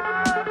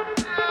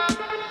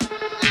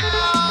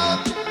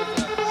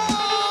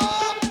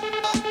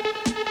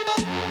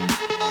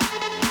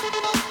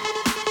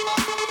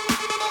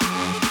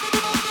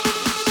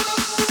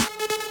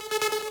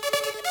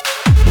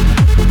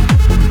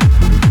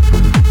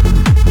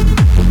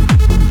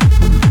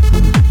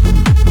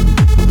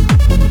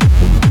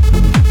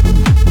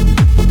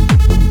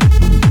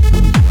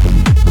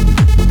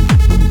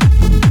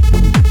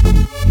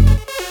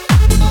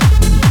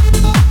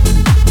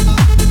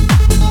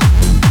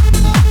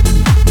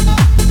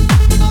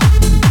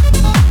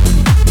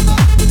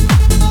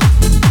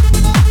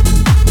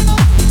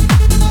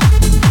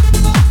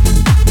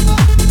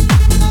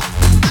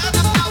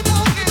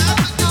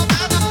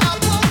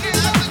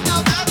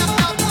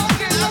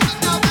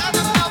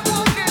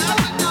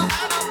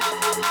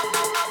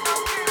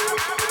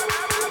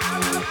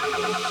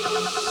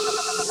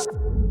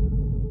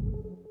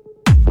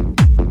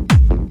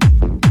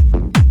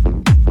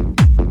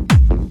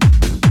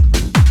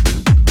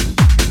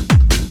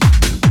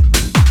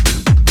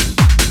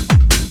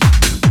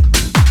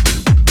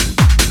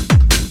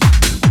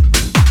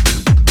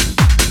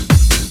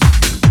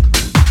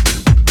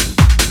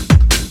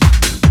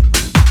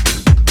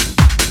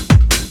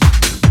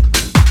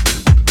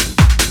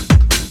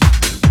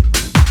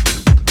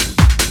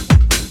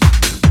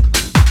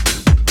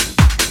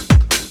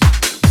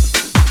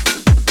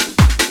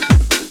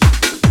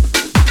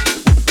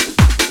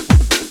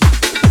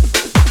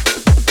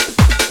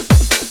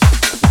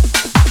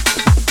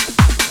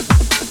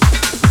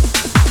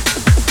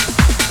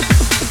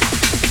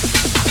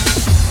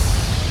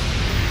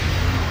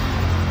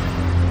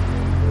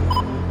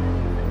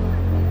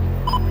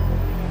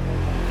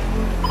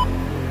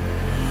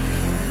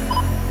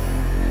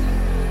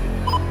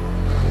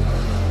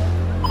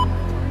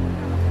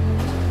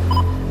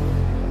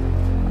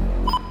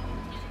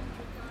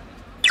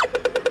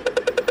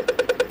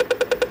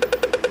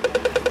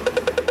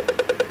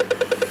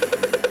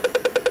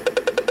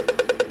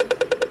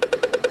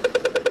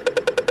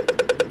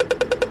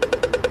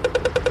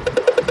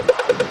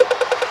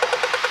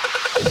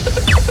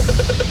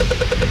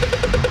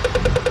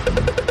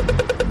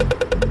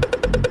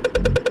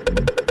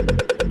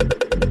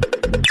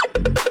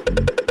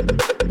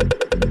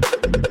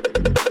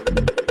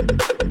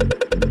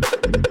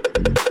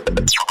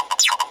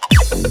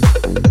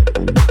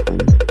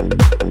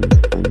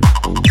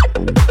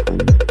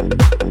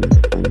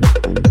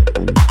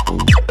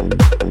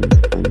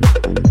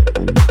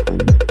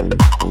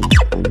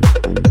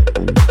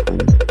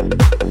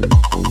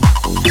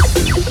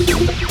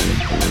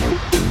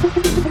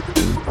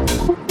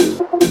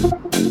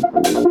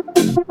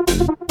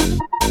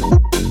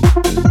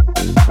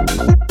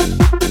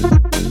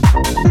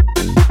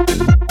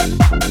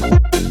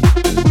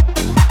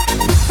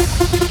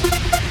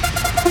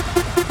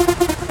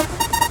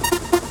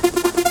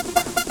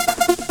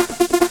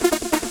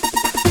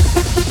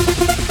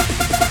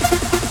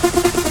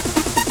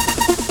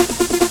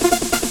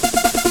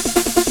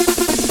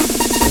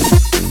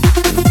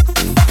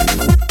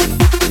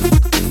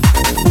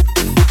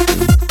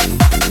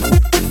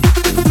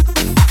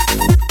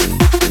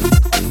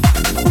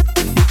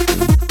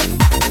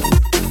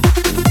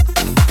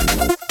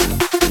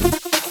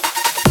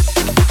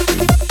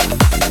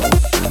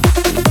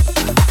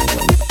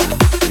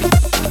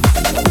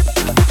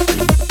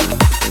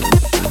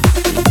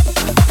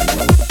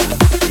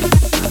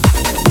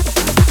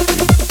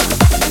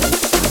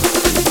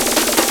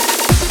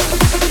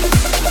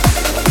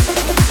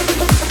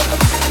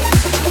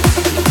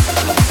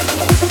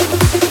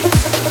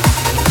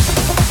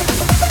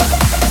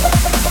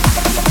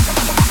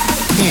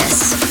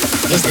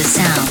 is the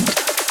sound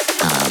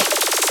of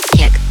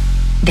kick,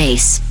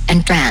 bass,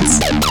 and trance.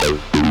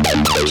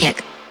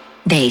 Kick,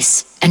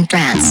 bass, and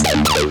trance.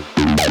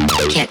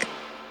 Kick,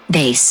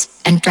 bass,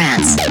 and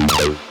trance.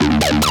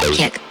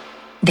 Kick,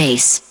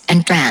 bass,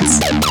 and trance.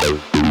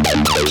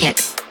 Kick,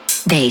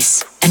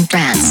 bass, and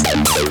trance.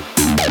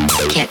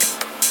 Kick,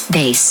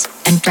 bass,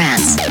 and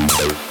trance.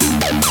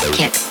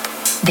 Kick,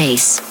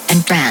 bass,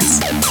 and trance.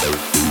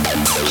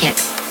 Kick,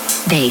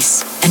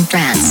 bass, and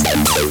trance. Kick,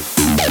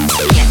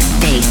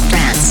 bass,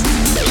 trance.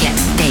 Kick,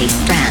 bass,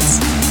 trance.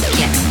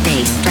 Kick,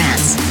 bass,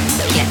 trance.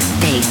 Kick,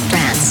 bass,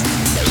 trance.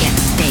 Kick,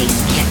 bass,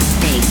 kick,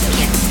 bass,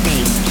 kick,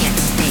 bass, kick,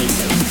 bass,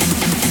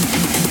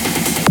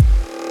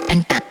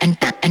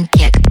 and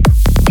kick, bass,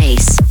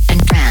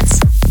 and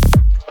trance.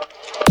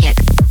 Kick,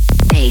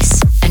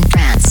 bass, and trance. Kick, bass, and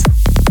trance.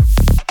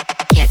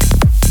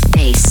 Kick,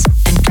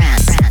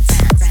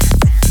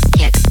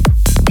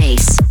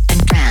 bass,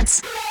 and trance. Kick, bass, and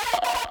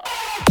trance.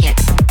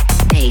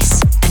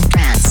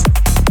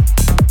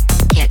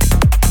 Kick,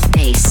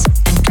 bass,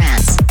 and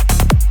trance.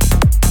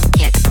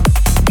 Kick,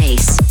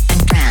 bass,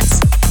 and trance.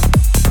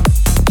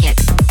 Kick,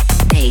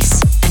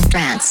 bass, and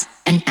trance.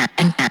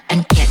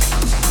 And kick,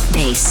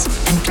 bass,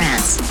 and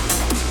trance.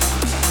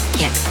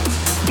 Kick,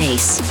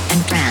 bass,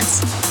 and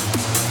trance.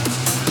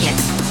 Kick,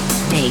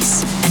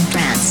 bass, and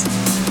trance.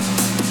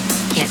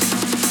 Kick,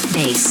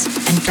 bass,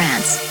 and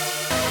trance.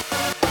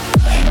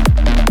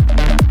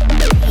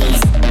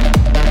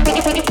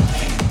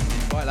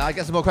 Right, lad,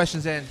 get some more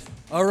questions in.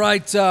 All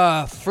right,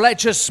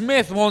 Fletcher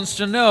Smith wants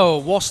to know,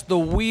 what's the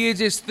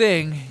weirdest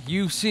thing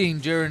you've seen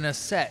during a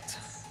set?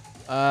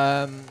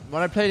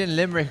 When I played in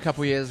Limerick a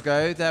couple of years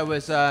ago, there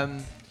was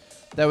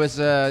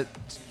a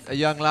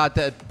young lad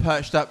that had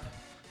perched up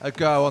a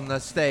girl on the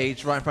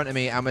stage right in front of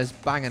me and was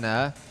banging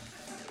her.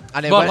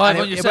 And it Well, went, live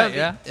and on your it set, went,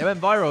 yeah? It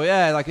went viral,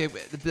 yeah. Like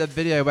the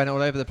video went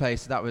all over the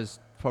place. So that was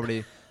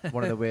probably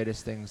one of the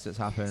weirdest things that's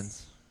happened.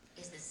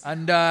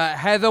 And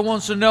Heather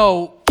wants to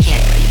know,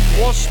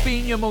 what's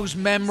been your most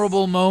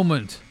memorable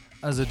moment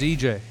as a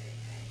DJ?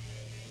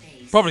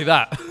 Probably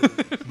that.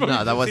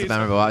 No, that wasn't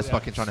memorable. I was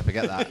fucking trying to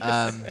forget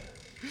that.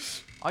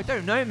 I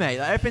don't know, mate.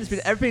 Like,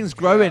 everything's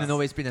growing and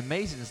always been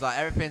amazing. It's like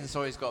everything's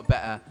always got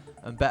better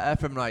and better,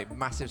 from like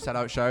massive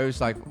sellout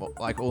shows, like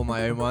all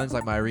my own ones,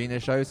 like my arena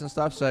shows and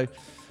stuff. So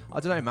I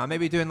don't know, man.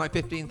 Maybe doing like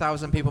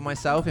 15,000 people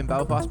myself in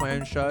Belfast, my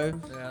own show.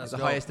 Yeah, I was the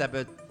dope. highest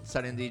ever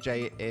selling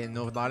DJ in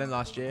Northern Ireland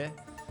last year.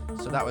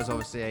 So that was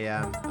obviously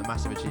a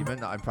massive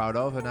achievement that I'm proud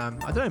of. And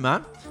I don't know,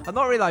 man. I'm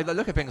not really like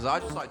look at things. I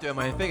just like doing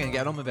my own thing and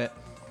getting on with it.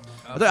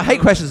 I hate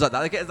questions like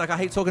that. I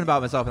hate talking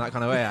about myself in that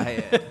kind of way. I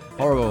hate it.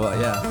 Horrible, but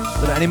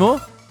yeah. Any more?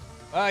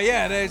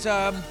 Yeah, there's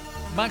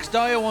Max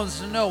Dyer wants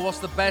to know, what's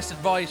the best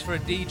advice for a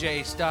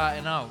DJ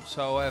starting out?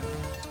 So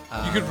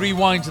you could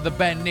rewind to the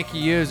Ben Nicky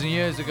years and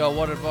years ago.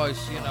 What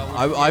advice,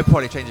 I'd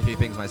probably change a few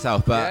things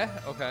myself, but yeah,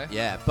 okay,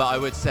 yeah, but I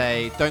would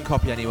say don't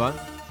copy anyone.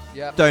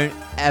 yeah, Don't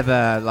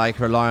ever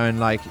rely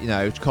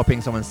on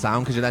copying someone's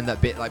sound, because you'll end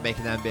up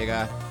making them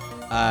bigger.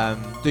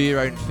 Do your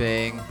own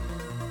thing.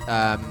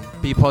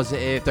 Be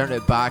positive. Don't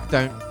look back.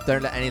 Don't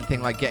let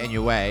anything get in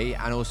your way.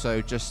 And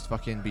also just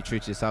fucking be true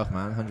to yourself,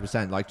 man.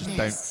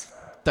 100%.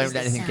 Don't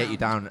let anything get you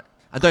down.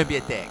 And don't be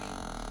a dick.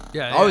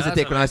 yeah. I was a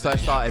dick when I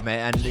started, mate.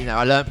 And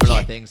I learned from a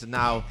lot of things. And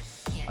now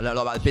I learn a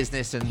lot about the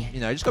business. And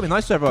just gotta be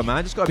nice to everyone,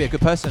 man. Just gotta be a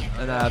good person.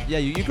 And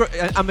you grow.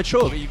 I'm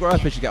mature, but you grow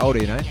up as you get older.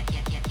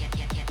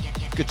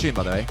 Good tune,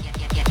 by the way.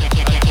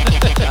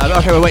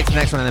 Okay, we'll wait till the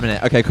next one in a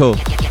minute. Okay, cool.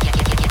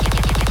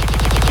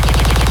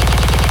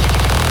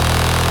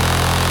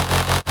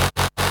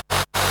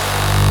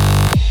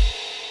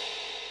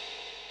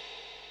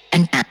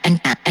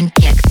 And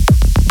kick,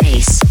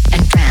 bass,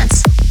 and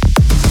trance.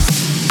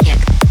 Kick,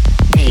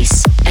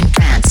 bass, and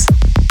trance.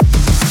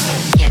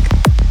 Kick,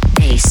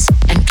 bass,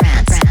 and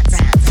trance.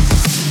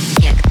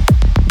 Kick,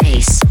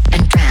 bass,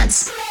 and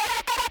trance.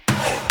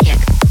 Kick,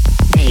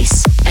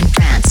 bass, and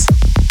trance.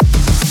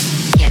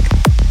 Kick,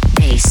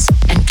 bass,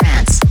 and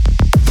trance.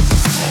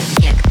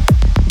 Kick,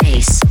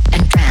 bass,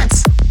 and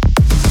trance.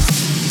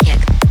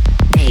 Kick,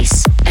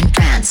 bass, and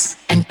trance.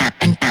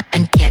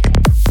 And kick.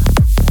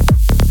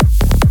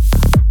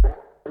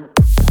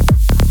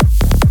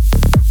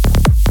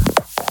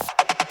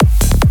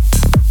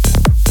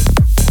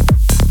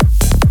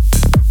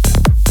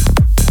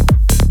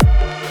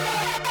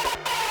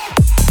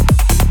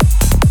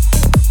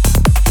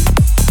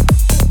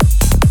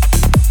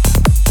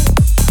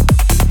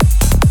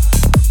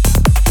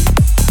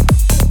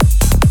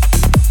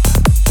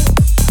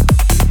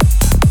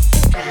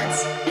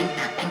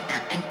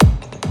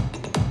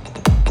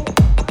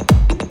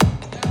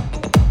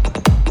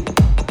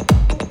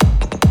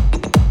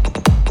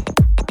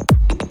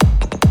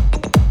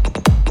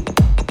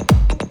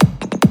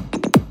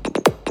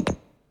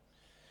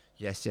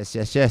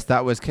 Yes.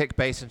 That was Kick,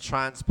 Bass and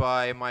Trance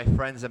by my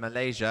friends in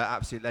Malaysia.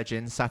 Absolute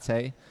legends.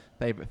 Satay.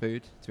 Favourite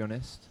food, to be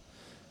honest.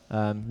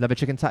 Love a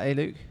chicken satay,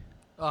 Luke?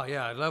 Oh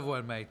yeah, I love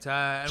one, mate.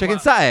 Chicken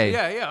satay?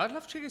 Yeah, I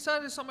love chicken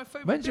satay. It's not my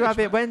favourite. When did you have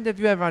it? When have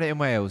you ever had it in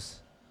Wales?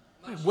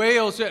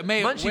 Wales,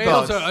 mate. Munchie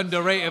Wales box. are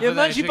underrated. Yeah, for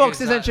their Munchie box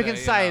chicken isn't chicken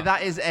satay. you know.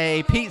 That is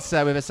a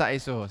pizza with a satay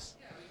sauce.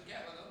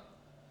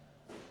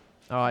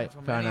 All right,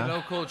 From fair any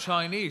enough. local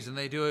Chinese, and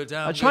they do it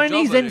down. A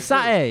Chinese in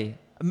satay.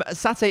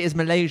 Satay is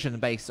Malaysian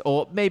based,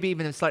 or maybe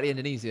even slightly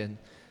Indonesian.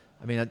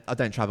 I mean, I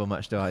don't travel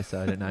much, do I? So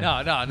I don't know. No.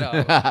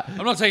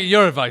 I'm not taking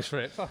your advice for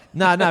it. Fuck.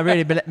 No,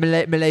 really.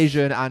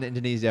 Malaysia and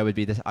Indonesia would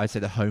be, I'd say,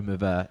 the home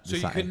of the So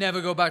you satay. could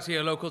never go back to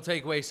your local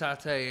takeaway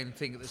satay and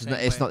think the same.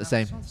 It's not the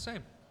same. It's not the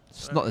same.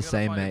 It's not the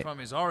same, mate. From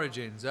his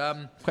origins.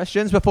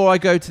 Questions before I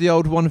go to the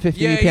old 150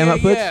 BPM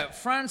upwards? Yeah.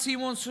 Francie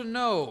wants to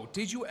know,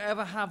 did you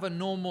ever have a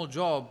normal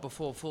job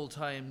before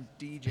full-time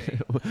DJ?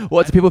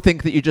 What, do people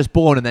think that you're just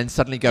born and then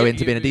suddenly go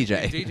into being a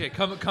DJ?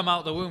 DJ, come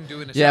out the womb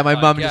doing a Yeah, set, my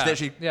like, mum just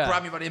literally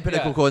grabbed me by the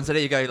umbilical Yeah. cord and said,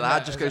 there you go,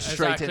 lad, just go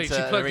straight exactly. into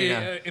She the plugged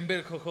arena. the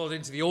umbilical cord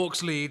into the aux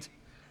lead,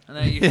 and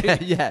then you,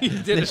 yeah, you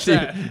did a literally,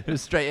 set. it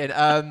was straight in.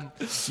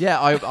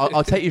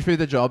 I'll take you through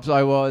the jobs.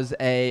 I worked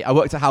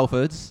at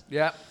Halfords.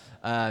 Yeah.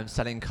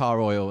 Selling car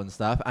oil and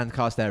stuff and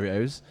car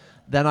stereos.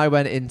 Then I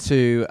went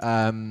into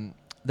then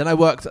I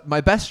worked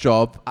my best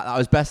job I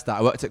was best at.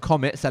 I worked at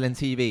Comet selling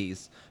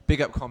TVs.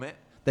 Big up Comet.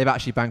 They've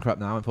actually bankrupt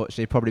now,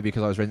 unfortunately, probably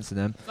because I was rinsing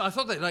them. I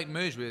thought they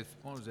merged with,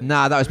 what was it?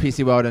 Nah, that was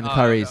PC World and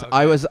Curry's. Okay.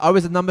 I was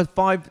a number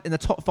 5 in the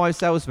top 5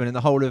 salesman in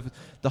the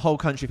whole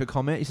country for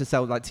Comet. Used to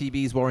sell like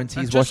TVs, warranties.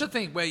 And just to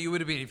think where you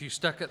would have been if you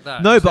stuck at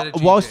that. No, instead but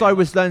of whilst DJing. I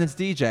was learning to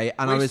DJ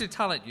and Wasted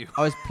talent, you.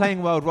 I was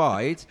playing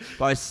worldwide,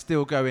 but I was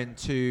still going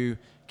to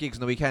gigs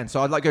on the weekend.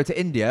 So I'd like go to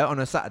India on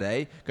a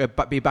Saturday,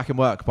 be back in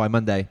work by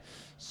Monday.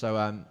 So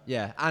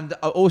and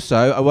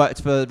also I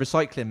worked for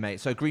recycling, mate.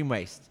 So green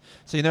waste.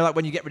 So you know, like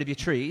when you get rid of your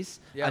trees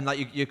and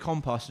like your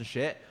compost and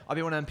shit. I've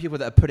been one of them people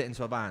that have put it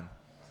into a van.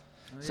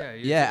 So,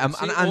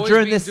 and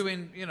during this,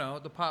 doing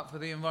the part for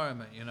the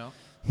environment,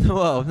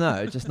 well,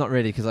 no, just not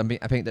really, because I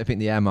think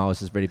the air miles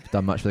has really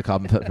done much for the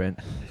carbon footprint.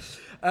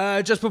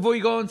 Just before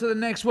you go on to the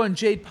next one,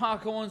 Jade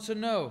Parker wants to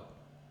know: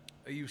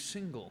 are you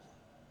single?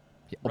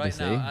 Yeah,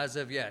 obviously. Right now, as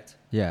of yet.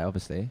 Yeah,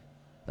 obviously.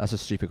 That's a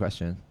stupid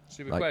question.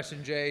 Stupid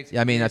question, Jade.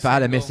 Yeah, I mean, if I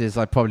had a missus,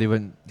 I probably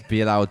wouldn't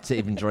be allowed to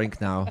even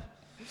drink now.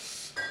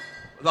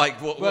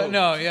 Like, what? Well,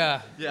 no,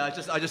 yeah. Yeah,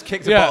 I just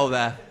kicked a bottle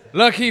there.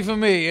 Lucky for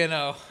me,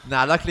 Nah,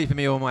 luckily for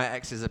me, all my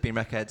exes have been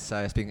wreckheads, so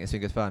it's been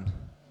good fun.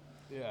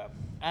 Yeah.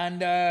 And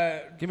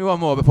give me one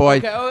more before I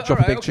drop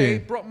a big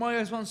tune. Brock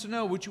Myers wants to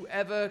know: would you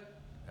ever,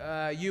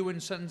 you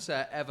and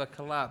Sunset ever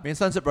collab? Me and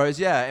Sunset Bros,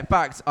 yeah. In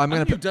fact,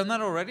 Have you done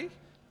that already?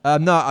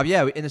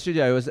 No, in the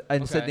studio. It was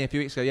in Sydney a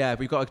few weeks ago. Yeah,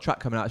 we've got a track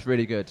coming out. It's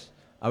really good.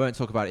 I won't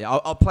talk about it yet.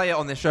 I'll play it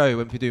on the show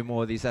when we do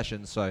more of these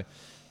sessions. So,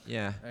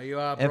 yeah. There you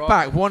are, In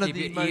Brock. fact,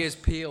 Keep your ears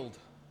peeled.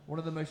 One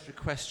of the most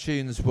request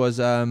tunes was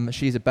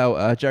She's a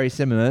Belter, Jerry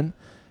Cinnamon.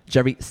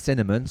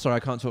 Sorry, I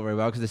can't talk very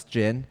well because it's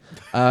gin.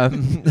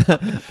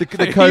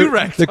 The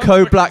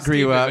Code Black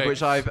rework,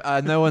 which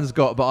no one's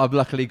got, but I've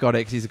luckily got it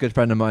because he's a good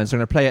friend of mine. So I'm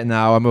going to play it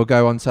now, and we'll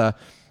go on to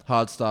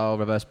hardstyle,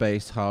 reverse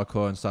bass,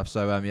 hardcore, and stuff.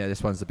 So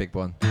this one's the big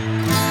one.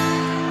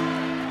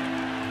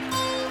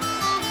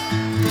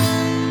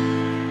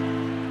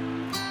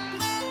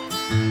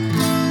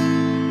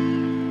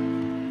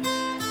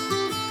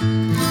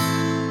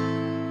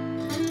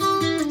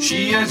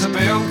 She is a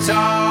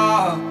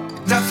belter,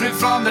 different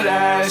from the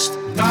rest.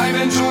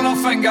 Diamonds on her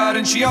finger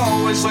and she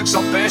always looks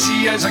her best.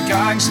 She is a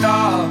gangster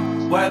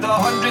with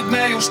 100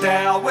 mile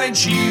style. When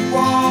she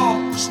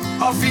walks,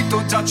 her feet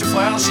don't touch a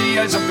floor. She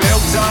is a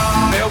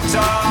belter,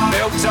 belter,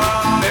 belter,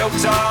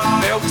 belter,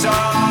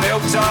 belter,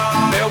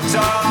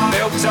 belter,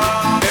 belter,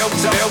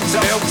 belter,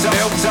 belter,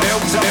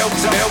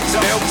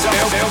 belter,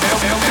 belter,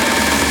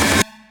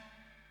 belter.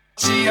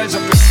 She is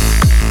a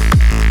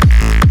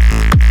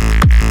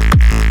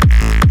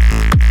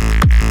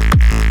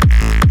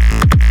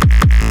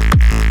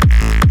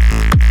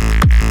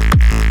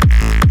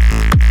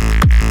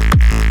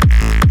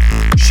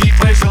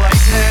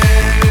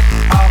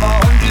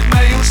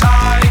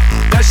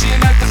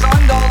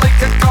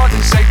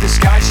inside the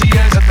sky, she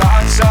is a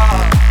dancer,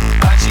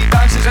 and she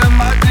dances in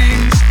my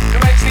dreams.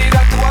 Reminds me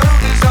that the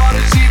world is not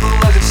as evil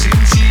as it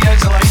seems. She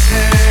is a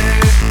lightning,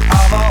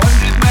 I'm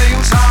 100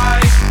 miles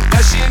high,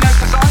 dashing out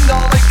the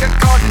thunder like a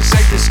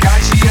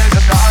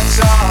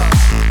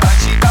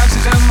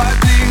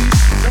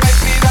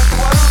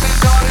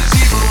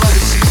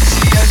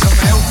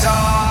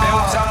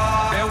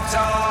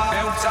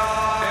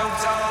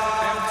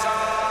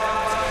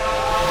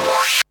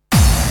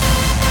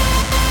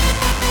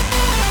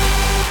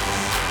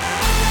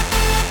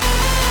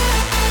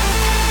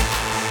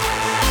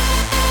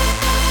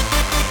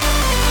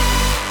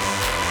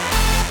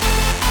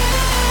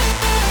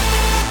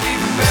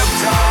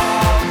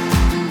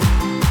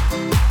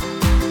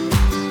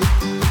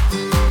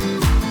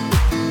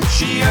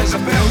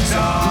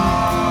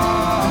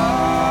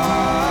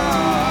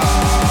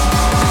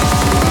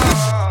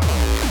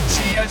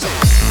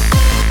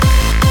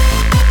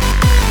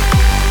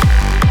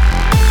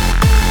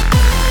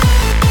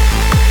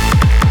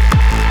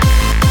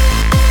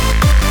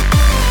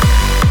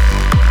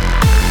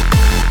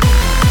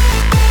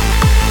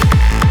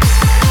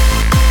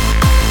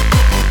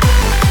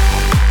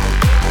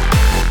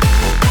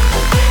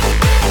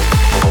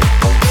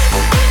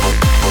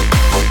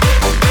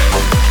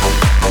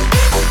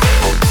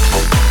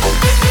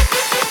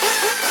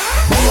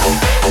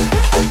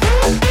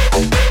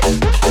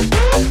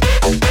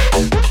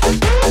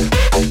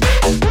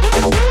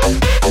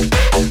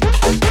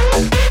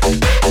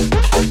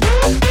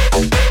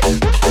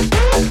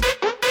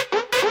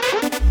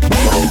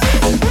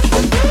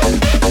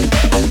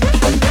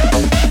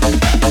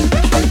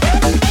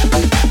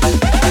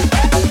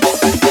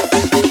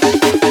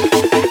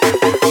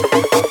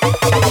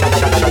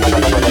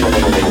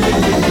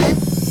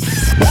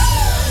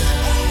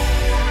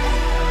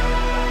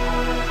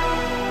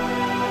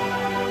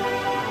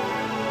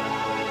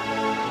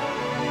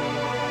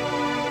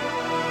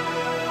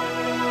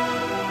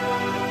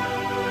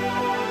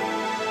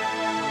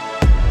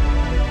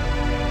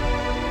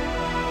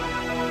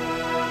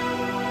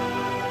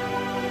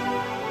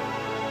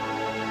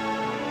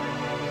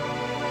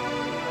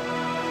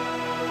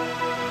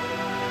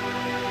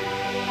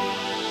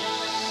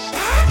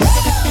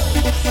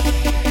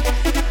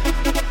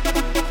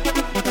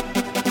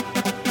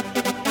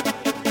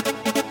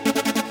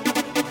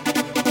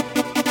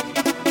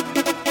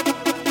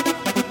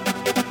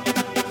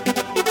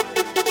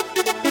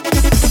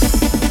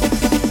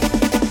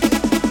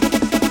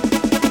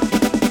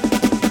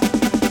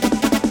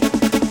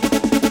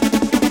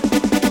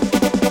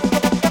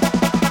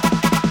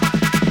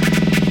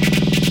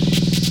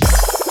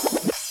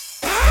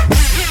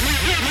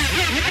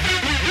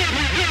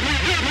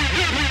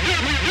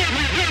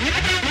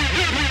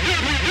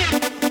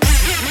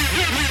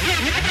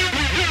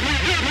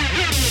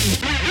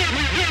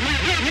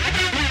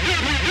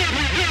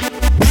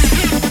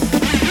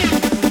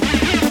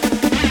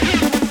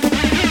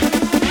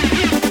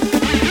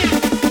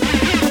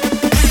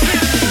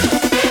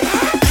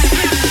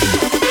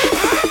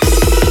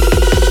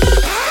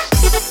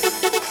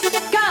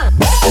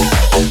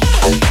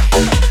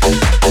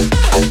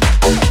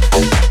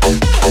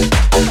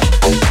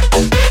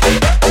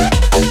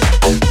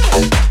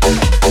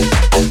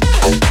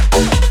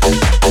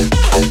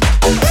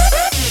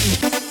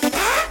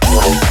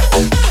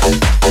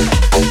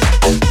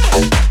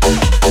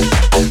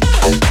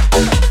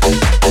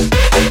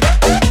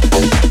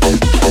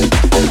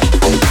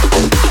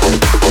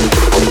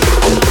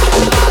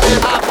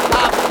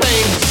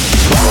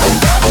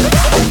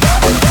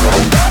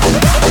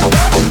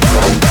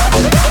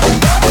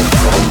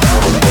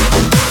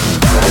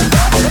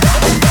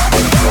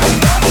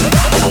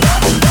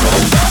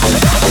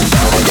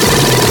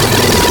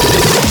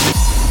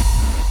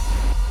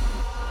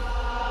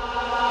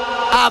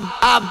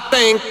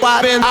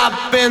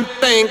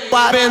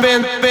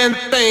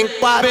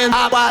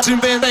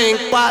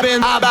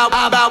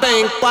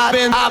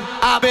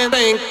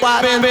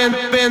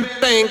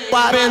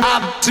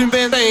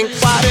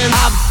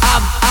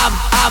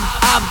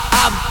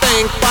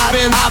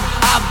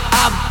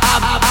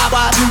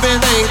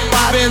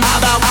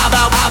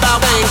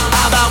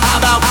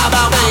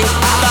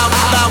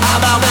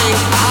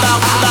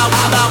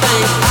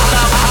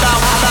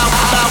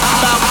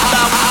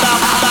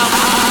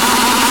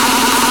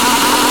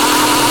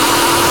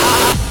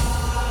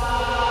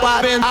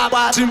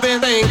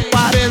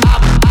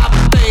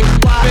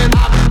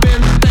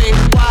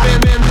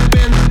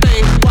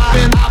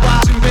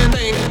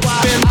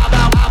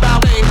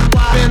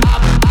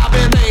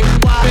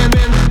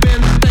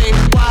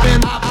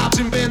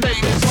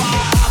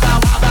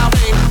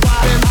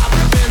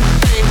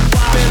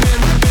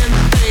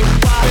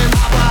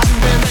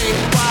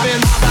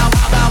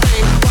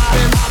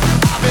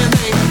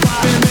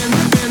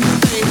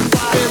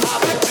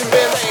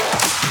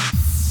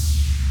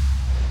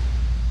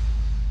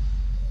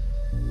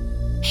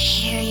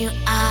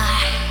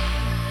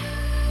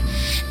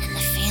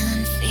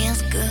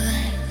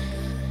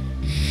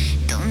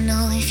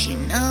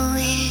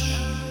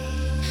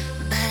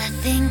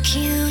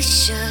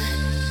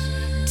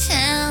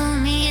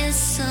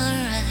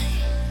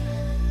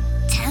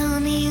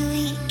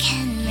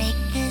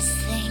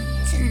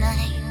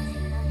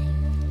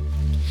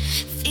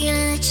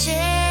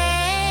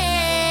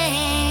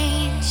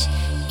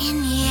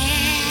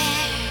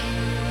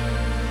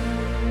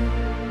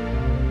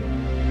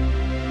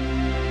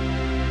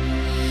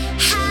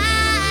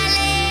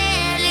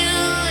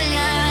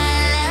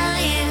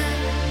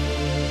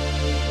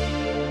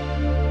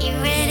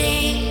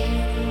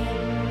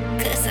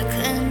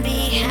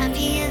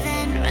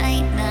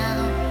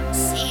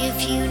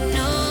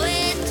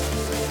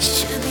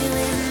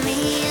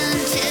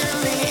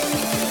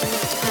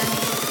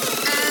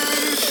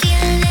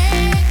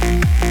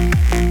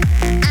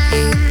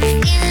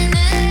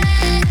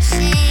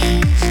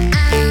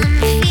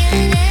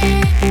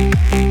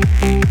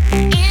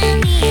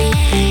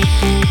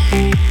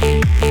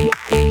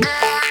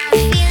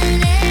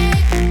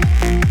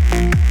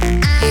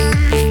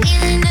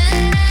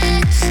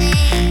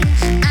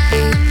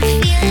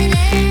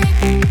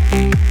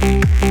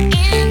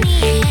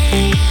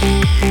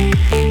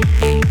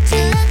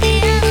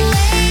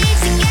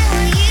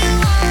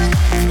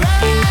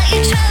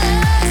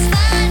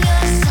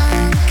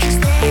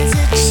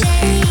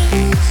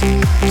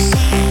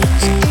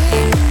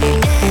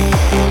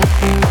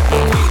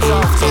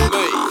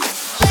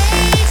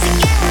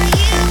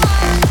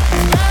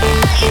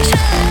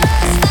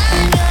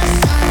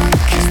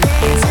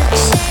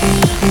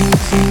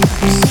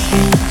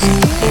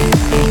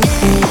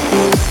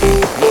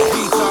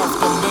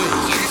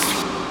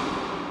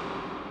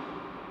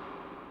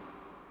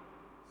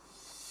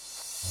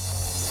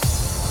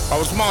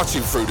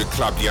Marching through the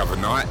club the other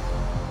night,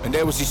 and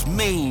there was this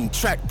mean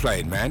track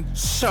playing, man.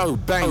 So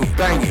banging.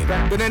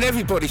 But then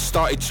everybody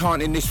started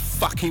chanting this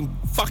fucking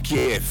fuck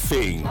yeah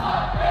thing.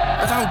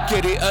 I don't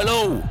get it at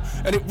all.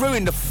 And it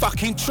ruined the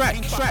fucking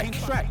track.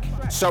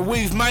 So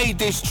we've made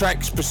this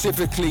track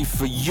specifically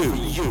for you.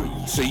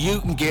 So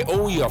you can get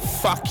all your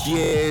fuck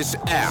yeahs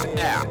out.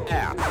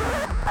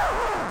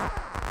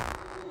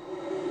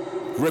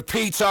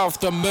 Repeat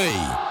after me.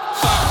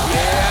 Fuck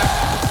yeah.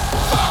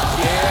 Fuck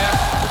yeah.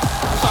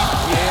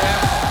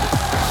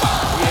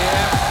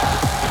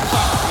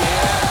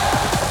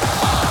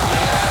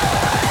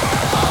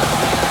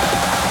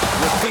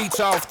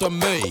 After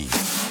me.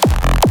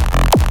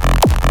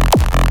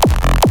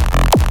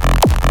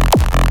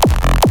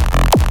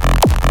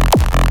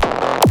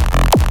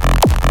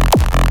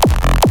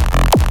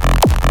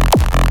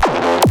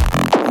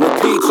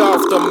 Repeat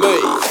after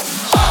me.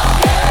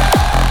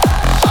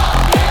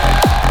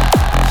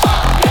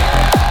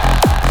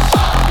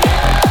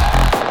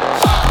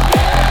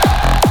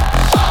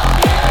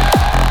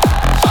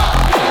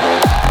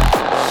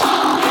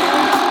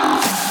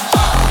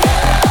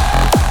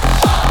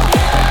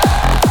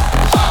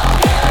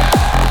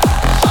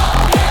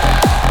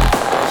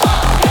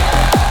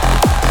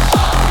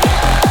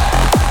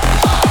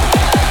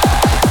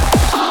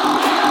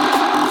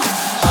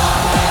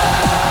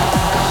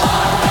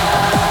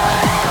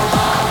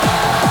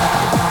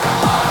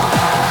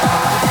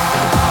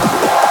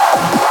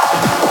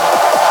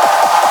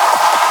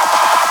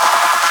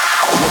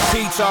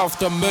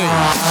 After me.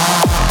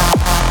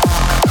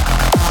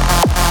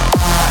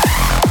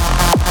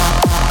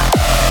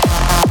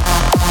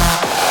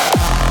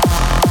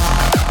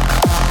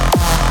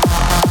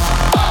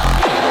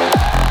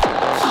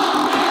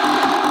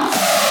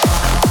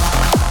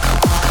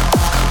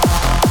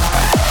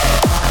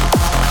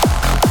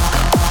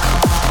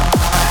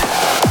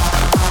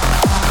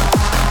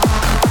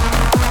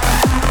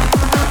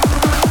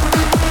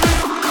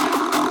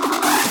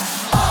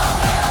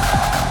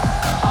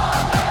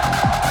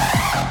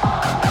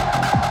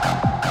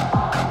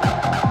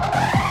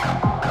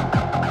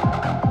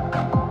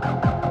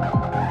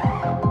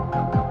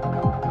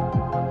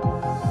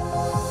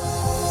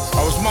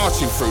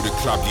 marching through the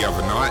club the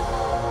other night,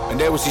 and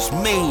there was this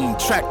mean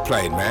track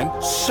playing,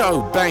 man.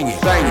 So banging.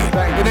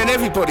 And then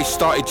everybody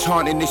started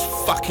chanting this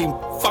fucking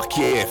fuck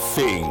yeah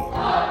thing.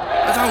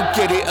 I don't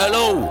get it at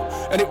all.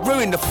 And it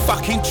ruined the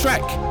fucking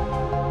track.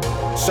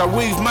 So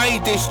we've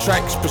made this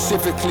track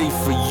specifically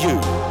for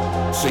you,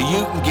 so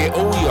you can get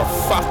all your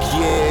fuck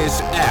years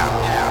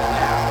out.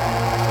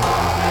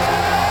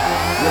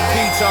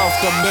 Repeat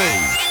after me.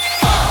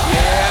 Fuck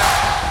yeah,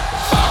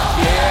 fuck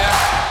yeah,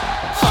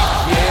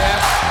 fuck yeah, fuck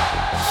yeah,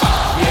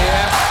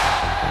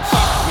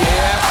 fuck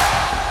yeah,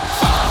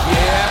 fuck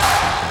yeah,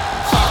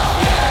 fuck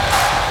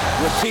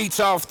yeah. Repeat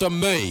after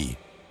me.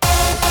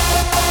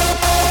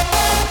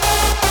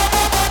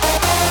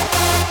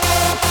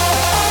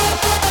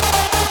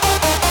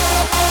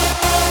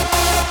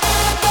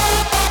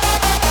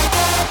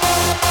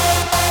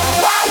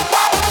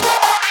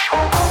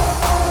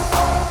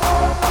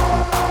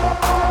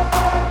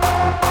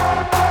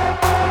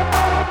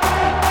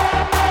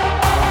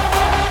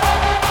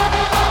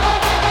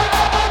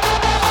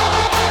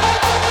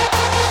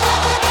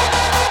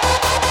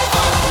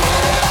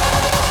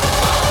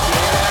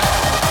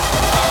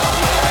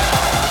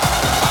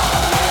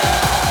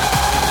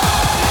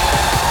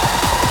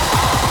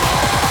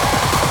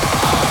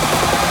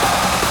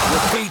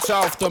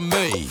 After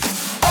me.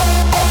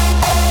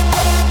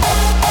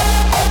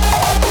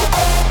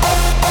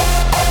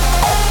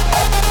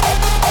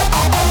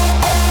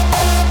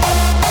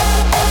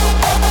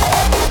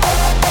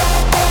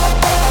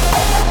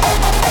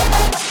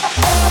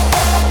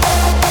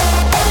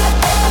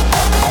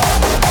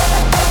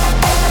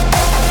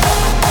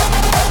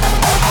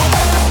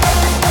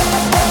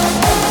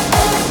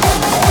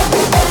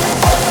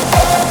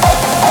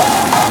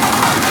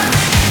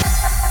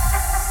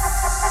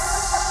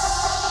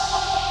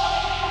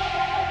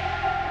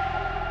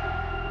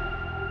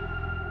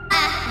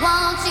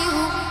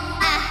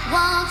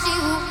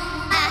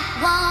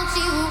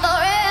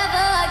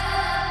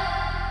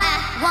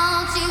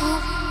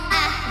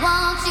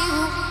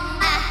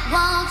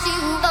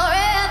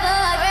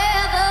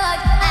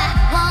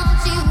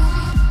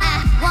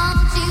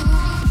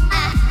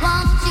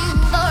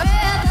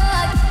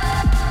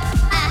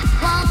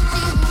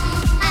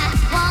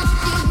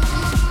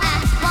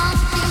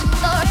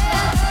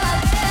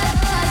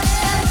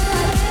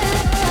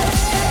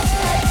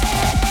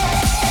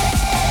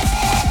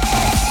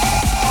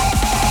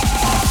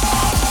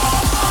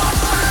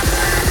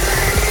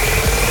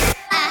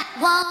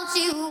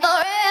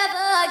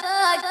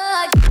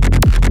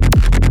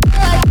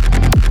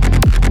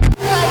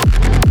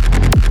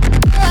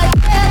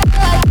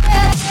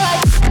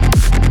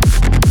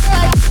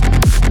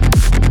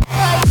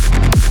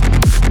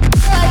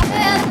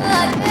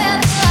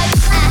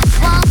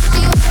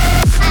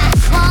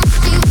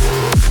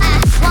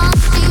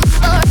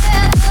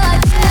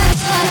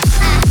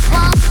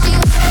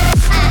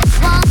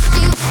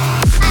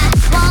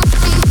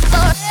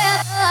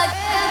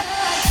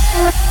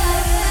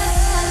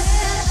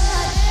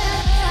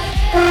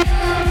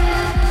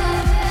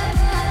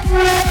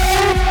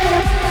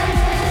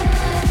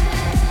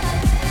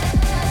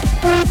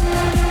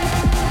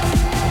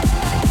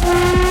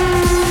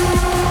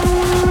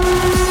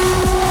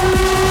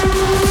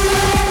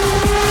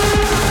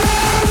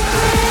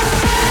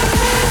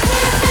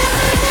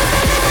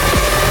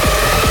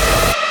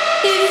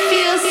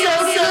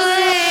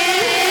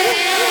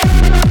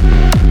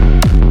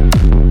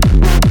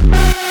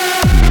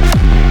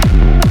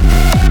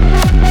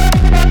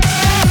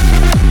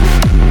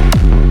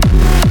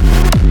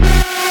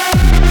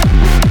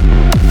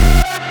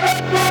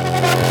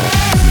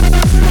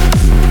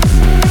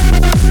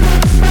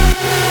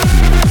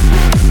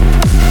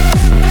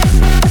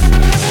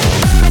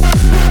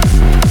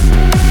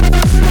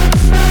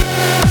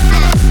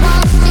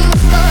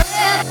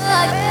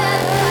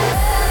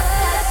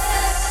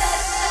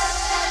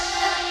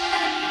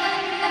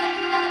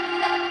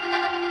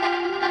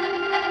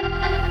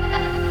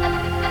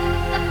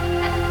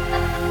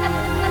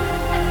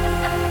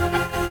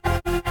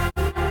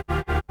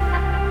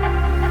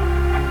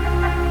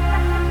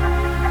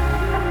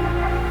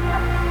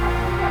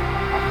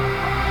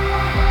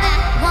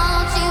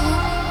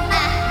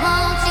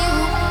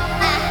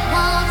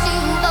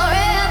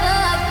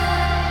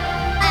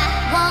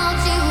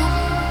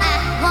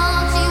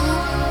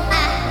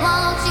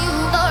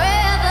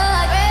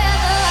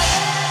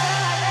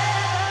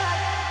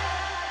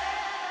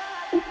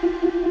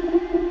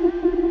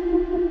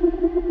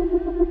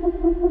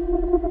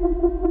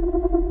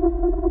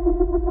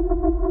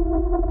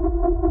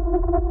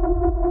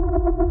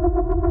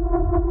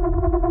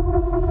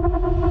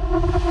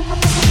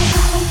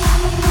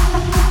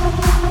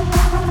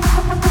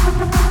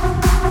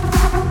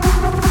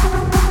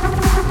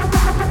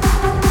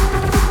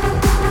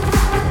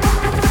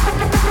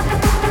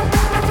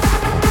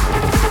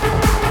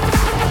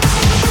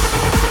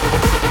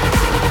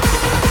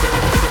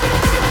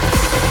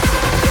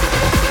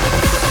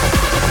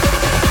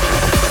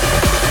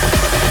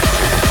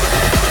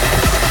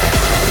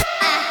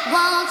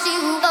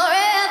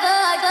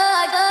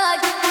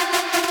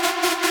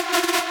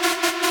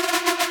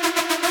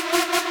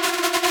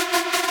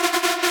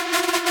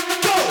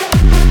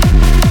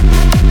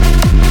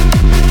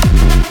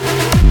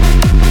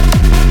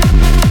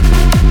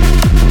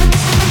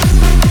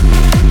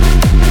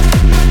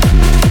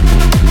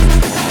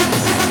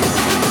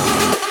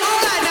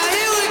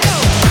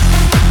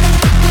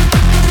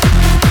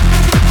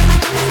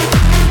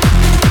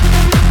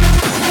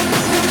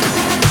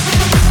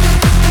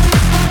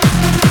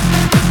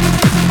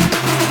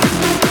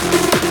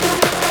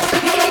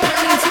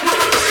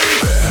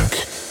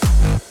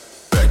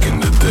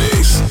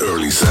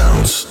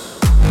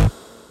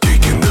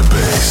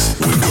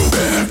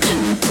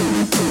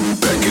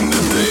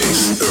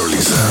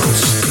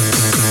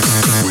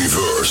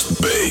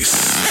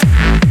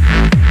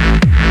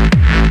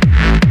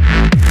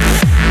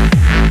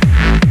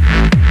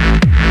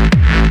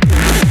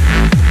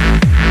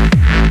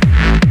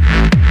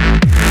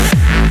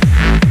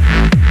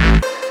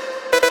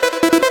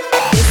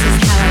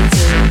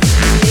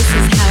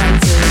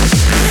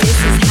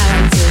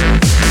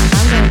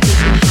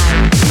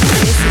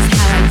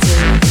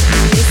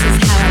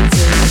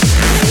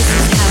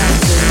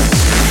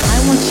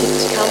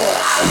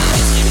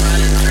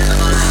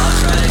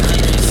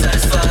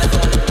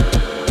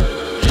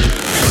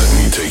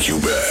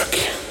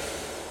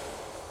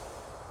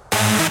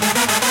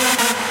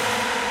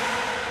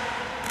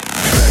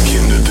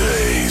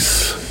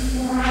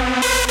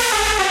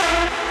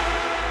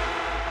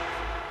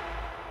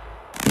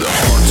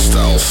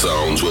 house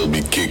sounds will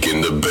be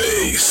kicking the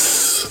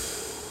bass.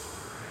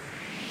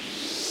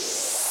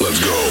 Let's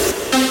go.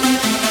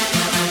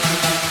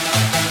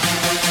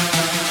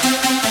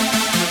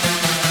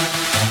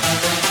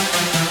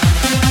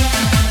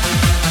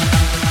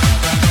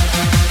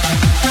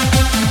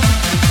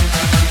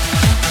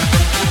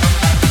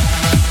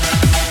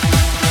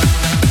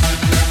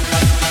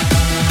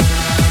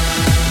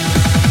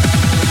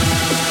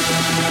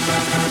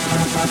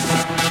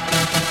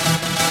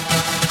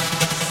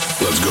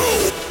 Let's go.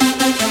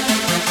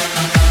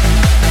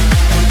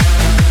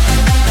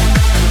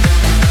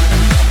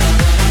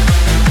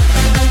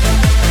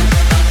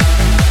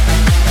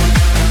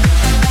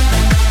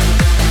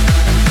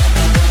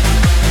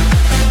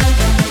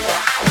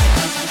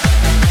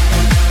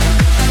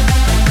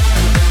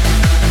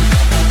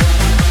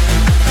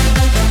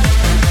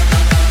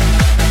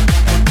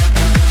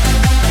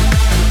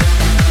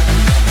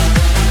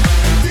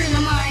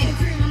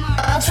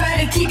 I'll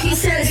try to keep you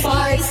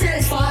satisfied.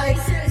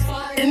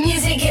 The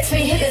music gets me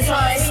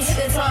hypnotized.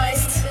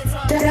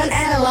 Don't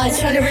analyze,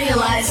 try to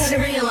realize.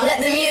 Let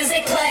the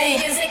music play.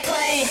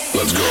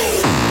 Let's go.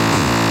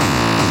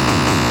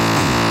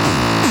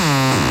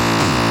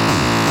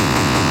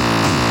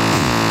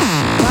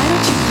 Why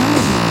don't you come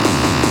with me?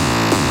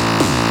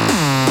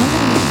 I'm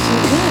gonna make you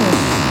feel good.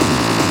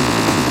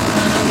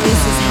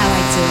 This is how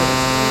I do it.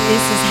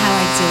 This is how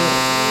I do it.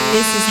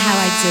 This is how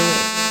I do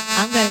it.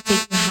 I'm gonna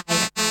take you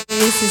higher.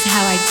 This is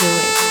how I do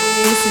it.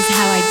 This is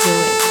how I do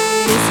it.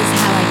 This is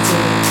how I do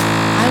it.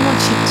 I want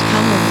you to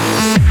come with me.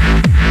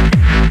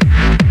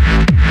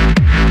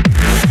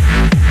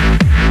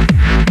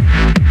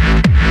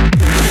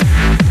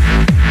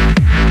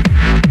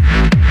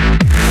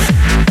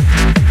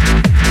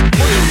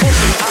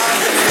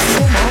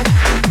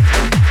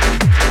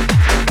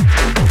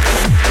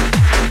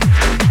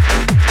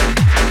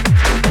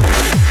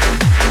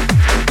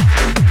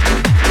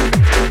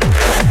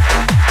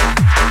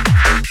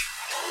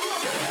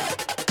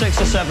 Six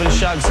or seven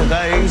shags a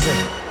day, easy.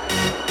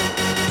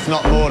 If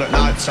not more at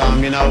night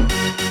time, you know.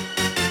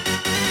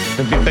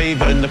 There'd be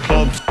beaver in the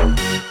clubs.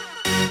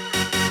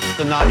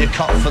 The night you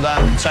cop for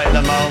them, take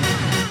them home.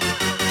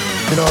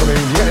 You know what I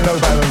mean? You're getting no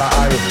better than that,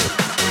 are you?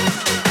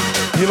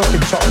 You're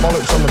looking top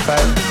bollocks on the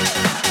bed.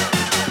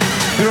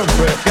 You're up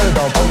for it, get a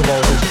dog on the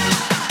boulders.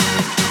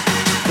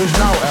 There's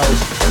no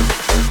else.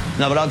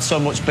 No, but I had so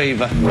much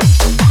beaver.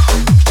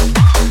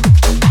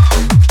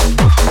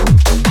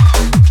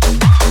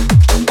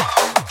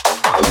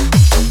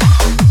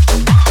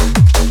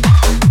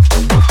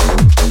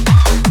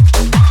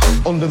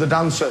 Under the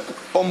dancer,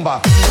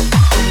 bumba.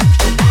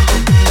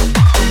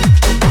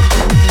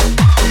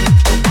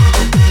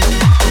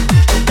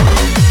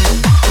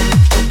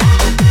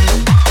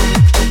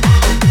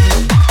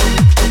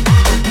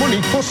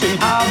 Money, pussy,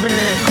 having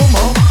it, come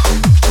on.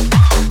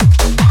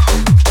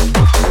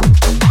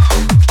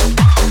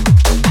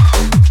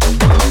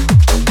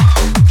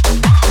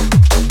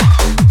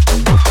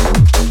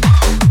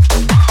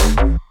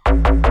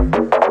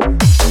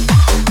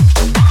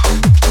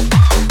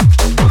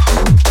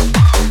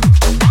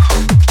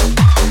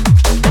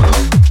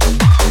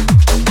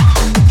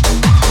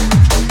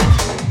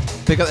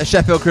 Pick up the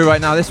Sheffield crew right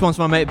now. This one's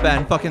my mate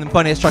Ben. Fucking the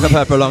funniest track I've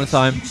heard for a long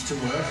time. To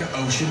work at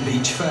Ocean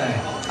Beach Fair,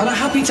 and I'm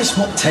happy to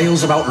swap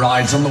tales about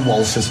rides on the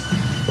waltzers.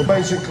 But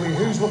basically,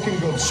 who's looking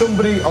good?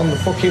 Somebody on the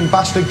fucking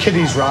bastard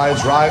kiddies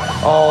rides, right?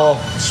 Or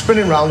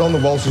spinning round on the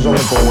waltzers on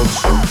the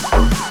boards.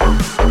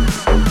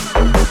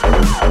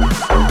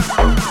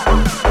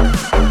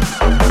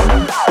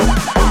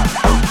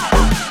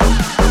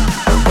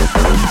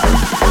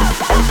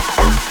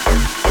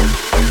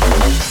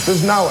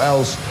 There's no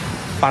else.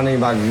 Fanny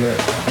magnet.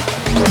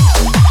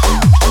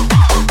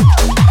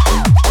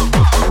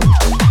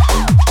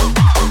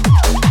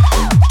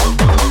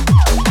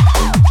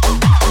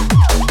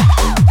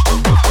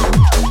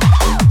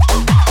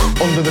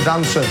 Under the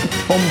dancer,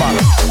 bumba.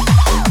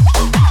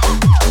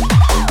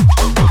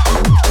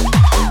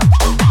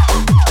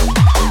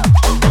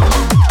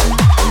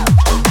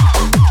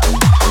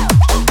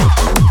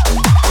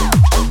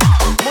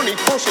 Money,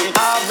 pussy,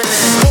 having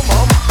it, come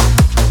on.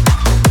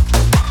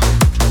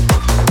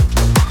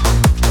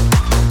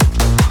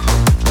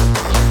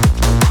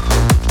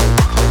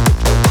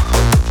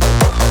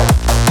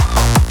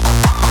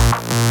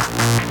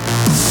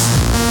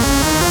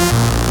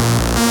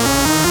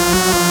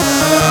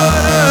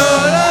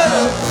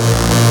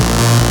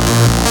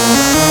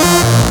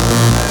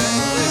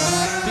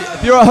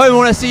 If you're at home and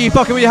want to see you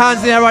fucking with your hands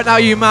in the air right now,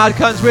 you mad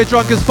cunts. We're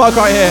drunk as fuck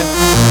right here.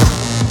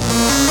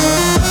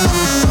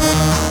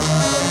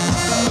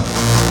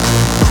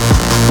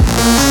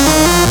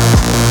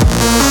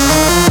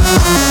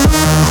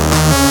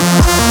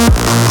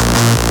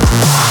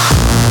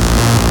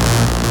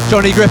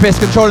 Johnny Griffiths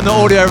controlling the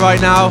audio right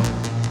now.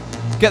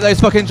 Get those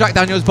fucking Jack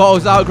Daniels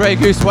bottles out, Grey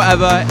Goose,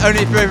 whatever.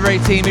 Only if you're over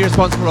 18, be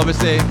responsible,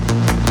 obviously.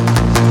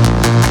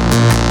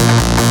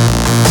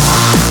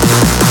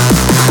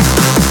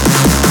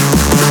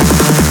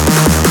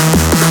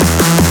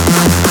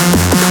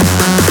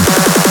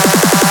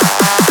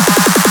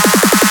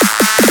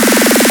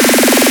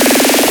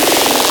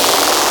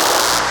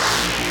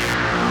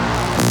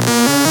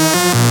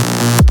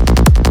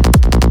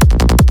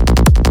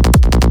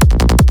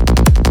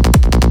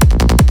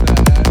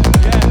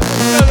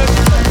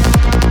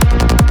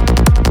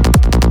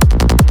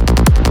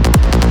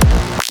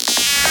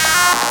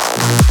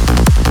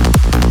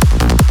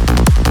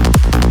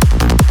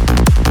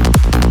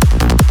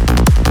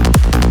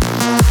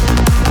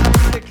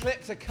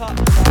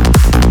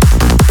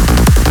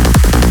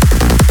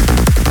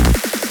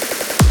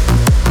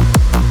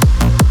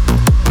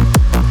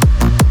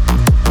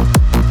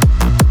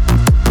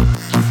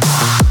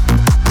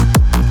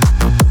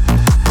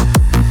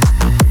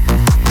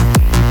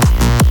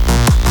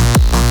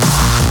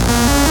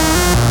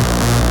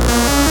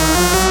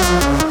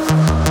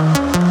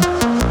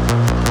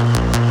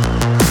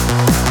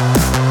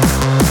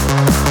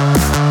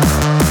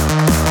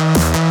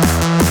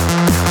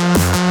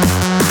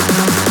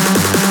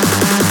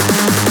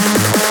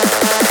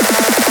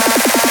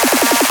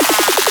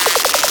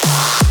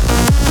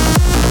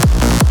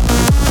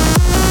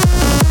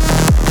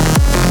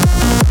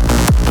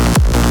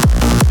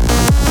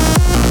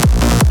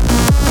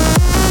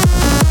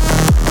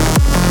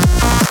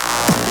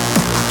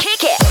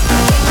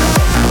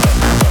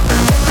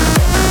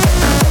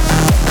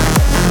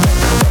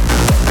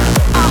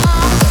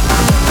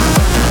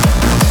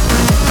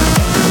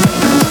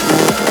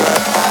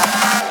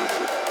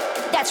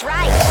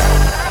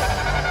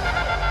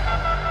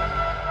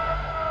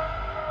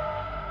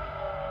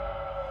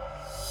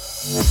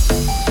 I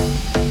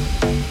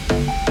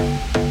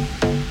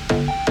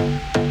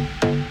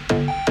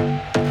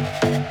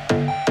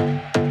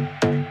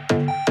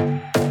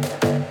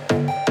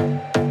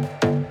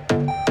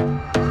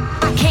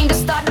came to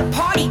start the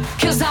party,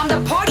 cause I'm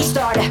the party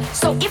starter.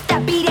 So if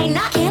that beat ain't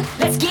knocking,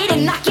 let's get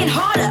it knocking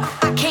harder.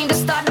 I came to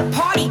start the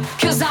party,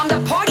 cause I'm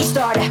the party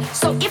starter.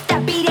 So if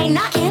that beat ain't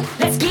knocking,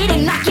 let's get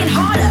it knocking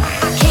harder.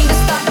 I came to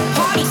start the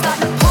party, start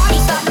the party,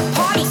 start the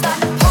party, start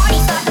the party,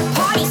 start the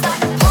party, start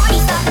the party,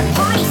 start the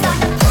party, start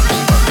the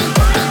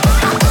party.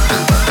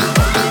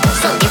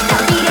 So if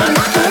that beat ain't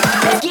knocking,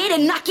 let's get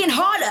it knocking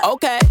harder.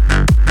 Okay.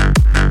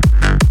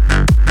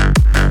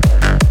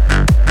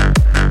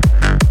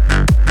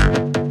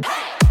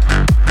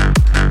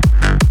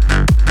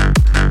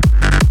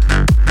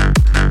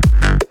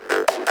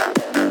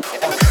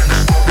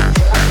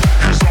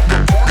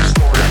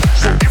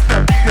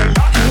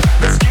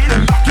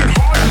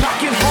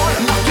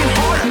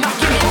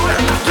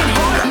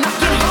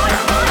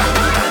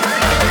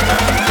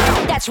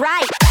 That's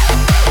right.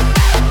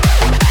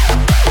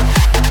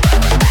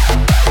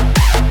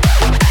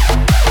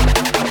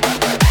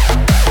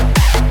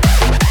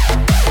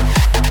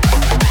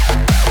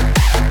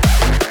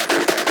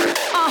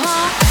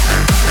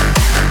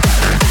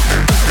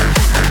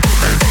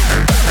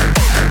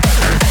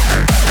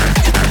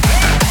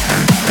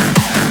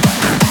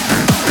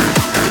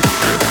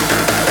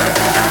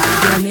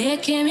 You're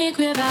making me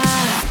quiver.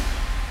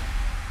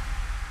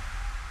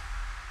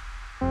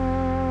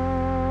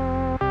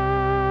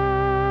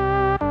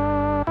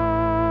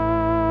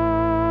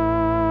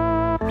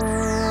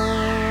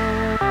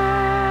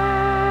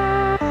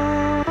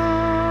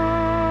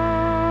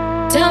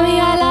 Tell me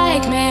I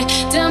like me,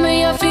 tell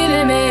me you're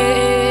feeling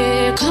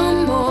me.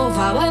 Come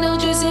over, why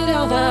don't you sit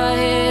over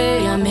here?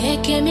 You're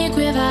making me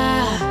quiver.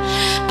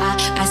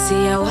 I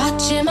see you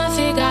watching my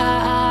figure.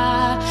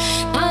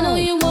 I know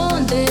you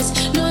want this,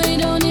 no you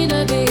don't need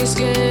to be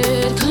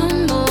scared.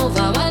 Come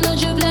over, why don't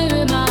you play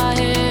with my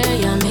hair?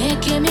 You're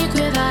making me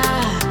quiver.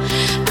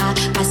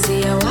 I see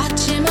you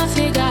watching my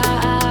figure.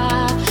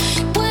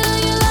 Why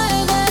don't you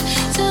like that?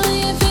 Tell me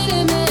you're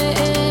feeling me.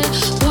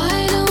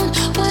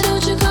 Why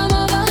don't you come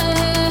over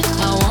here?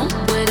 I won't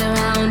wait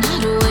around, I'll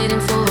be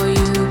waiting for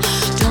you.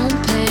 Don't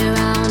play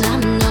around,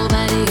 I'm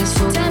nobody's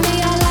fool. Tell me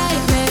I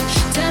like me,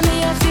 tell me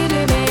you're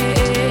feeling me.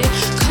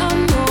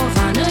 Come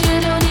over, no you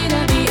don't need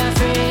to be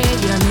afraid.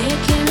 You're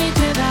making me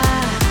quiver.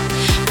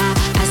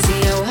 I see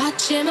you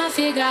watching my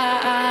figure.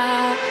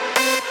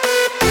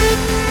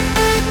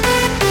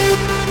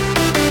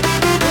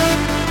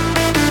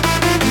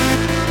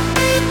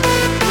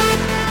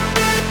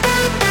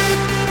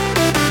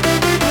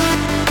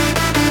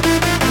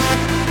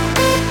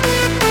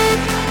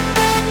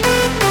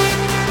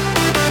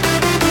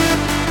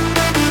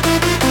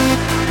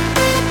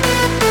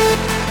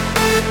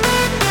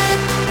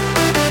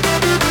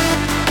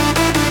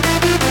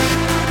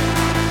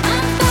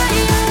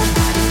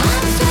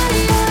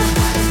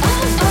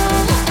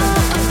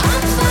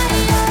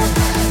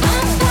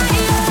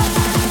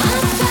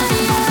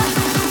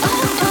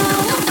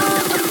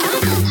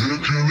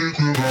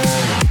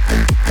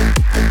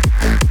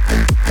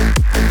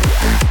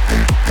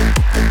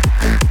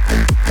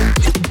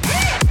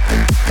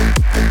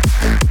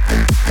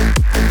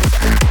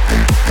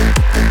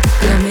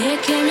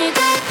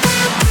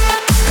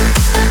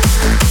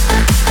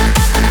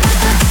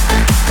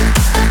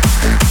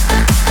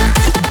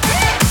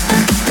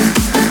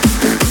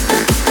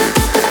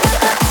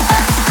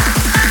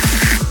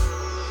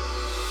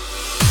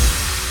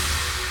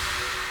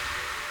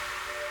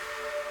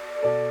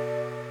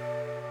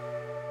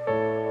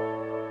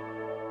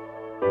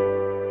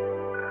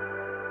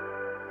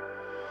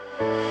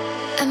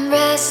 I'm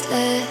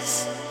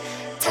restless,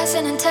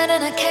 tossing and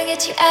turning, I can't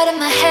get you out of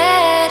my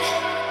head.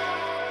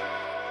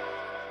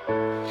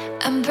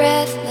 I'm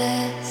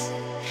breathless,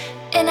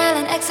 inhale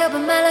and exhale, but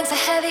my lungs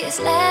are heavy as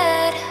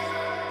lead.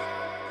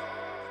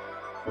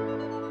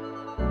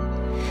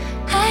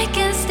 I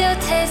can still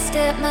taste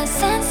it, my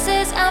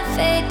senses are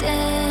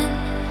fading.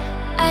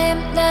 I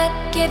am not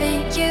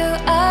giving you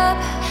up.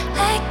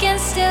 I can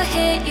still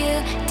hear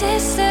you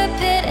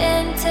disappear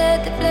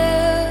into the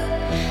blue.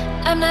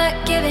 I'm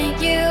not giving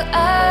you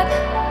up.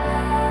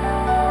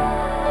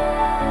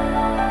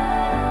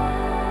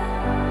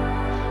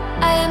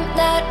 I am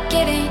not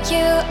giving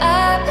you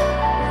up.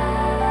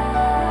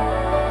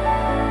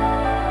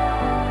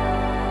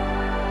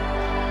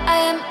 I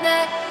am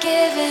not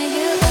giving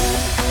you up.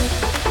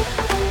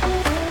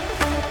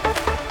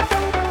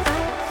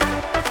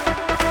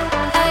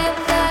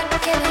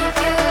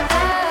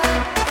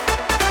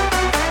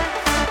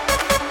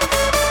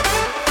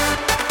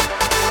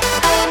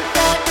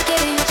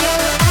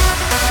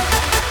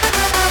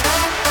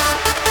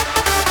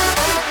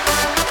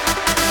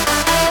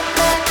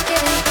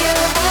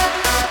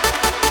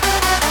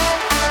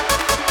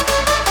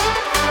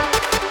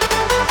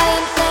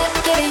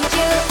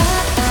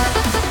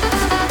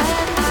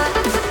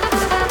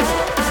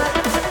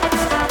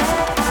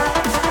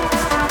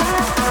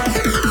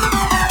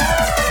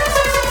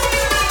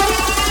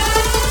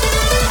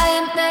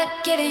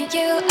 not giving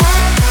you up.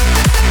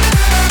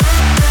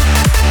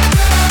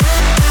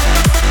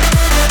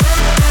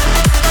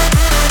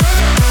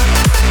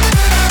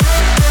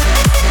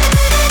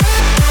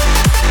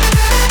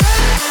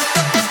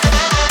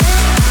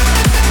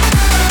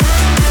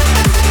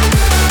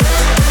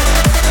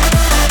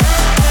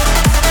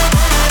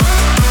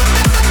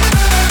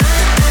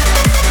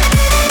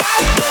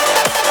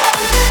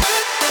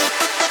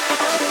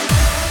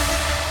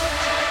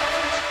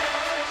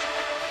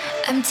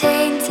 I'm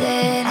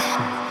tainted.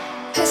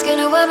 Who's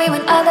gonna want me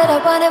when all that I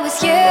wanted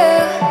was you?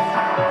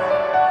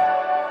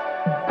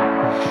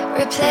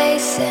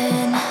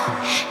 Replacing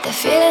the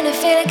feeling of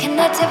feeling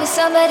connected with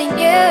somebody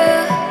new.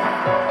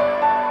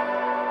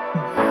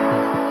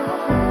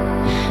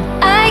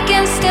 I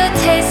can still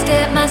taste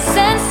it, my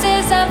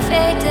senses are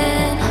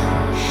fading.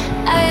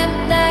 I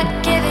am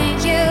not giving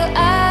you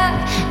up.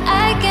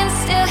 I can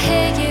still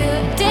hear you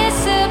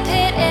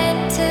dissipate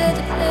into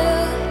the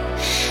blue.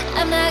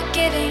 I'm not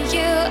giving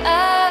you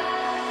up.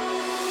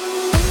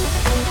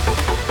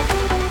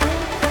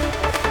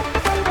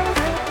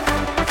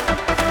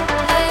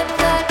 I am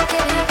not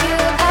giving you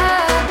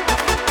up.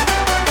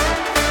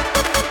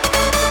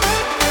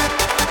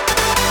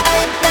 I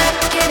am not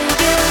giving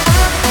you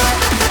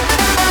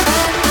up.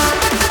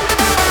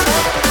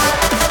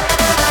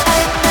 I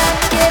am not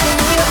giving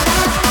you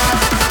up.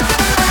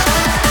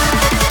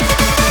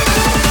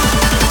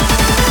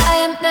 I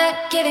am not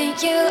giving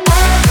you up.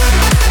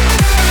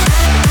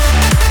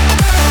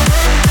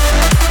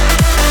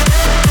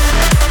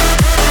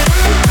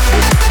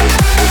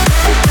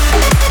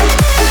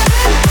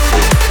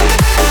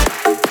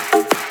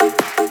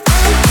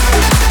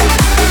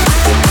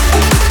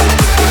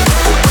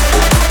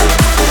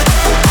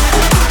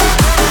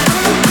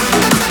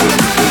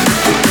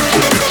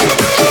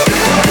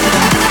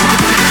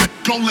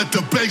 Don't let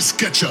the bass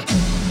get you.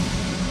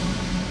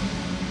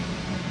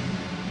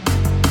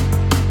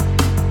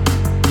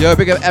 Yo,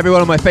 big up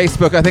everyone on my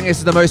Facebook. I think this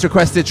is the most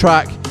requested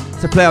track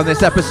to play on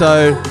this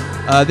episode.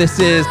 This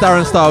is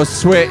Darren Styles'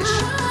 Switch,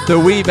 the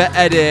Weaver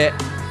edit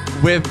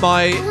with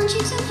my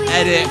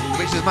edit,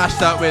 which is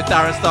mashed up with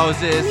Darren Styles'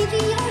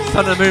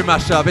 Sun and Moon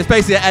mashup. It's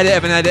basically an edit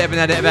of an edit of an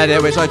edit of an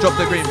edit, which I dropped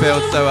at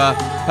Greenfield, so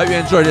hope you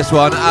enjoy this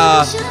one.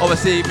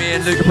 Obviously, me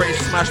and Luke are pretty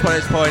smashed by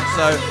this point,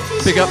 so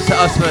big up to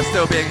us for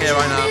still being here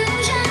right now.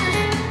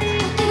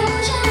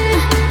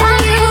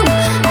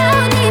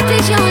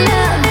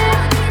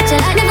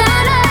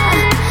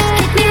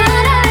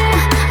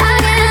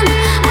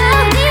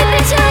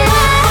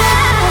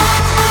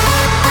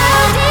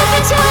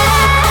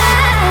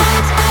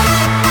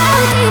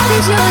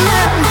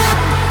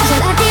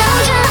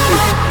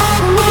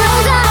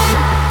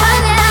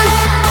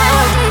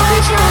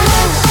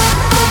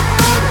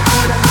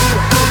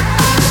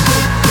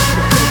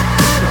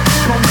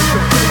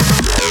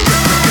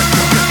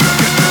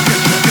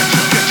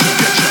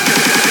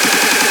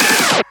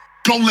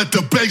 Don't let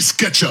the bass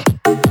get you.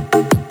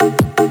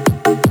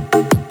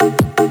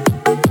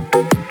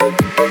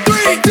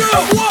 3, 2,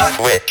 1.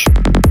 Switch.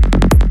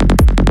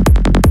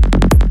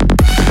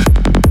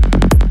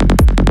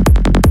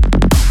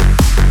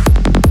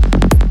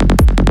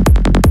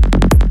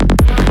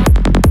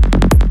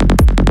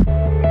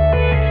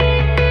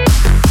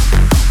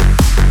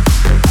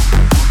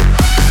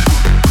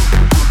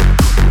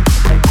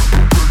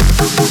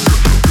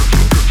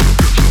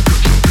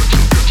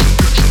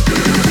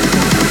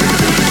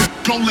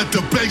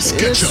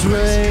 It's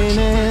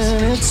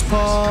raining, it's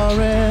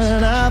pouring,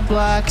 a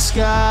black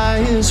sky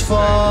is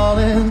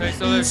falling.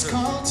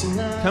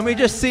 Can we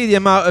just see the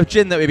amount of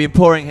gin that we've been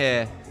pouring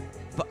here?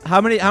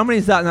 How many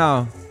is that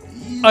now?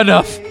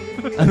 Enough.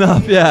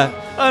 Enough,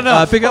 yeah.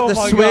 Enough. Big up the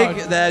my Swig,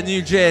 God. their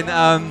new gin.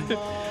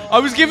 I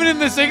was giving him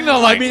the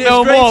signal like it's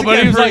no great more, to but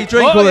get he was free like,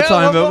 drink "Oh, all the yeah,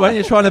 time, blah, but blah, when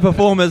you're trying to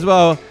perform as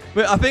well.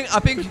 But I think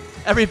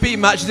every beat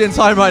matches in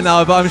time right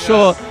now, but I'm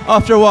sure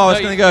after a while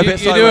it's going to go a bit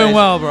sideways. You're doing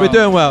well, bro. We're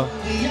doing well.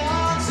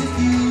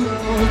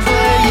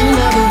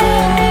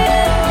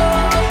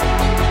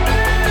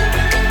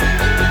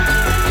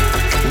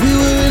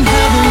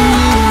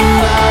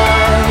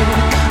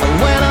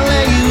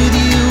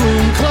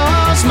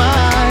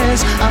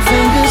 Our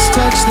fingers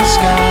touch the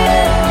sky.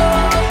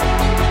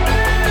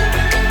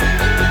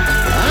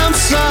 I'm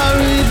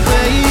sorry,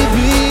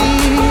 baby.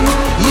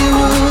 You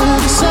were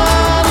the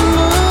sun and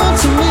moon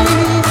to me.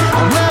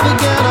 I'll never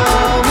get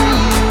over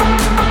you.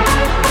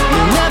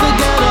 You'll never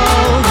get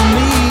over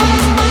me.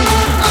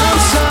 I'm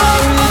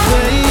sorry,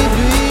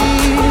 baby.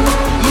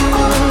 You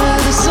were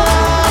the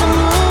sun and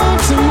moon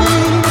to me.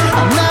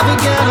 I'll never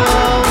get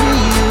over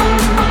you.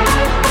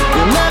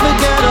 You'll never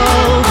get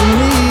over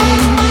me.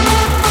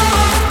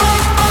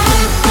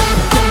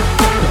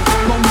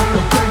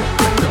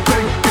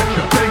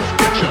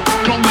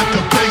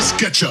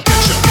 Get you.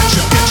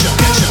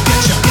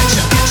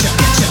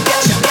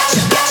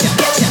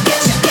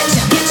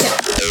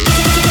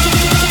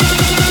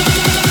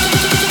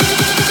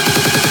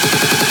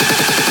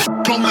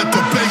 Don't let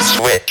the bass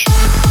switch.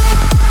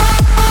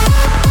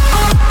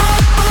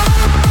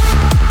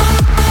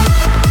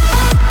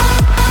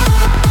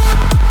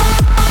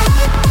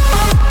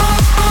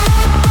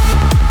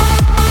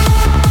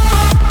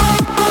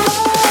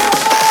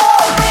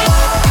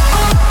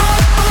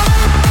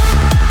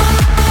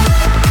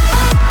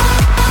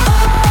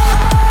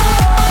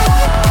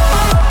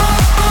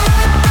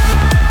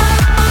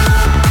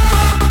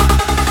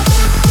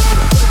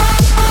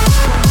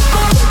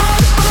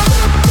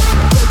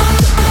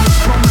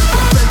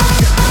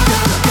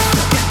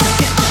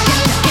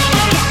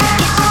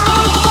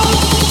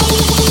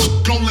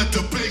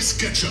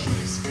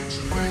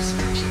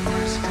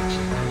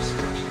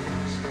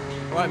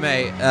 Right,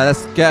 mate.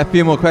 Let's get a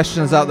few more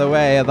questions out the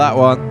way of that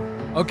one.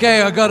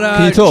 Okay, I got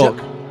Can you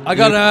talk? I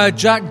got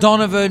Jack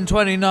Donovan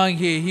 29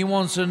 here. He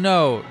wants to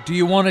know, do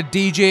you want a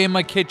DJ in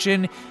my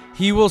kitchen?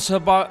 He will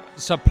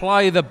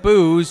supply the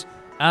booze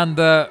and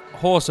the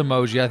horse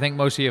emoji. I think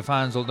most of your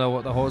fans will know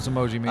what the horse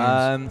emoji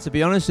means. To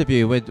be honest with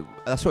you,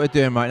 that's what we're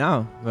doing right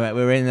now.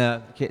 We're in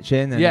the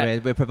kitchen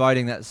and we're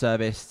providing that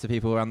service to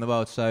people around the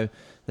world. So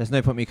there's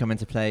no point me coming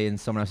to play in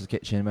someone else's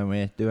kitchen when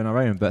we're doing our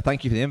own. But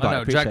thank you for the invite. I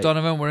know, Jack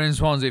Donovan, we're in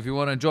Swansea if you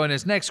want to join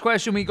us. Next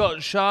question, we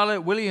got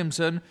Charlotte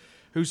Williamson,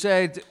 who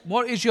said,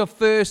 what is your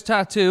first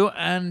tattoo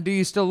and do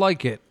you still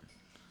like it?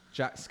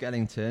 Jack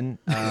Skellington.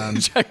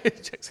 Jack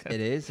Skellington. It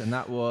is, and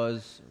that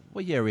was,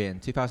 what year are we in?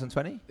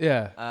 2020?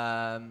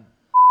 Yeah.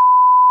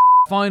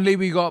 Finally,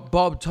 we got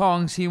Bob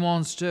Tongs. He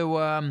wants to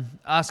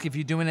ask if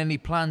you're doing any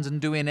plans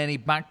and doing any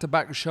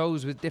back-to-back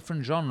shows with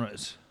different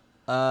genres.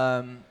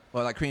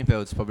 Well, like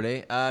Creamfields,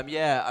 probably.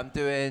 Yeah, I'm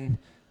doing,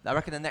 I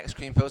reckon the next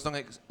Creamfields,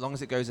 as long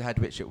as it goes ahead,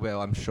 which it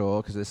will, I'm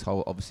sure, because of this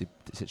whole, obviously,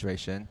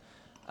 situation.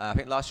 I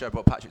think last year I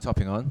brought Patrick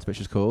Topping on, which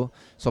was cool.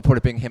 So I'll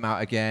probably bring him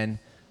out again.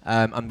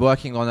 I'm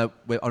working on a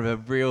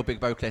real big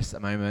vocalist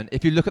at the moment.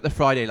 If you look at the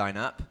Friday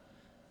lineup,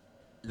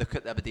 look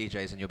at the other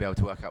DJs and you'll be able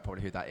to work out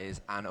probably who that is.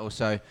 And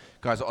also,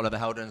 guys like Oliver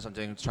Heldens, I'm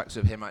doing tracks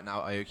with him right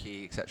now,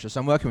 Aoki, etc. So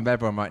I'm working with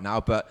everyone right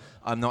now, but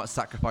I'm not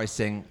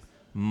sacrificing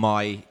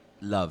my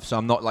love. So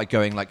I'm not like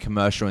going like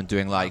commercial and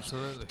doing like,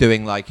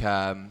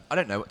 I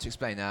don't know what to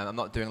explain now. I'm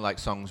not doing like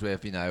songs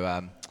with, you know,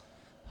 I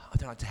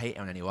don't like to hate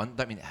on anyone.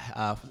 Let me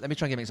try and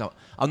give an example.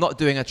 I'm not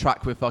doing a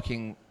track with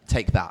fucking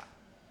Take That.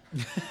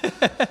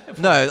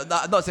 No,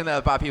 I'm not saying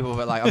they're bad people,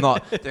 but like I'm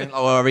not doing a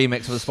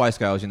remix of the Spice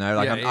Girls, you know.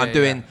 Like I'm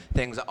doing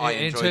things that I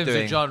enjoy doing. In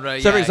terms of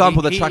genre, so for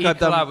example, the track I've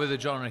done with the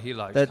genre he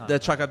likes. The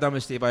track I've done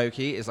with Steve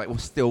Aoki is like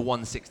still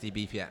 160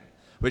 BPM,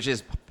 which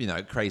is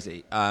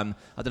crazy. I've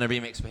done a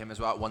remix for him as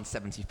well at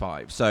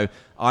 175. So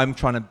I'm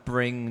trying to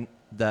bring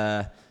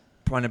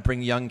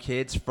young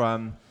kids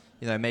from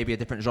maybe a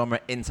different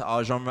genre into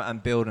our genre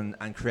and build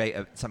and create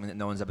something that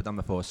no one's ever done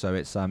before. So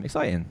it's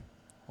exciting.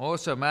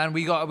 Awesome, man.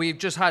 We've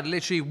just had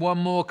literally one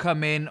more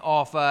come in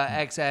off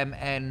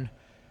XMN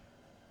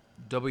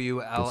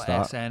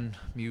WLSN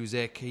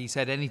Music. He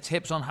said, any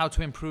tips on how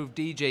to improve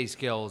DJ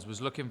skills?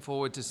 Was looking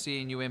forward to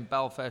seeing you in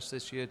Belfast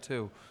this year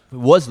too.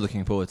 Was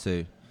looking forward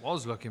to.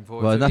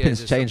 Well,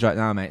 nothing's changed right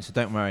now, mate, so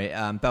don't worry.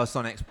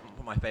 Belsonic's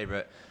my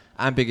favourite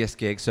and biggest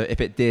gig, so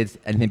if it did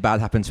anything bad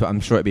happen to it,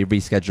 I'm sure it'd be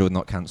rescheduled,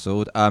 not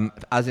cancelled.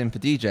 As in for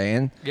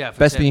DJing,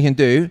 best thing you can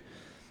do,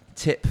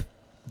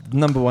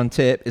 number one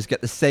tip is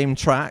get the same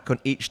track on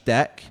each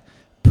deck,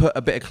 put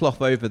a bit of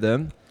cloth over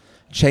them,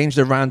 change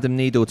the random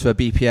needle to a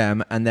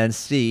BPM, and then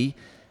see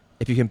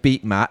if you can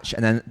beat match,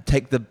 and then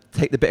take the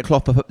bit of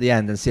cloth up at the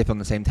end and see if it's on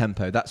the same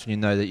tempo. That's when you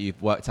know that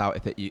you've worked out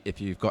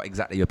if you've got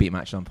exactly your beat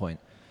match on point.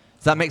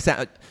 Does that make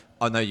sense?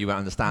 I know you won't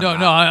understand. No,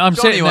 I'm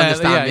sitting there.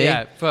 Understand me.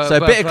 Yeah. So a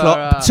bit of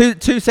cloth,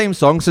 two same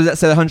songs. So let's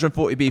say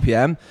 140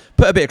 BPM.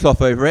 Put a bit of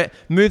cloth over it.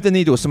 Move the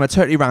needle somewhere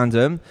totally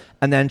random,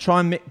 and then try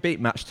and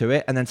beat match to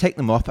it, and then take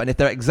them off. And if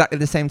they're exactly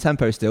the same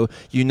tempo still,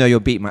 you know your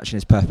beat matching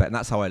is perfect. And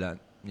that's how I learned.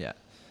 Yeah,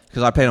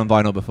 because I played on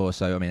vinyl before,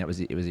 so I mean it was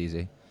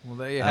easy. Well,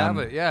 there you have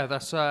it. Yeah,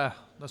 that's all.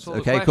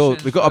 Okay, cool. I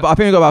think we've got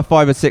about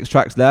 5 or 6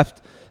 tracks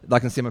left. I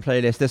can see my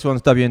playlist. This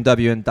one's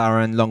W&W and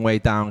Darren, Long Way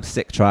Down,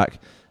 sick track.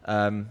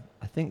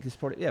 I think it's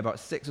probably about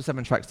 6 or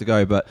 7 tracks to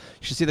go, but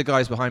you should see the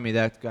guys behind me.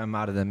 They're going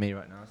madder than me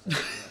right now. So.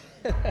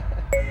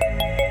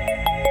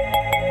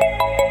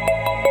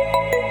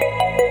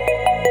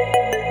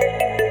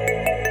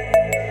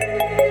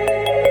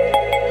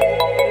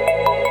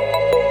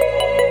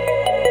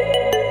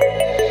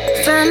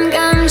 From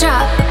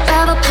gumdrop,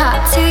 bubble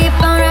pop to your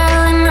bone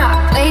rattling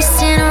rock,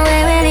 wasting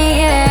away with the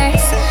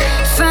years.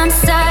 From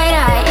side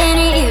eye,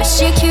 into you,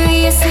 sheer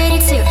curiosity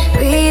too,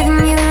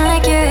 breathing you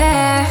like your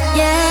hair.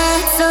 Yeah,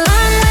 it's a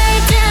long way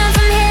down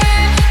from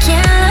here.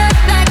 Can't look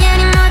back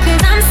anymore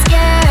 'cause I'm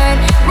scared.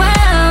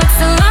 Wow, it's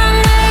a long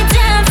way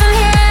down from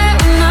here.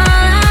 When all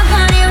I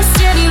wanted was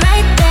to be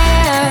right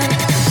there.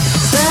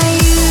 But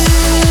you.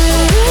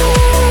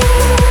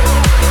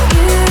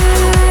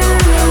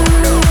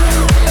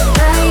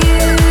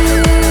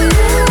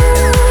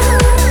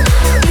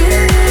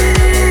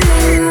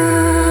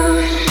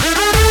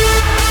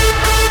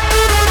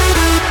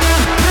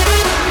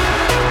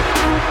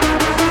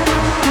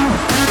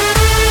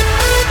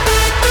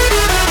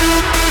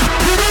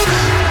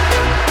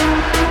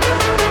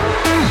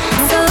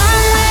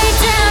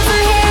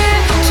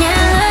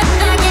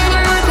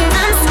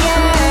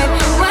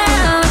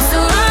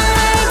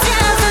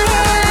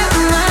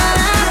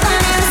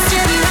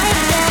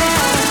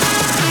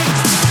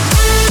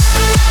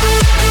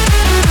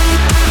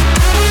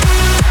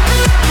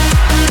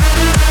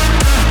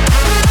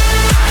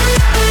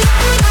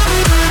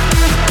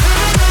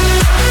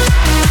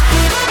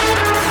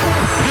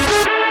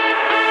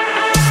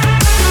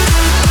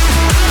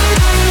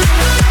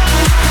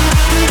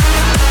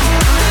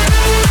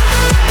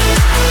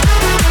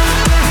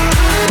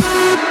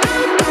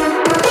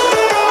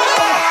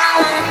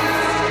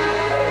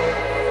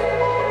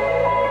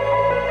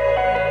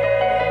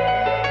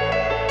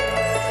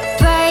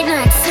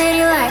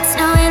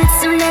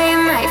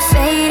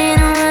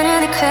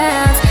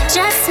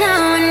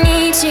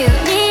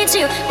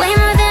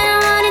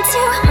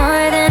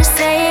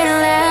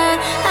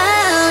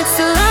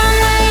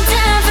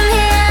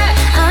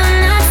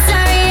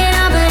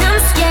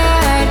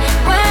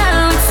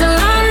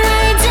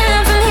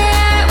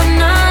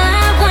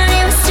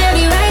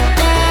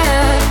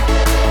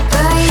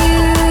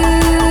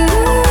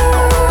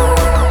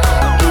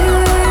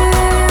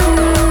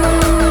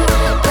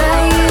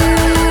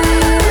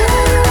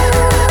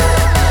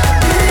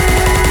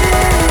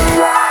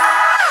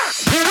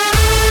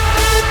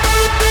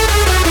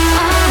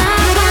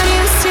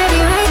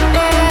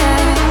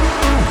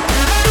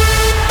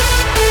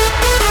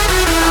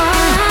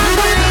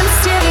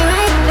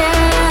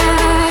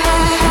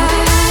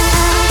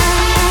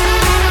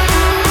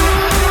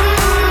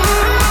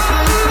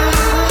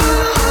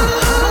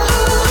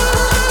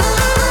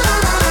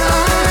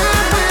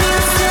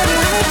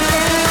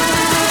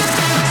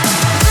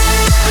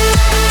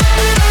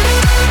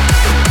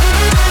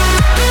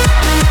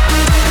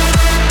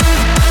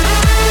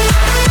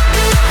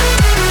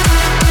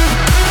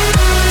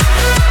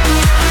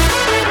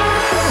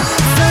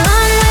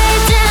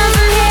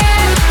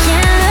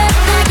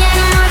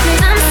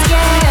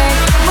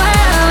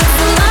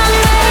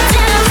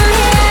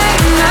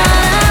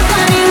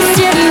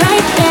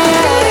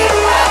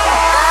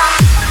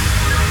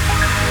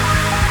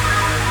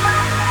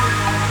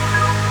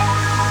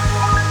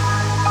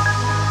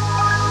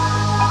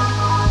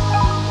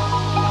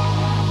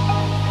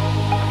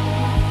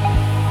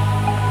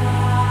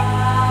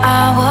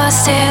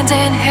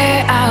 standing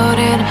here out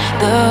in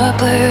the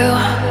blue.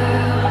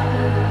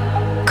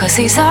 'Cause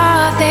these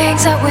are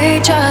things that we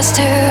just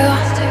do.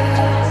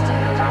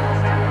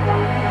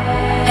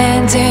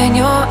 And in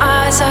your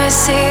eyes I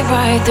see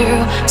right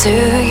through to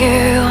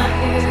you.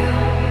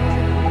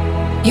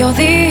 You're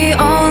the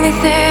only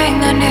thing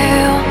I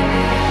knew.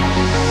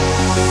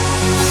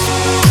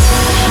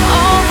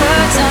 All the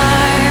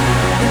time,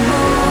 the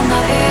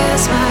moonlight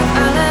is my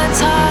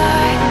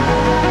valentine.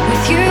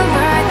 With you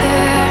right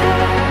there,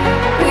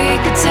 we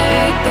could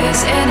take this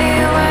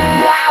anywhere.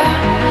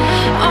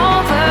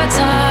 All the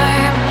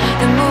time,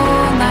 the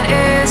moonlight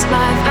is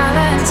my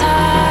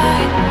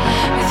valentine.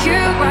 With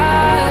you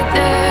right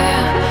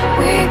there,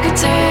 we could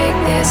take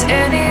this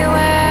anywhere.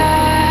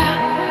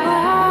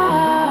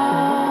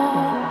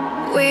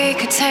 We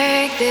could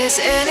take this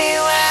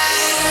anywhere.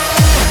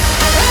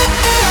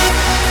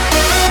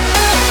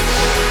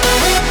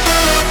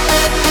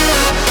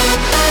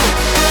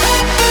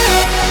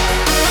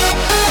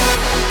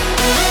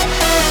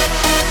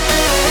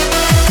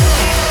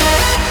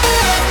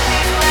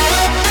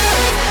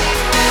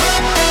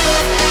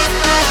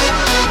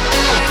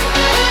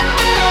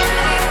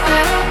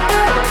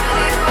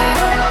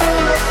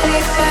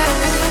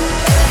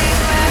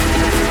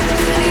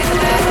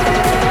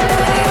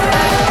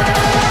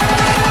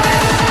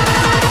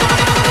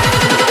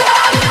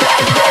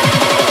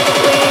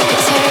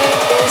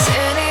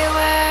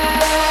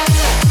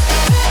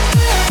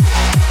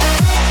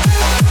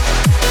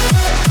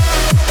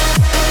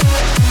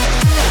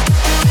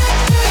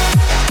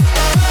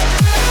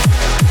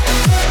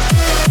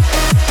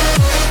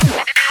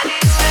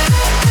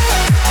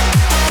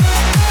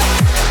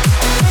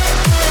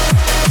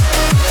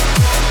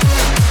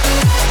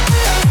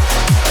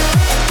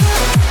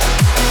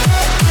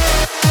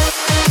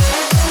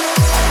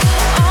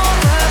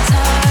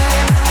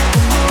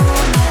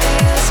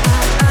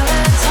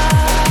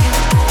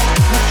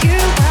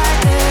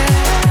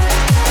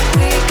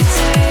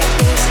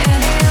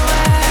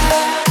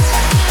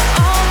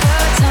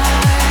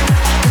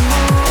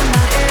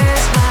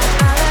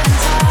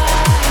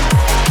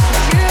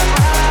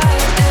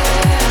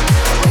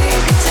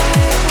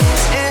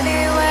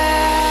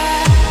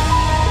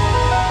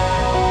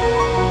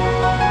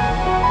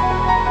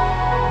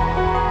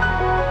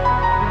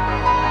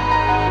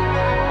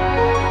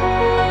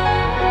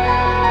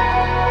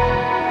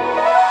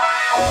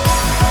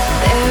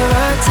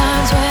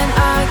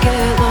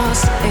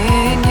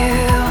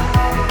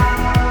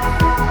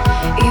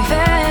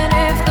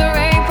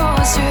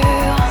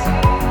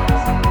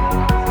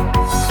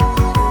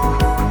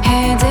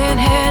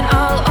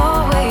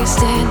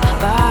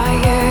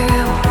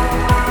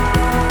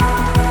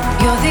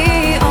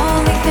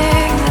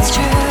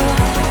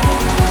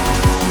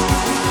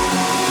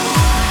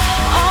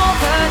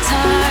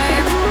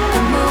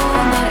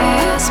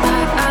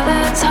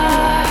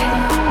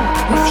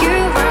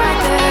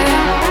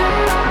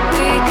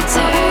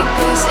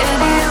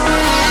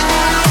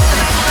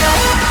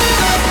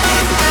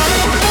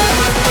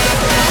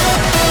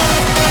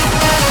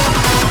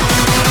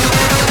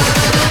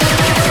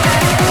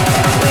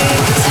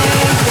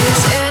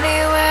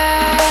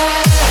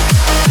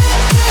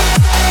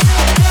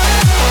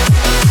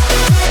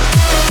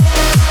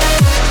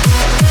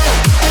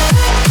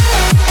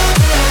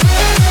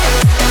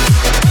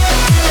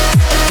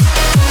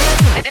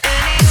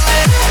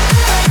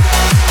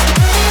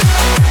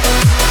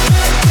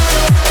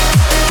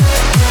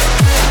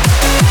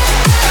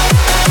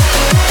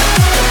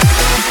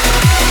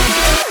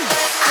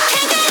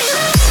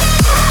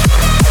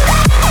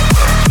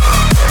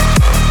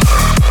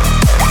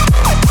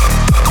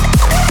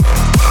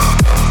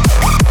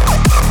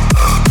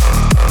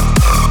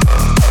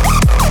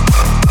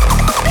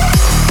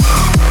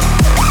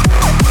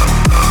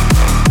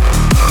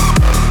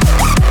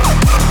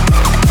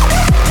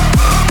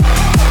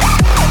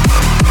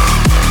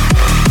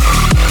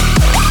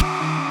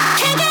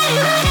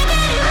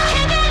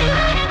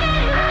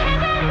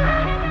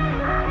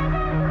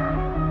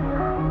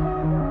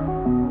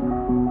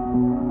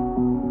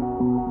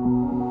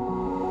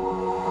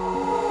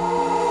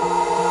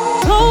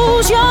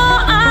 Close your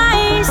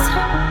eyes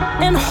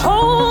and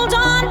hold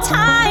on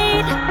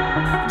tight.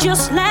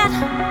 Just let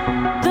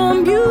the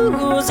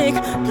music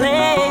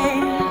play.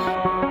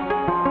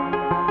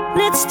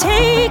 Let's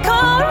take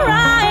a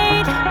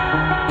ride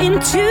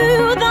into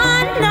the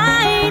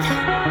night,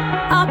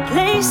 a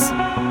place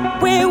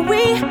where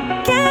we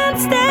can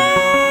stay.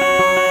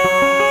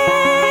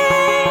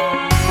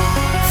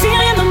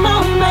 Feeling the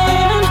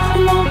moment,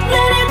 won't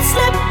let it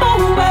slip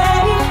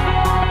away.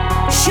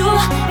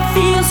 Sure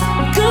feels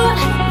good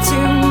to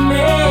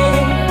me.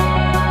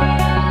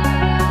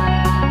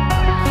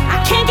 I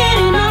can't get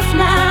enough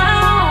now,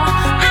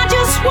 I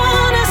just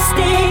wanna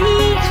stay.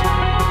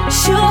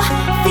 Sure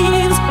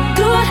feels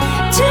good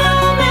to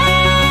me.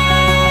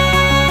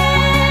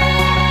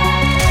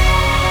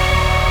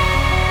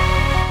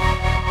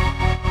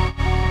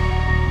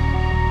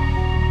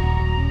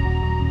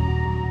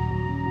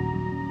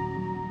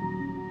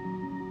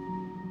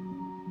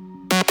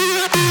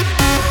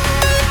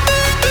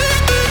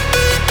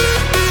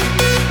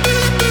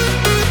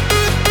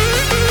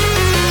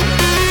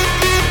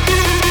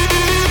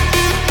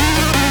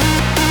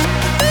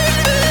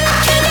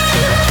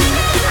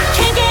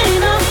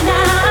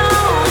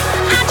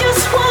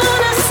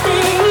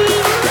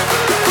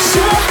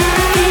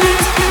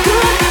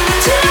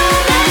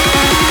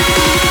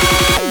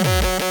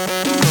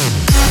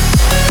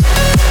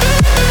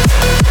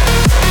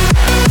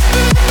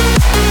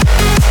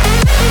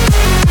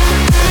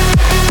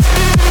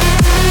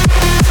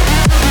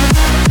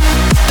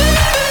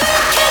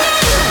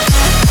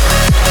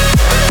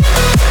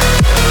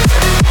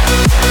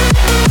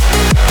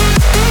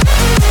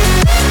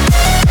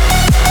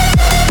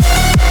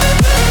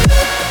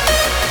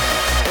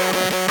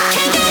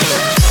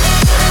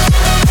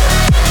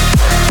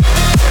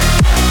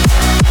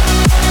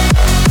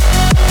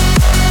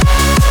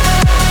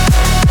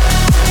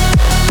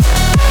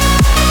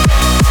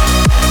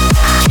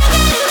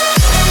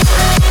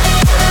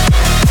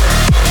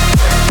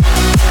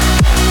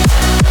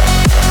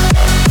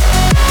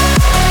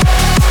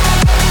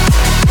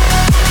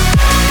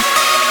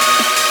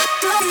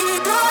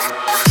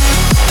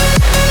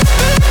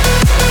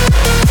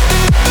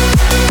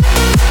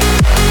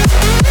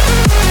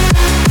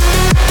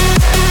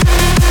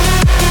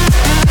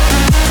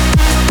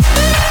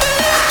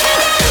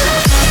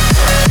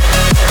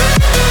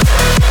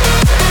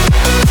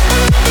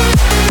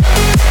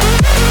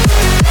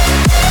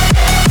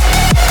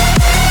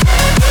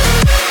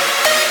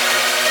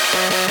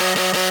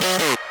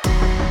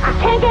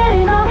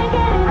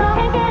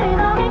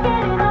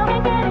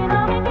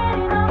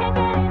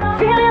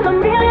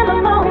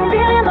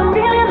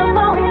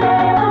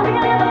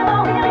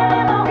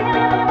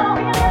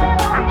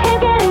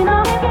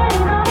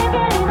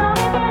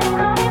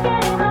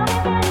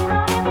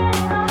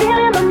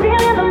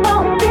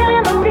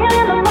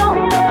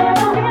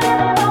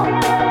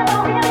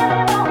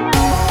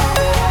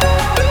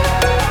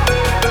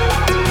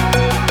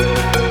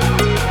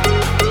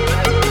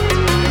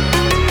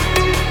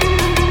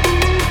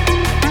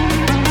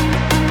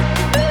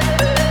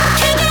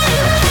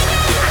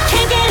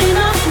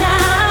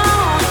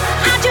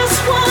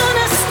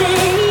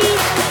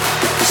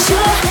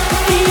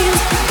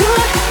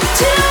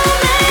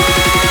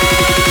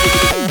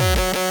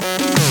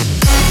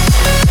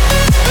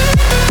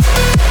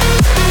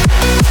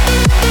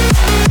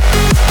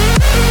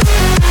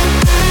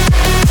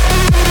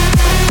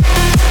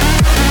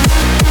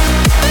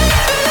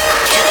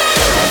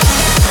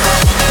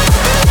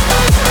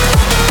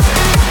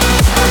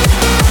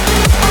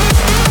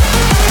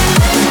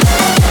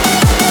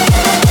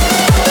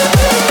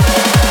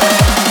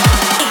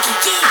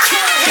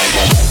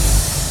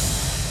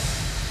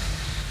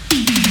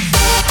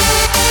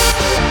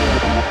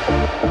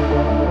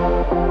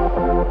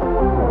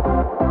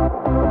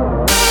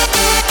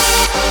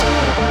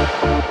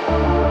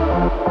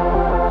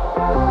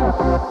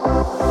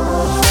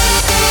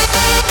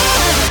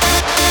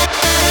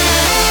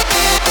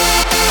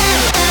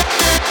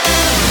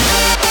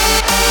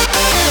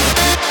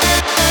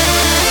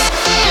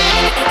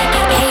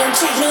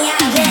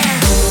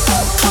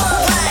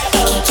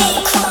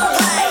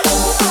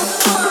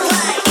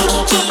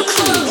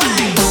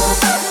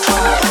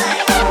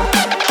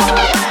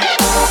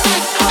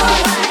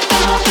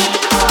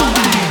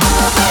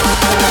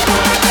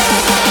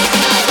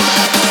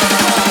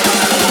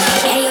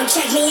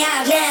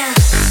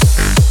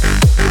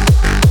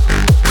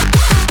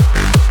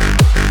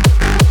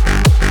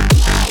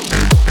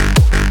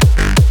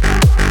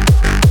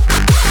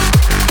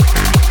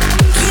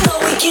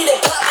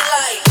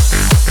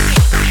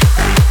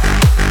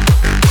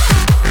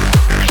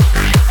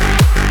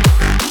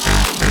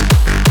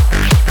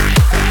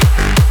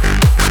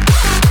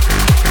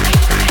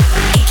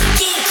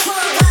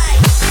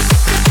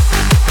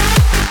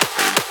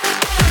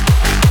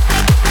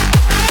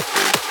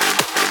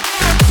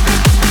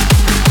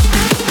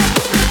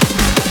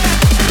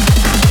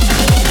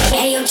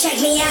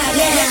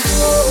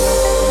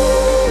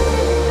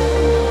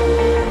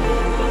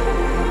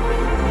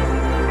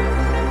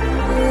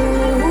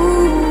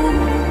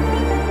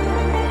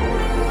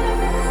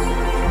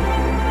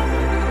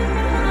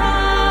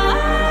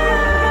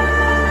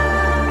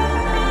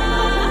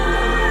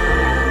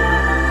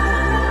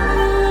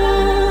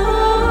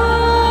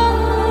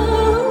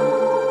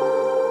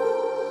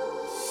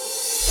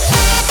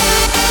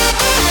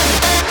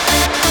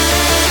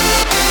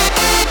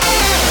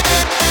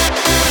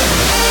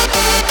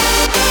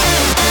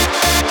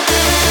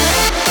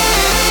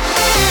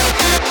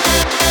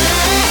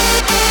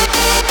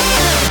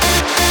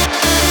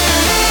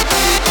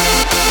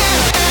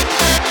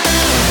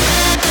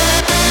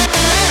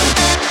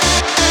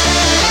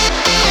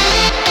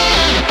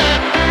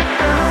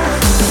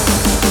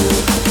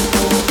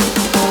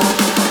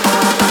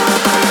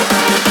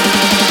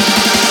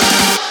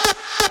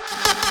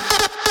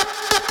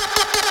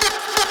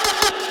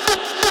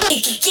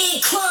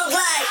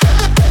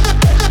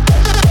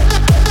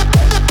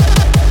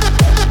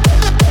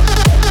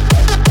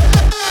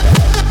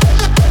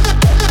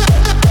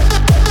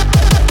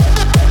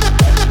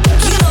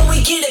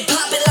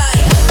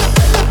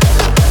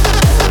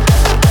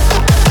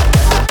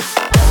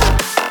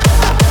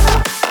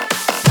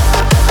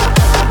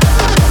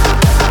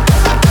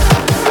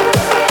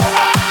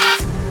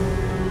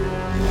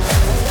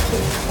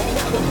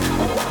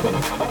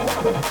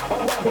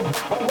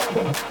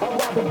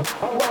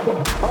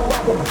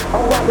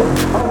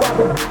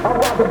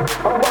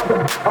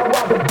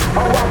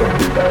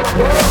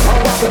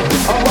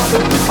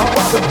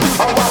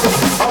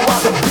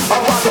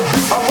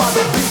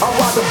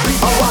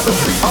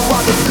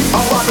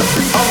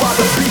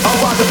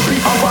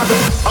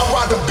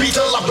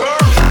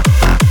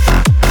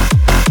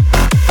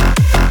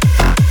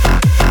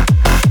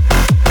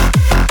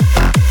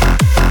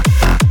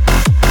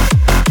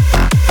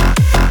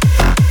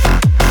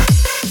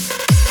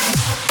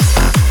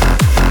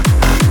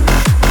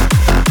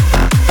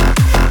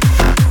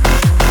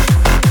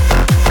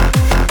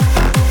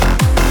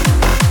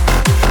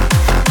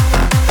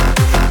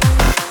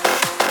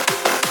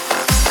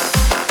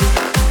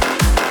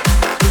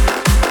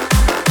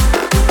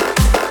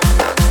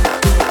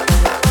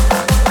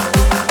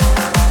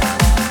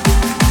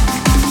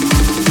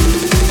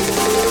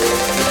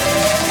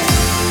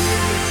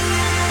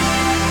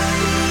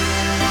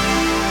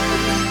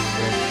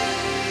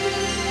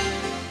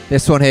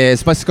 This one here is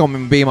supposed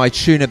to be my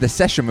tune of the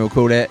session, we'll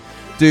call it.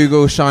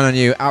 Dougal, Shine On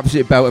You,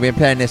 absolute belt. I've been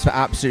playing this for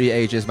absolutely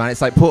ages, man. It's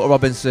like Porter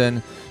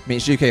Robinson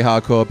meets UK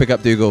Hardcore. Big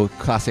up Dougal,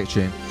 classic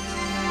tune.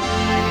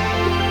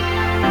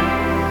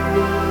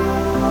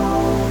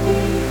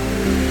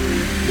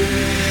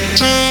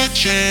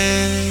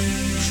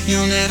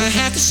 You'll never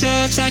have to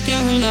search like you're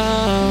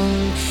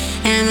alone.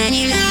 And when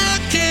you're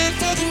looking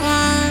for the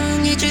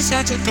one, you just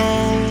have to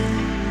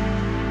go.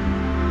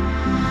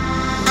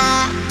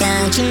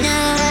 Don't you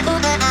know?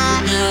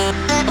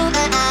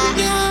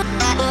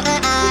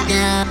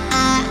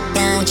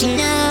 Don't you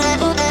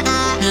know?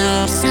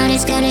 The sun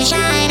is gonna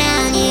shine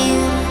on you.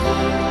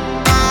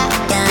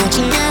 Don't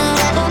you know?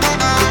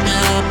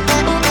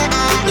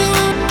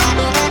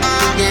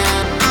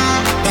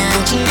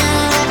 Don't you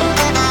know?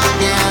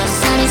 The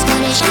sun is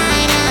gonna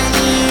shine on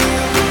you.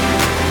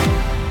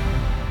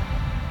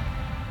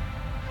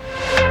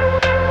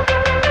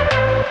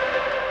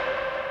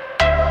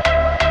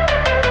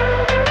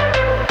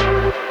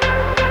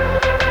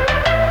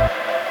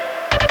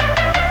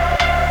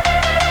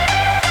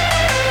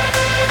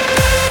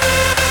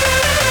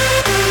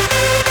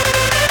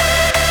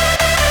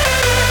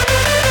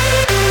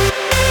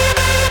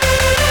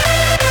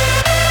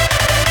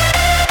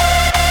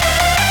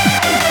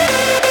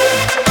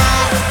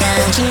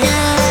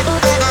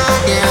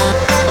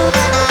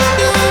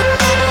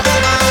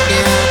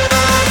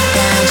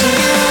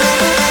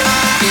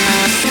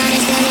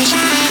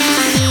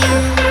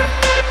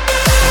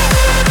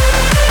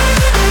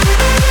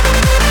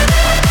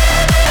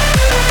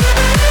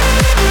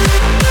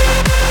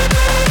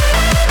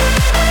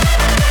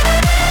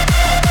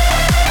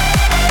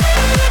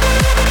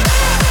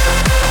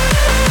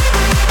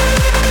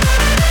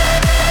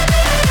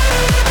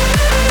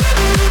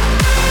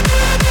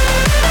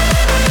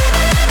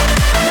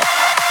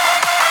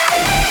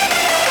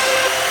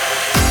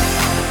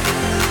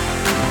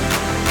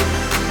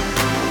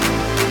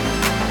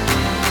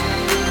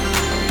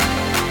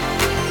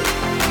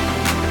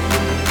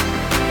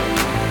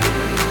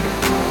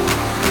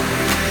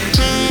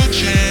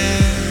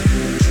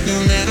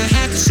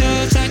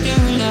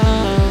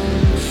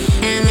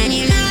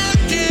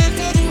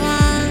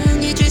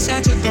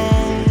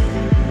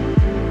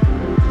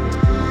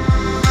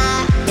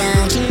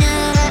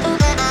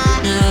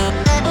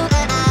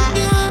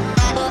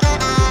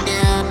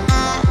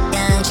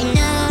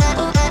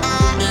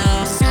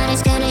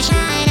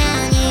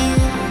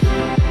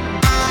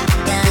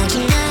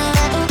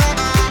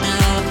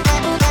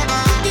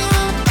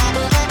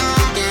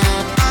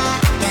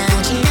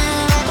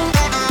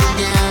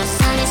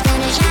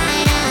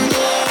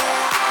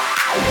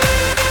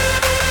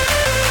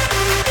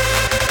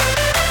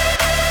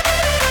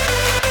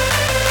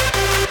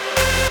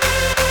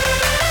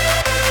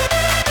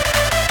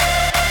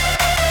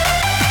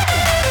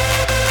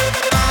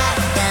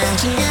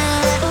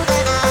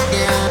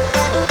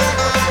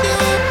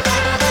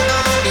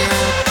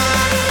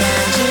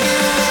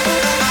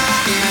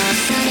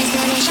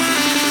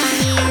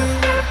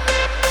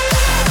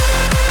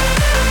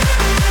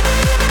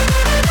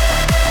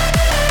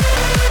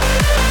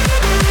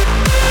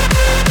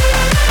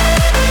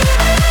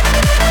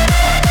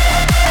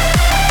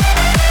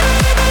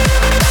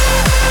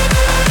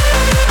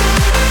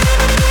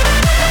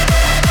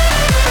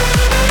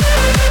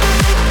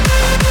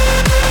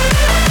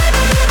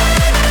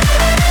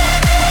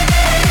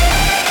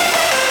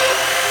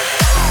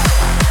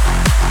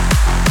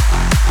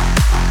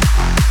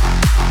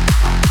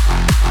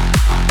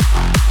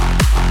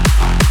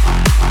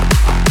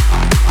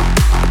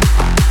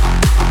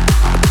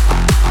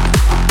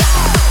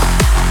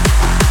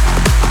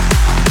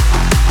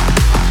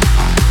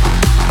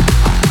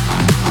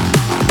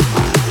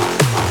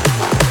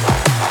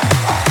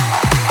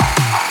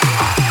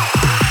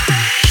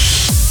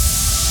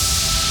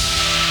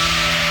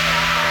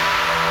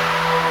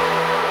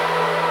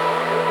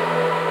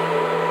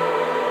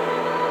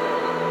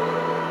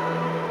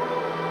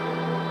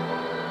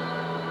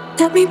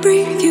 Let me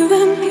breathe you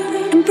in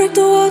and break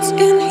the words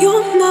in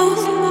your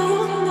mouth.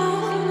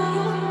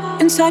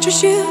 Inside you're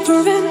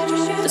shivering,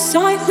 the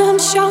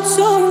silence shouts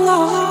so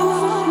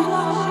loud.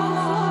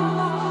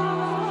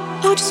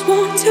 I just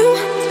want to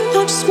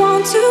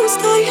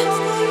stay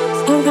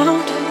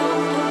around.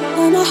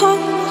 When my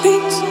heart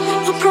beats,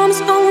 I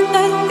promise I won't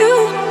let you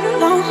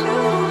down.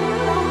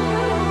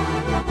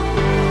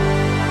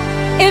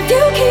 If you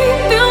keep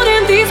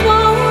building these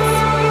walls,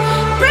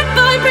 brick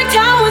by brick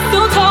towers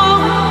so tall,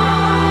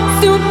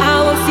 soon I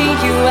won't see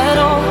you at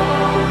all.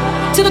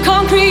 To the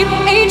concrete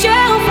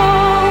angel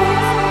falls.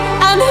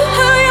 I knew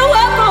who you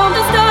were from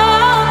the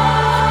start,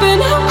 but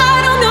now I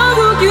don't know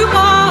who you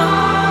are.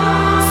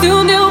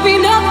 Soon there'll be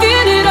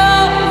nothing at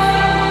all.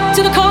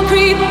 To the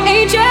concrete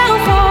angel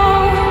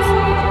falls.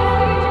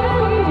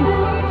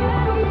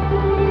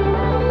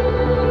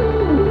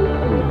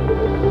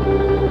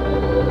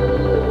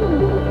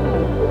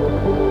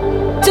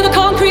 To the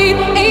concrete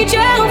angel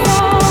falls.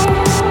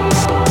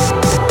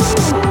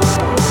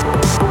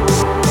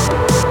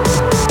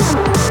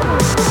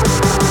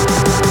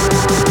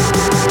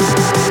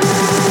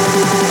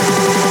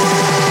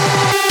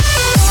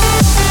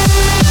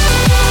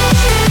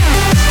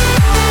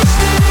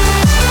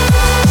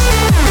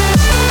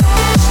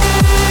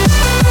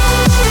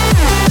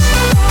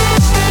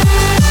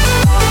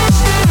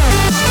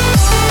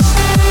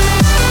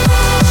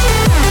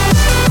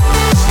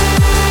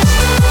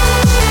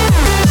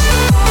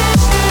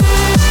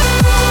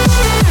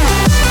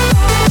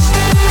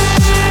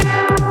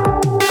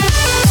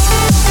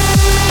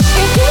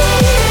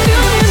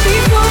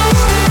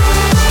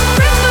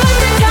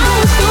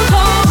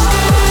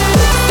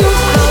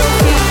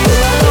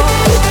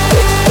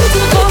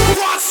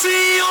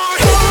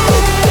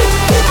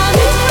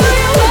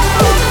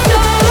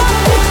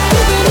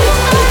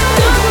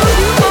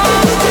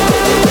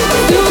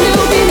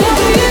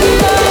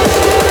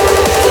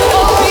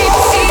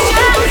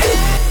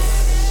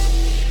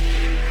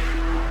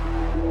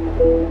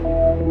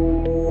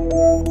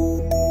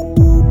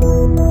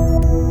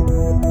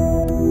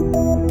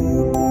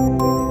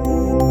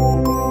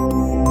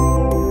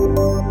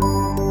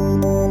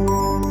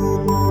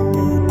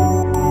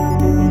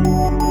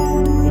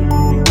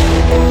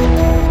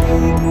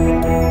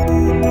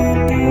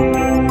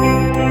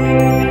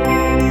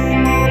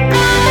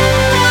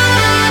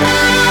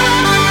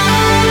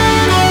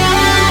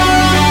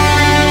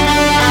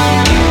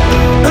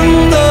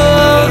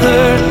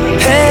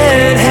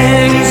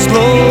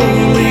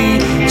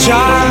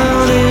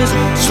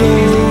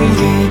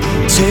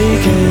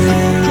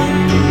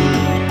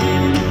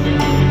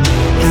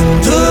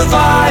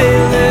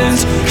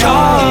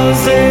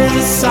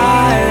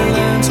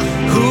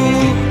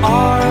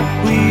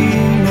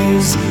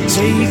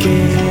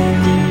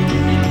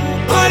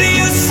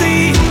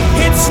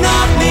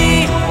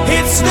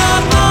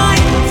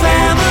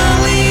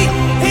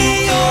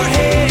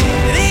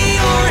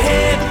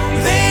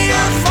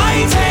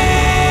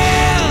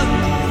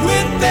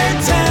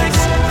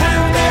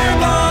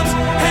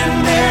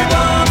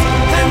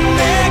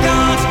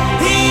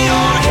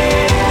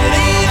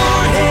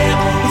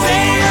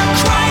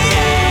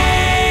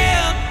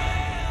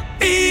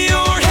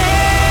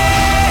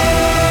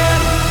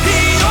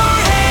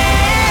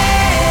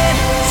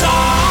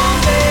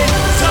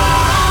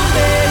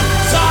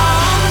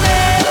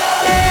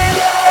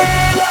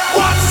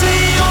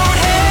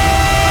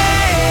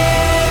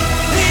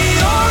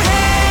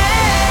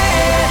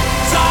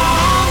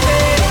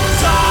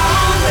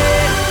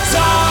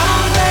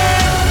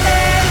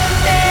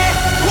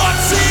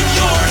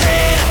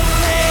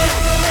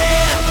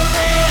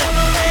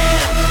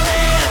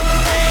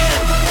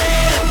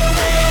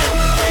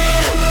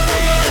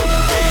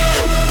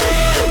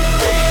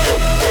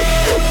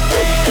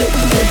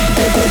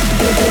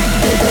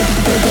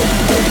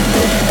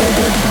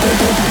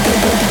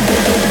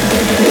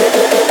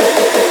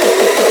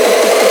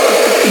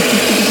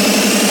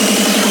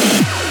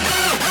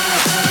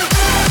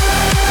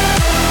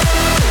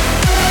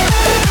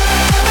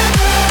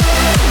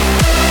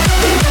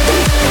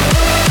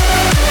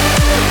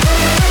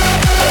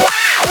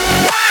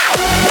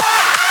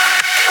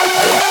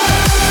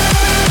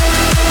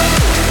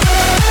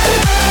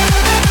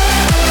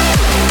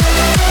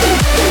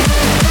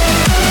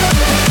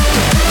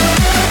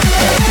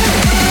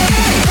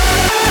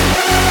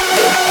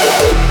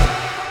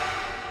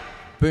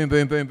 Boom,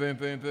 boom, boom, boom,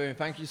 boom, boom.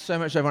 Thank you so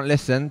much, everyone,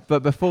 listen.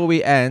 But before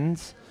we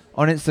end,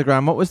 on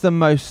Instagram, what was the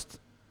most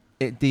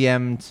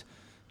DM'd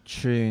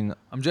tune?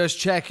 I'm just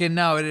checking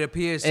now. It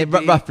appears to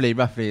be...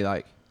 Roughly,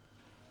 like...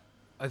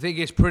 I think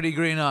it's Pretty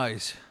Green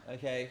Eyes.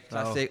 Okay,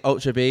 classic,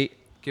 ultra beat.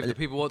 Give the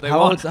people what they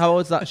want. How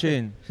old's that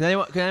tune?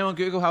 Can anyone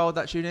Google how old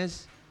that tune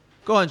is?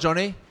 Go on,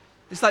 Johnny.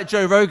 It's like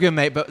Joe Rogan,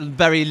 mate, but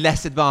very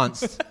less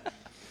advanced.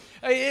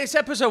 Hey, it's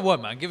episode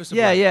 1, man. Give us a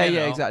break. Yeah, you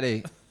know.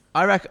 exactly.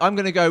 I reckon I'm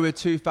going to go with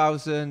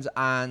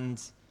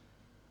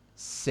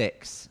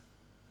 2006.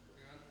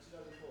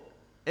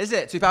 Is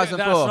it 2004?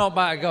 That's not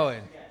bad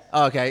going.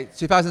 Oh, okay,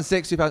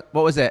 2006. What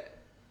was it?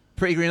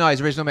 Pretty Green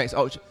Eyes, original mix.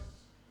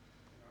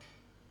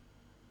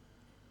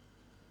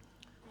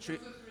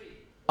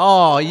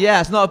 Oh,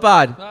 yeah, it's not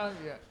bad. Yeah.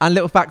 And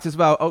little fact as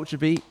well, Ultra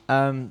Beat,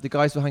 the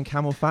guys behind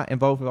Camel Fat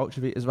involved with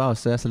Ultra Beat as well,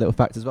 so that's a little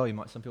fact as well.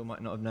 Some people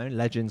might not have known.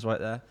 Legends right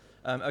there.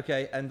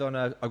 Okay, and on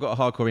I've got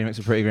a hardcore remix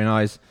of Pretty Green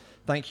Eyes.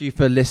 Thank you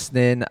for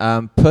listening.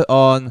 Put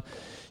on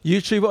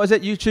YouTube, what was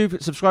it?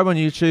 YouTube, subscribe on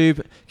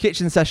YouTube.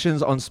 Kitchen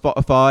Sessions on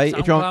Spotify.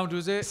 If you're on SoundCloud,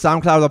 was it?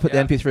 SoundCloud, I'll put the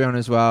MP3 on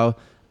as well.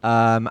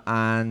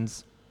 And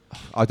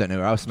I don't know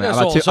where else, mate. Yeah,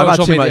 I've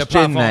had too much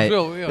gin, mate.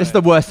 This is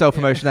the worst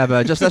self-promotion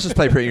ever. Let's just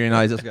play Pretty Green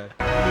Eyes. Let's go.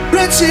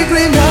 Pretty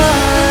green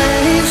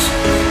eyes,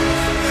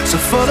 so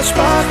full of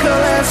sparkle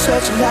and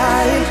such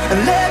light.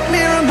 And let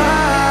me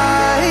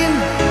remind,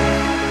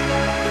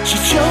 she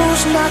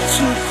chose not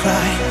to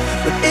cry,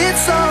 but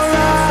it's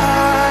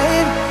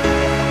alright.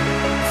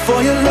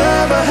 For your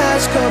lover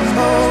has come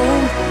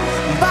home,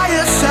 by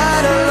your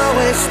side I'll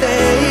always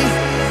stay.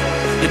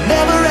 You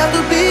never have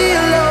to be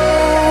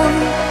alone,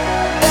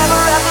 never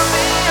have to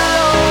be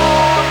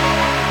alone,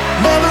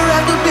 never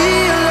have to be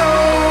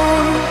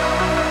alone,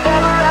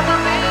 never have to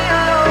be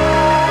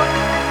alone,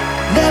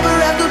 never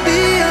have to be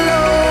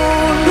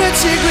alone.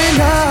 Pretty green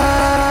eyes.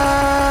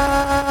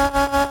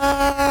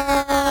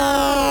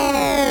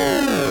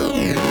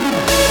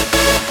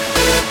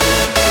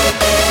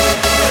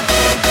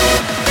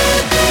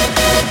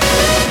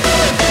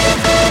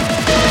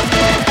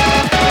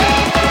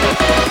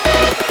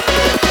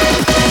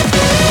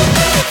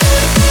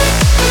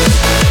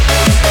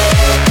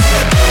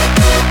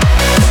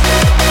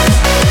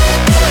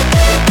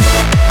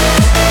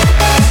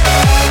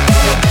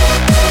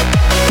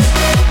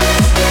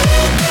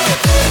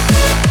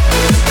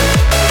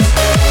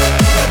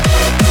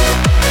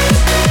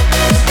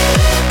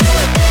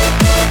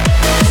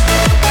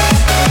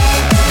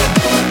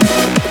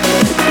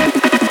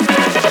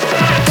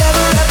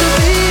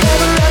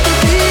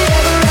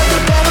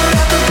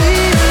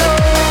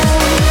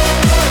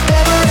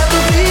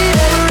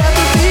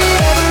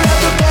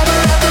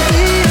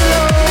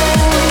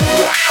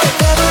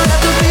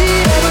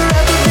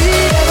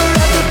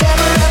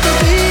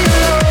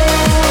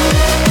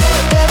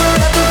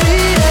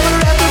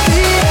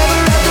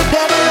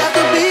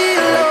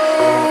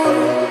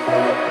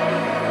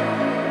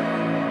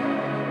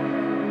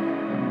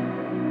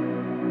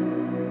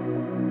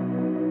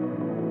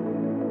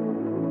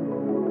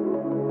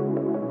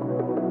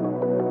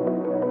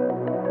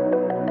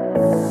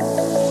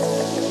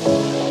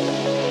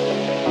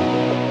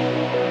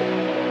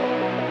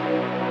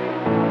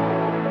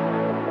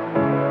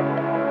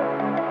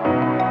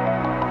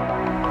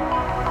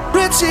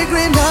 Pretty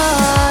green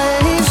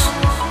eyes,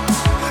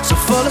 so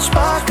full of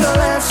sparkle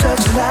and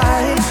such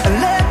light. And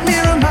let me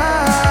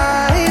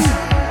remind,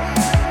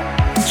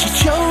 she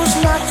chose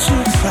not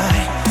to cry,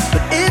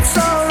 but it's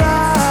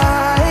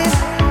alright.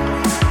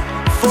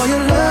 For your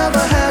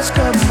lover has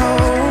come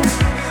home,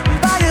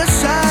 by your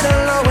side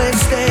I'll always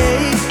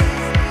stay.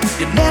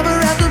 You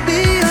never have to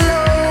be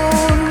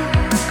alone,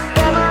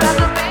 never have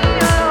to be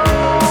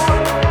alone,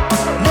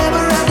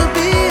 never have to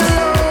be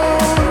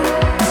alone,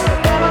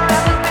 never have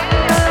to be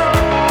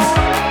alone,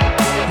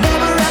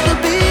 never have to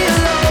be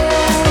alone.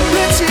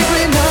 Pretty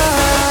green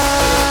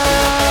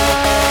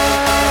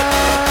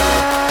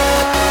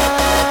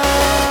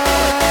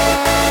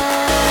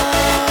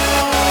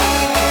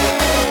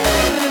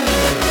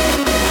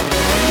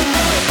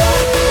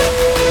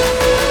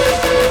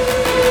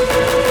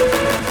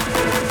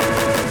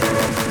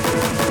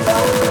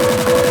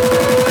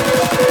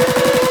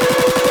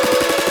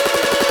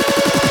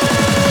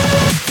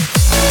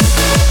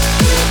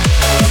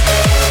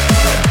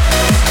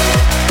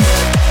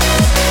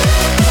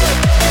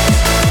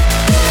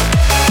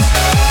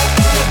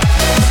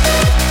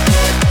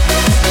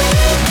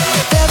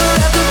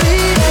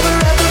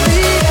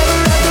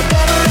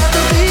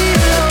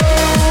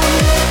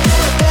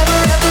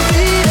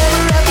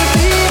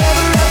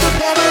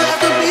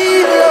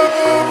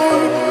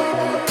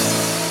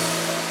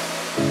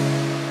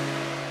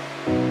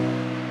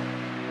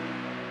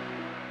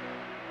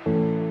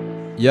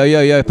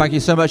Yo. Thank you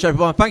so much,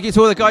 everyone. Thank you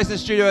to all the guys in the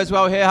studio as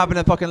well here having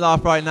a fucking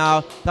laugh right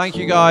now. Thank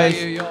you, guys.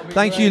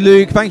 Thank you,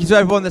 Luke. Thank you to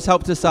everyone that's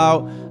helped us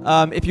out.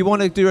 If you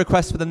want to do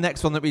requests for the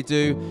next one that we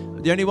do,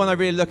 the only one I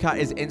really look at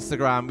is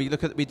Instagram.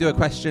 We do a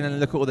question and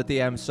look at all the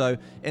DMs. So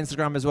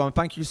Instagram as well. And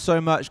thank you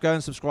so much. Go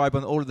and subscribe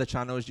on all of the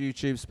channels,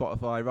 YouTube,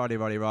 Spotify,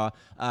 rah.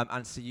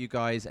 And see you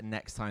guys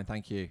next time.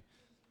 Thank you.